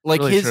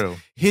 Like really true.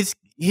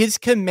 his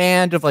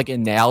command of like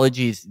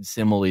analogies and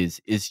similes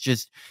is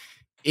just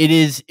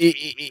it's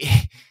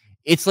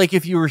like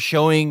if you were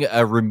showing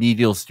a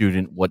remedial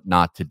student what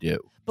not to do.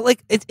 But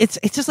like it's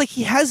just like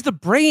he has the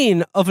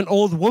brain of an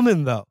old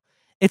woman though.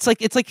 It's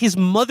like his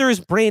mother's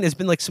brain has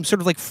been like some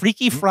sort of like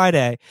Freaky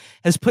Friday,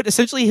 has put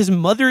essentially his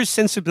mother's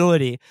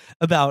sensibility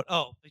about,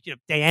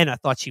 Diana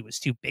thought she was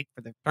too big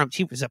for the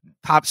she was a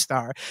pop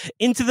star,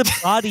 into the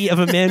body of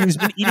a man who's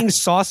been eating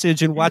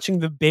sausage and watching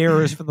the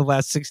Bears for the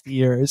last 60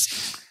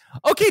 years.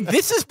 Okay,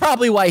 this is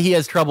probably why he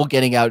has trouble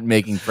getting out and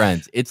making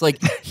friends. It's like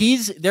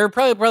there are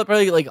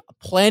probably like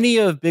plenty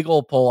of big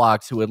old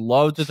Polacks who would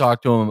love to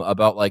talk to him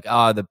about like,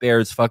 the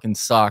Bears fucking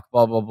suck,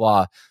 blah, blah,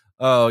 blah.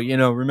 Oh,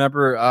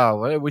 remember,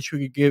 I wish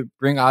we could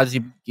bring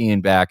Ozzie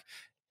Guillen back.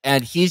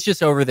 And he's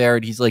just over there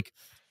and he's like,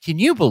 can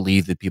you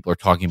believe that people are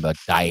talking about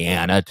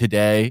Diana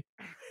today?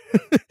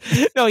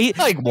 No, he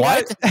like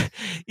what?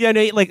 Yeah,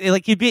 no,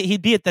 like he'd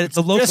be at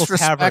the local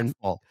tavern.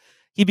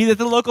 He'd be at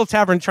the local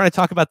tavern trying to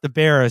talk about the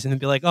Bears, and then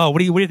be like, "Oh, what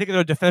do you think of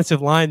their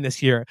defensive line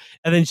this year?"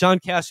 And then Jon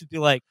Kass would be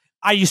like,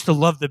 "I used to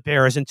love the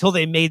Bears until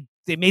they made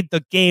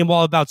the game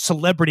all about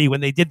celebrity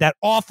when they did that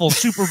awful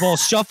Super Bowl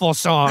shuffle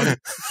song."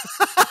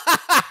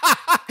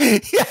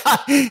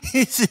 Yeah,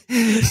 he's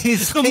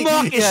the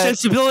mawkish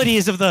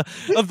sensibilities of the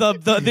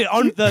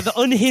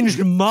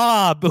unhinged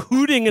mob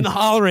hooting and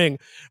hollering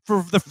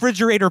for the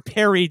refrigerator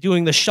Perry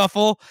doing the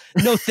shuffle.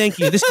 No, thank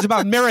you. This is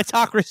about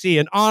meritocracy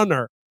and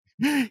honor.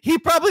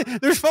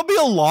 There's probably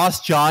a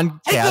lost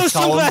Jon Kass. Take those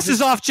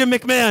sunglasses off, Jim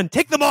McMahon.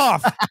 Take them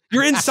off.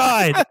 You're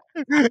inside.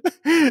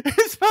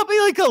 It's probably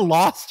like a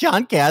lost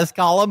Jon Kass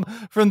column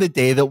from the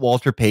day that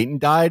Walter Payton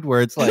died,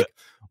 where it's like,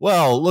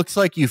 well, looks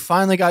like you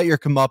finally got your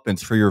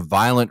comeuppance for your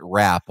violent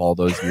rap all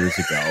those years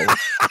ago.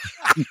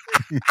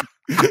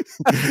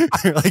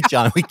 Like,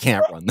 John, we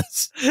can't run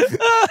this.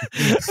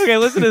 Okay,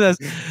 listen to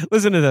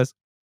this.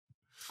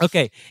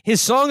 Okay,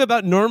 his song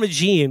about Norma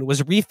Jean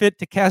was refit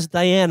to cast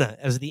Diana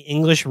as the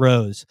English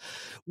Rose.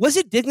 Was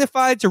it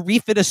dignified to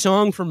refit a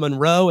song from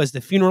Monroe as the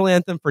funeral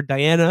anthem for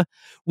Diana?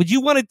 Would you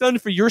want it done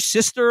for your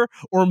sister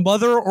or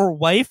mother or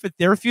wife at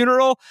their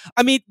funeral?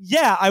 I mean,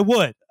 yeah, I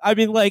would. I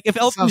mean, like, if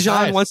Elton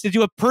John wants to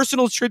do a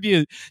personal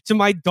tribute to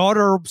my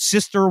daughter,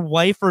 sister,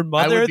 wife, or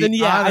mother, then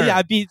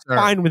I'd be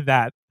fine with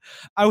that.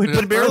 I would.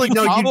 But barely and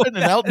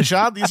Elton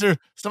John, these are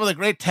some of the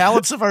great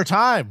talents of our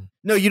time.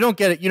 No, you don't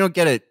get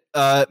it.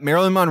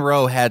 Marilyn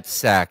Monroe had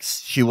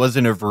sex. She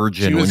wasn't a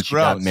virgin when she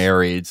got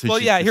married. So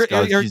here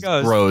it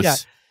goes. Gross. Yeah.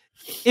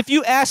 If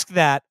you ask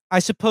that, I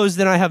suppose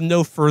then I have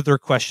no further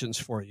questions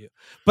for you.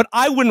 But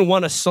I wouldn't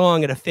want a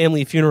song at a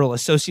family funeral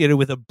associated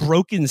with a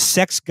broken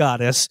sex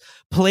goddess,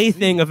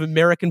 plaything of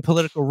American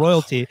political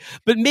royalty.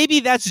 But maybe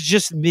that's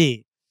just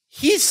me.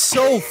 He's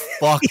so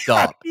fucked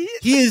up.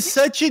 He is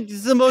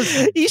the most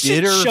he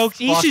should bitter, choke.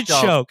 He should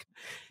choke.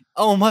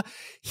 Oh my!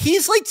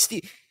 He's like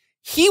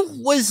he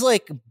was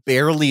like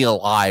barely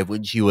alive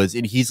when she was,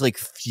 and he's like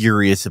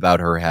furious about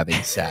her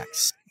having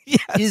sex.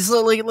 Yes. He's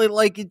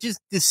like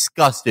just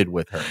disgusted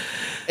with her,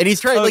 and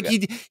he's trying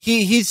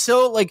he's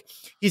so like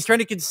he's trying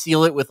to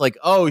conceal it with like,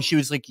 oh, she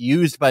was like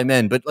used by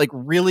men, but like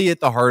really at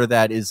the heart of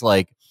that is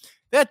like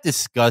that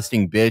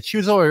disgusting bitch. She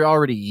was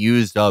already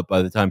used up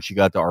by the time she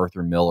got to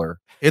Arthur Miller.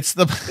 It's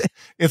the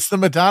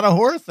Madonna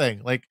whore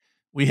thing. Like,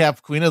 we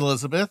have Queen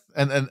Elizabeth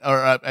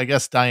or I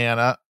guess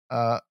Diana,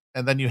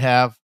 and then you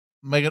have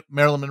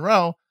Marilyn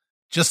Monroe.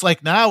 Just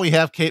like now we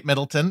have Kate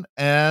Middleton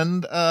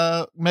and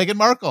Meghan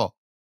Markle.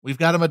 We've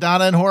got a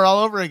Madonna and whore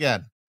all over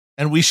again,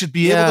 and we should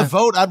be able to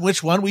vote on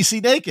which one we see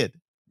naked.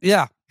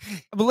 Yeah.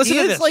 But listen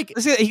to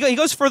this. He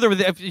goes further with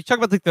it. If you talk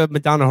about like the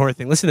Madonna whore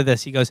thing, listen to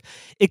this. He goes,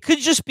 it could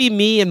just be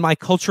me and my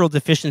cultural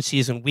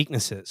deficiencies and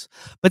weaknesses.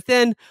 But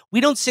then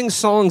we don't sing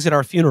songs at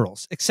our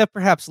funerals, except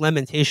perhaps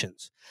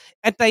lamentations.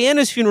 At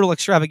Diana's funeral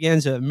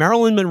extravaganza,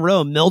 Marilyn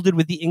Monroe melded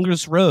with the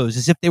English Rose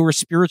as if they were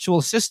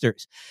spiritual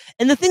sisters.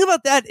 And the thing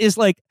about that is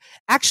like,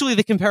 actually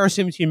the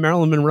comparison between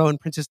Marilyn Monroe and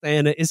Princess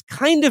Diana is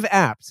kind of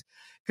apt.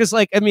 Because,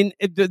 like, I mean,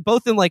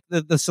 both in like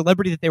the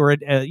celebrity that they were,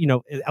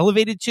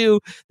 elevated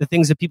to, the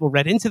things that people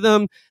read into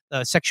them,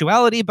 the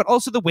sexuality, but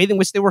also the way in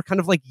which they were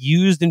kind of like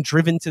used and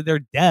driven to their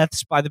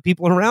deaths by the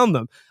people around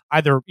them.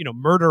 Either,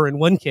 murder in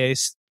one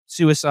case,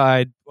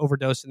 suicide,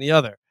 overdose in the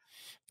other.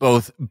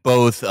 Both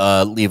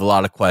leave a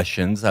lot of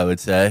questions, I would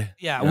say.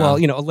 Yeah, well,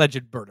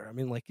 alleged murder. I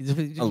mean, like,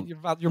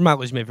 your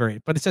mileage may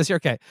vary, but it says here,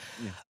 okay.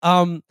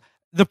 Yeah.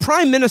 The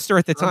prime minister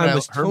at the time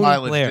was Tony Blair.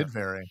 Blair. Did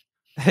vary.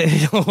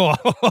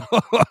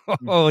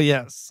 Oh,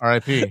 yes.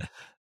 R.I.P.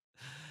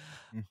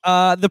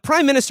 The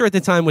prime minister at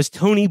the time was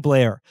Tony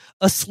Blair,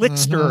 a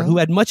slickster who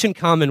had much in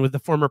common with the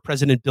former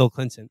president Bill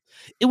Clinton.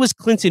 It was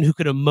Clinton who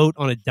could emote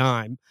on a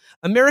dime.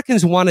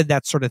 Americans wanted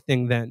that sort of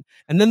thing then,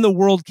 and then the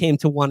world came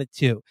to want it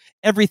too.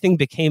 Everything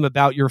became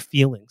about your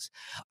feelings.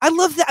 I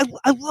love that.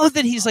 I love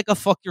that he's like a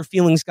fuck your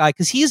feelings guy,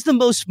 because he's the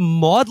most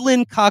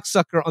maudlin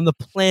cocksucker on the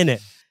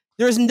planet.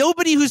 There's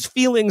nobody whose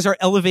feelings are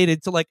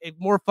elevated to like a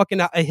more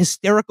fucking a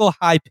hysterical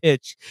high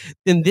pitch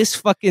than this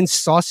fucking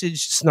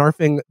sausage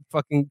snarfing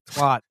fucking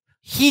twat.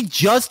 He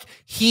just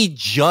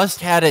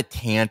had a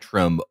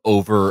tantrum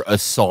over a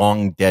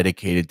song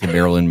dedicated to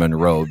Marilyn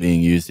Monroe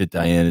being used at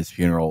Diana's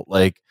funeral.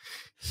 Like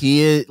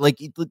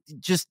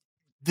just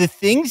the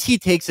things he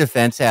takes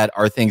offense at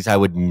are things I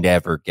would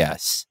never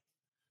guess.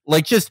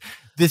 Like just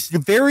this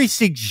very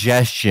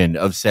suggestion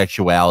of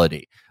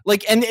sexuality.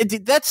 Like, and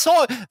that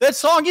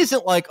song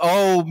isn't like,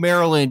 oh,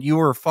 Marilyn, you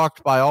were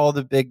fucked by all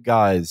the big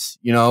guys.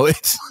 You know,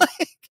 it's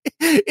like,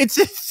 it's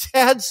a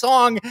sad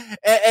song.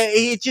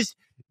 It just,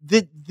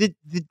 the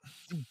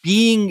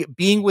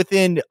being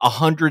within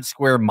 100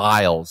 square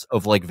miles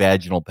of like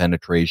vaginal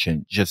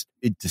penetration, just,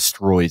 it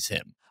destroys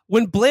him.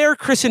 When Blair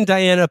christened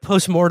Diana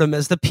post-mortem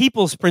as the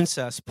People's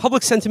Princess,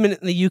 public sentiment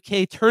in the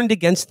UK turned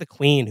against the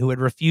Queen, who had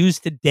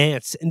refused to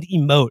dance and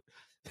emote.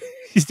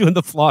 He's doing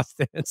the floss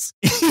dance.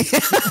 He's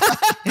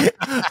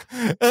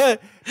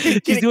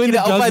doing the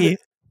Dougie.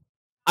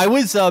 I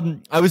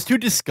was too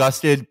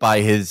disgusted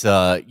by his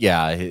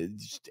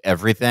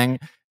everything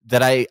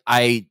that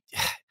I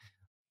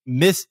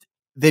missed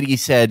that he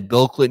said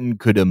Bill Clinton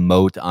could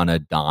emote on a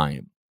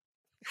dime.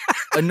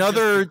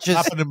 Another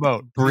just drop an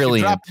emote.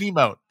 Brilliant. Drop an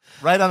emote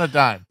right on a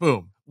dime.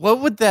 Boom. What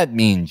would that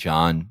mean,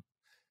 John?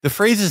 The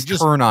phrase is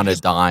turn on a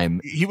dime.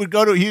 He would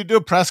do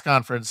a press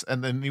conference,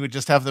 and then he would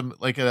just have them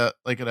like at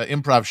an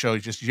improv show.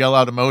 He'd just yell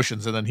out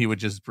emotions, and then he would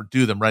just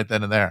do them right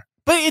then and there.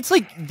 But it's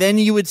like, then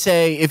you would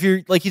say, if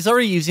you're like, he's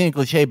already using a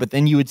cliche, but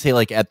then you would say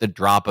like at the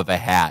drop of a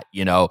hat,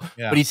 you know.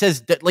 Yeah. But he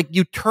says that like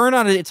you turn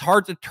on it. It's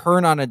hard to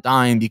turn on a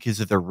dime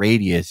because of the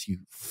radius. You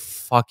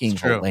fucking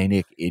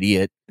Hellenic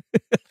idiot.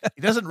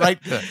 He doesn't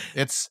write good.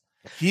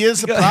 He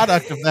is a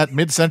product of that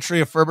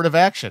mid-century affirmative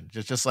action.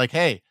 Just like,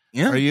 hey.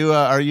 Yeah.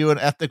 Are you an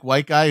ethnic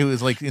white guy who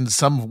is like in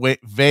some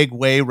vague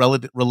way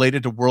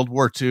related to World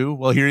War II?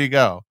 Well, here you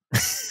go.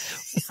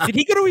 Did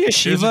he go to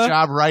Yeshiva? Here's a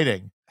job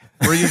writing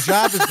where your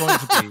job is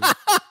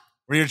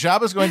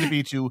going to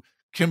be to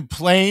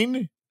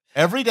complain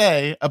every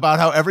day about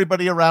how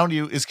everybody around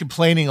you is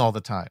complaining all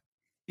the time.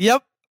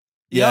 Yep.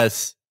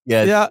 Yes.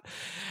 Yes. Yeah.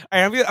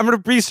 All right, I'm going to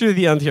breeze through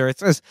the end here. It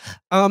says,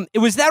 it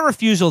was that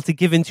refusal to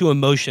give into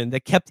emotion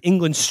that kept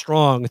England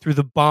strong through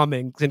the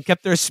bombings and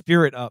kept their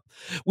spirit up.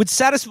 Would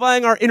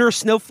satisfying our inner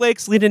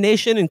snowflakes lead a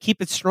nation and keep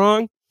it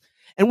strong?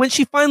 And when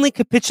she finally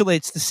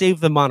capitulates to save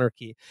the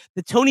monarchy,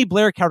 the Tony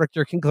Blair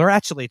character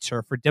congratulates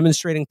her for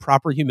demonstrating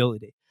proper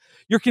humility.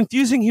 You're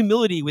confusing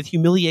humility with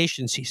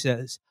humiliation, she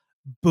says.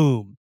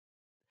 Boom.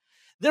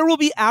 There will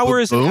be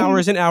hours and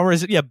hours and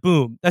hours. Yeah,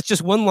 boom. That's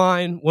just one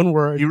line, one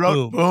word. He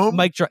wrote boom?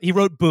 Mic drop. He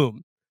wrote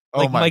boom.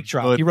 Like mic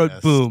drop. Goodness. He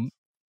wrote boom.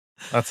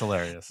 That's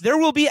hilarious. There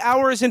will be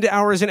hours and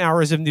hours and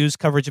hours of news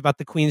coverage about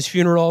the Queen's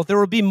funeral. There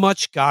will be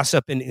much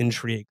gossip and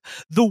intrigue.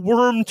 The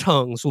worm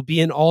tongues will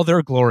be in all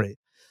their glory.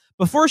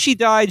 Before she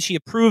died, she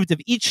approved of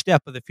each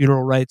step of the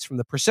funeral rites, from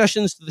the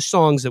processions to the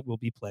songs that will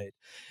be played,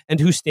 and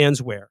who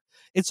stands where.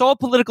 It's all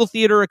political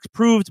theater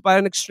approved by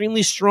an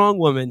extremely strong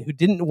woman who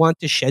didn't want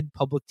to shed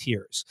public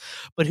tears,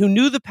 but who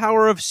knew the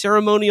power of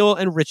ceremonial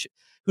and ritual.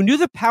 Shouldn't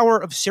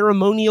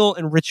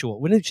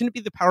it be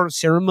the power of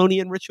ceremony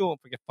and ritual?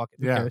 Forget fucking.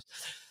 Who cares?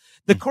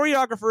 The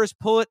choreographers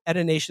pull it at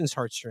a nation's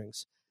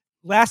heartstrings.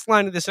 Last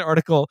line of this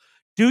article: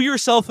 do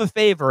yourself a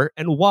favor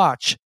and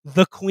watch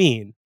The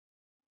Queen.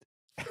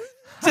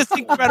 Just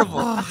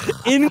incredible.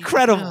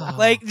 Incredible.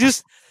 Like,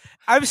 just,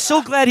 I'm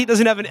so glad he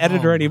doesn't have an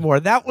editor anymore.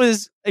 That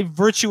was a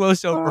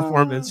virtuoso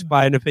performance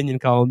by an opinion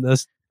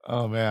columnist.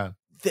 Oh, man.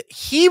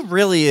 He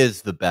really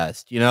is the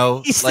best, you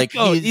know? He's like,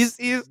 he's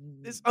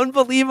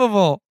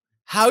unbelievable.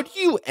 How do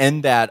you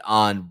end that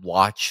on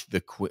watch the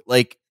Queen?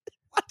 Like,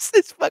 what's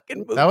this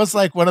fucking movie? That was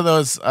like one of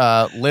those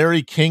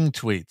Larry King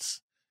tweets.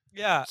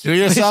 Yeah. Do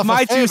yourself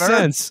my a favor 2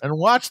 cents and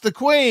watch The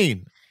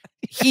Queen.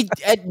 He,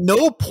 at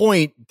no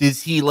point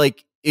does he,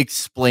 like,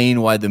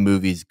 explain why the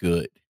movie's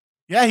good.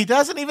 Yeah, he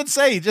doesn't even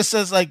say. He just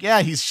says, like,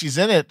 yeah, she's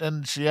in it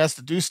and she has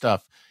to do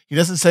stuff. He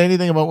doesn't say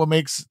anything about what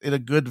makes it a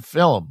good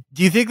film.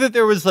 Do you think that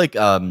there was like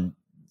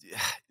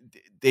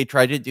they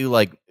tried to do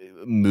like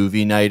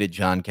movie night at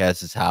Jon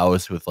Kass's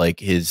house with like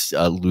his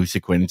loose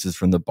acquaintances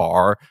from the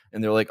bar,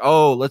 and they're like,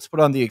 oh, let's put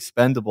on The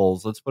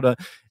Expendables,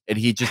 and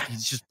he's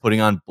just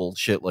putting on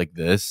bullshit like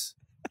this,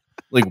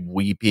 like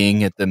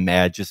weeping at the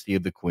majesty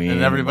of the Queen,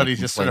 and everybody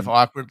just sort of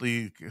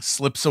awkwardly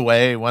slips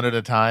away one at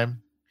a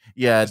time.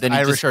 Yeah, then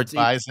Irish he just starts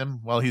buys him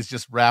while he's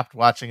just wrapped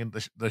watching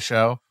the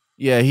show.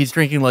 Yeah, he's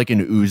drinking like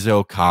an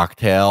ouzo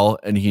cocktail,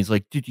 and he's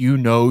like, "Did you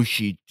know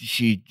she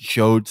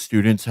showed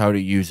students how to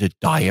use a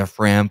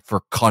diaphragm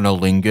for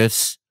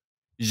cunnilingus?"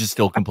 He's just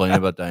still complaining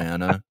about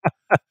Diana.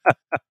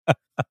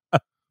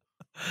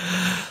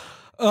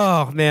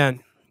 Oh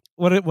man,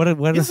 what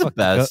he's the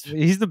best.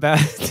 He's the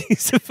best.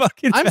 He's a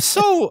fucking.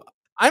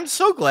 I'm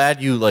so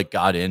glad you like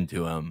got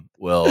into him,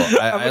 Will.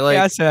 I like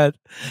Cass head.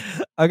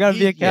 I gotta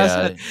be a Cass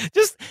head.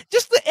 Just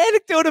the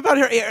anecdote about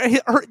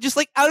her, just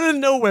like out of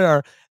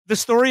nowhere. The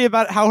story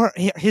about how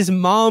his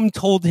mom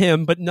told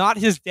him, but not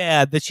his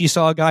dad, that she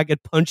saw a guy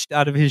get punched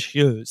out of his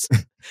shoes.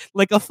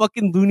 Like a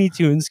fucking Looney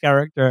Tunes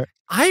character.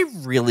 I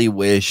really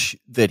wish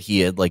that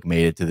he had like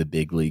made it to the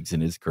big leagues in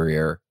his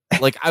career.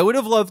 Like I would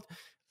have loved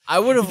I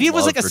would have. If he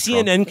was like a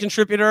CNN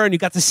contributor and you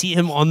got to see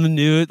him on the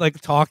news, like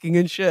talking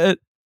and shit.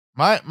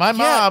 My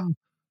mom,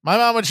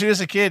 when she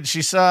was a kid,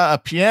 she saw a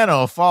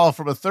piano fall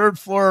from a 3rd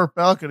floor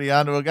balcony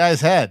onto a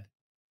guy's head,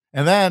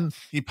 and then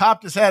he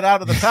popped his head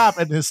out of the top,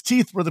 and his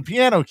teeth were the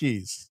piano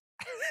keys.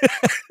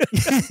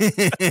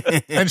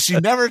 And she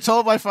never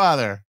told my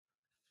father.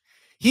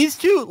 He's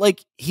too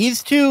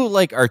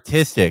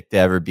artistic to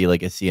ever be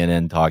like a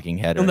CNN talking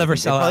head. He'll never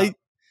sell out.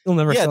 He'll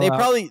never. Yeah, sell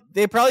out.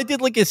 They probably did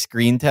like a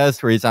screen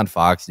test where he's on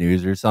Fox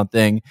News or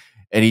something,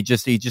 and he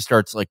just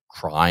starts like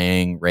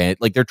crying,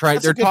 rant. Like they're talking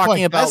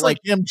point. about Guys like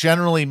him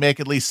generally make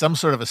at least some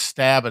sort of a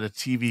stab at a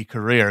TV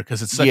career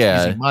because it's such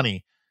easy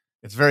money.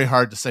 It's very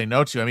hard to say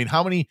no to. I mean,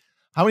 how many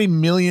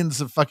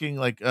millions of fucking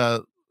like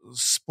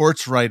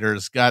sports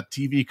writers got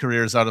TV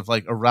careers out of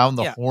like Around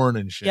the Horn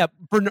and shit? Yeah,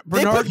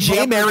 Bernard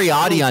Jay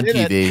Mariotti on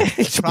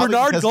TV.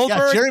 Bernard Goldberg.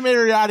 Yeah, Jerry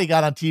Mariotti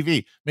got on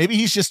TV. Maybe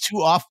he's just too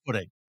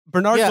off-putting.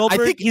 Bernard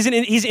Goldberg, he's an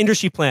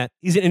industry plant.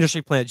 He's an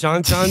industry plant.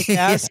 Jon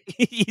Kass,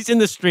 he's in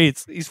the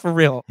streets. He's for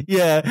real.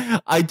 Yeah,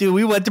 I do.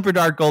 We went to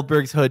Bernard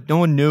Goldberg's hood. No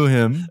one knew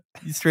him.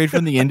 He's straight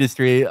from the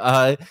industry.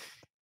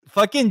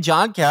 Fucking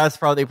Jon Kass,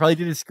 they probably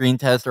did a screen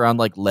test around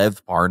like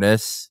Lev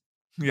Parnas,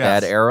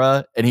 that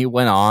era, and he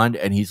went on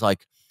and he's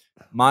like,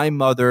 my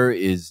mother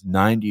is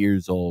 90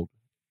 years old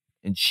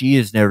and she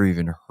has never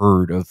even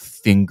heard of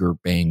finger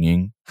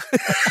banging.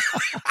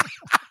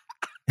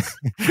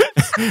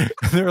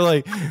 They're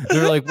like,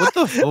 what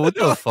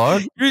the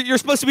fuck? You're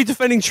supposed to be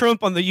defending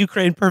Trump on the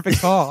Ukraine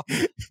perfect call.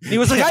 And he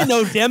was like, I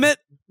know, damn it.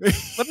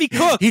 Let me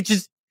cook. He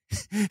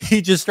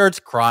just starts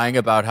crying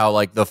about how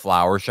like the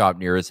flower shop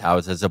near his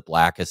house has a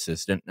black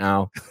assistant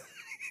now.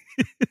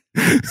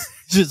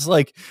 Just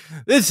like,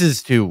 this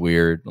is too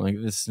weird. Like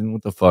this,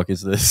 what the fuck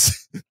is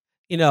this?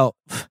 You know,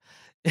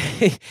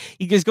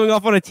 he goes going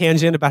off on a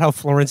tangent about how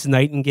Florence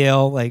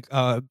Nightingale like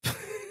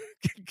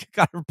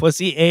got her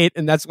pussy ate,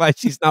 and that's why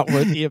she's not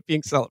worthy of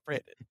being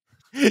celebrated.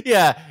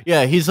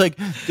 Yeah. He's like,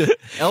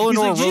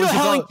 Eleanor Roosevelt. You know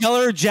Helen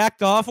Keller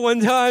jacked off one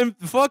time?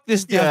 Fuck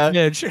this death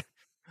bitch.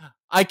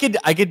 I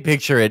could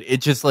picture it.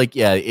 It's just like,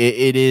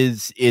 it'd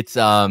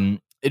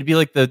be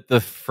like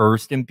the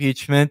first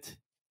impeachment,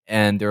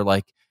 and they're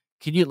like,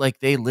 can you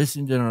they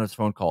listened in on his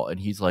phone call, and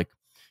he's like,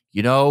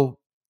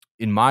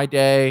 in my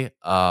day,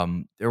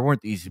 there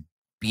weren't these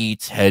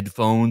Beats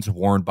headphones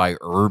worn by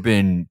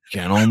urban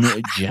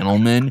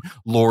gentlemen.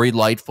 Lori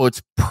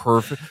Lightfoot's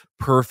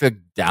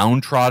perfect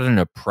downtrodden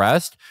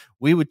oppressed.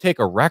 We would take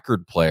a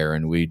record player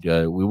and we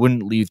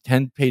wouldn't leave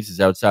 10 paces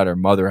outside our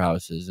mother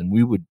houses, and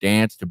we would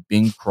dance to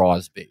Bing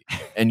Crosby.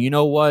 And you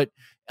know what?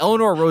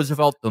 Eleanor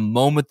Roosevelt, the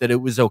moment that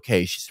it was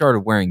okay, she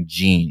started wearing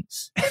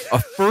jeans. A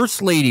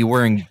first lady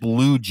wearing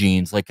blue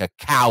jeans like a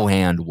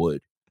cowhand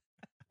would.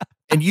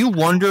 And you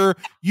wonder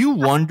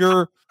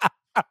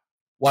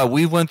why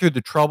we went through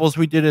the troubles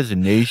we did as a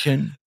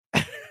nation.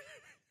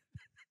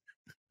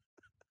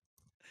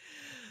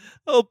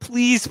 Oh,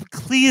 please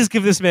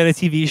give this man a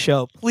TV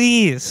show.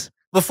 Please.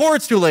 Before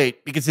it's too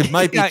late, because it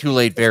might be too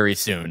late very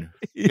soon.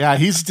 Yeah,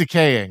 he's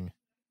decaying.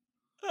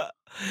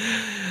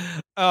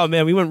 Oh,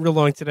 man, we went real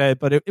long today,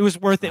 but it was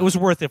worth it. It was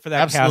worth it for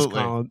that cast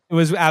column. It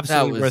was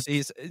absolutely worth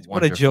it.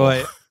 What a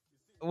joy.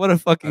 What a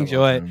fucking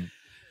joy.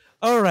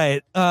 All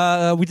right.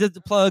 We did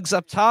the plugs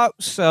up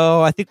top,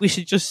 so I think we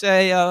should just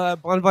say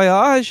bon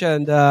voyage,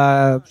 and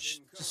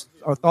just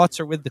our thoughts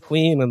are with the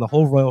Queen and the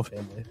whole royal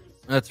family.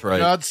 That's right.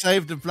 God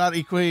save the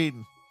bloody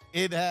Queen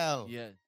in hell. Yeah.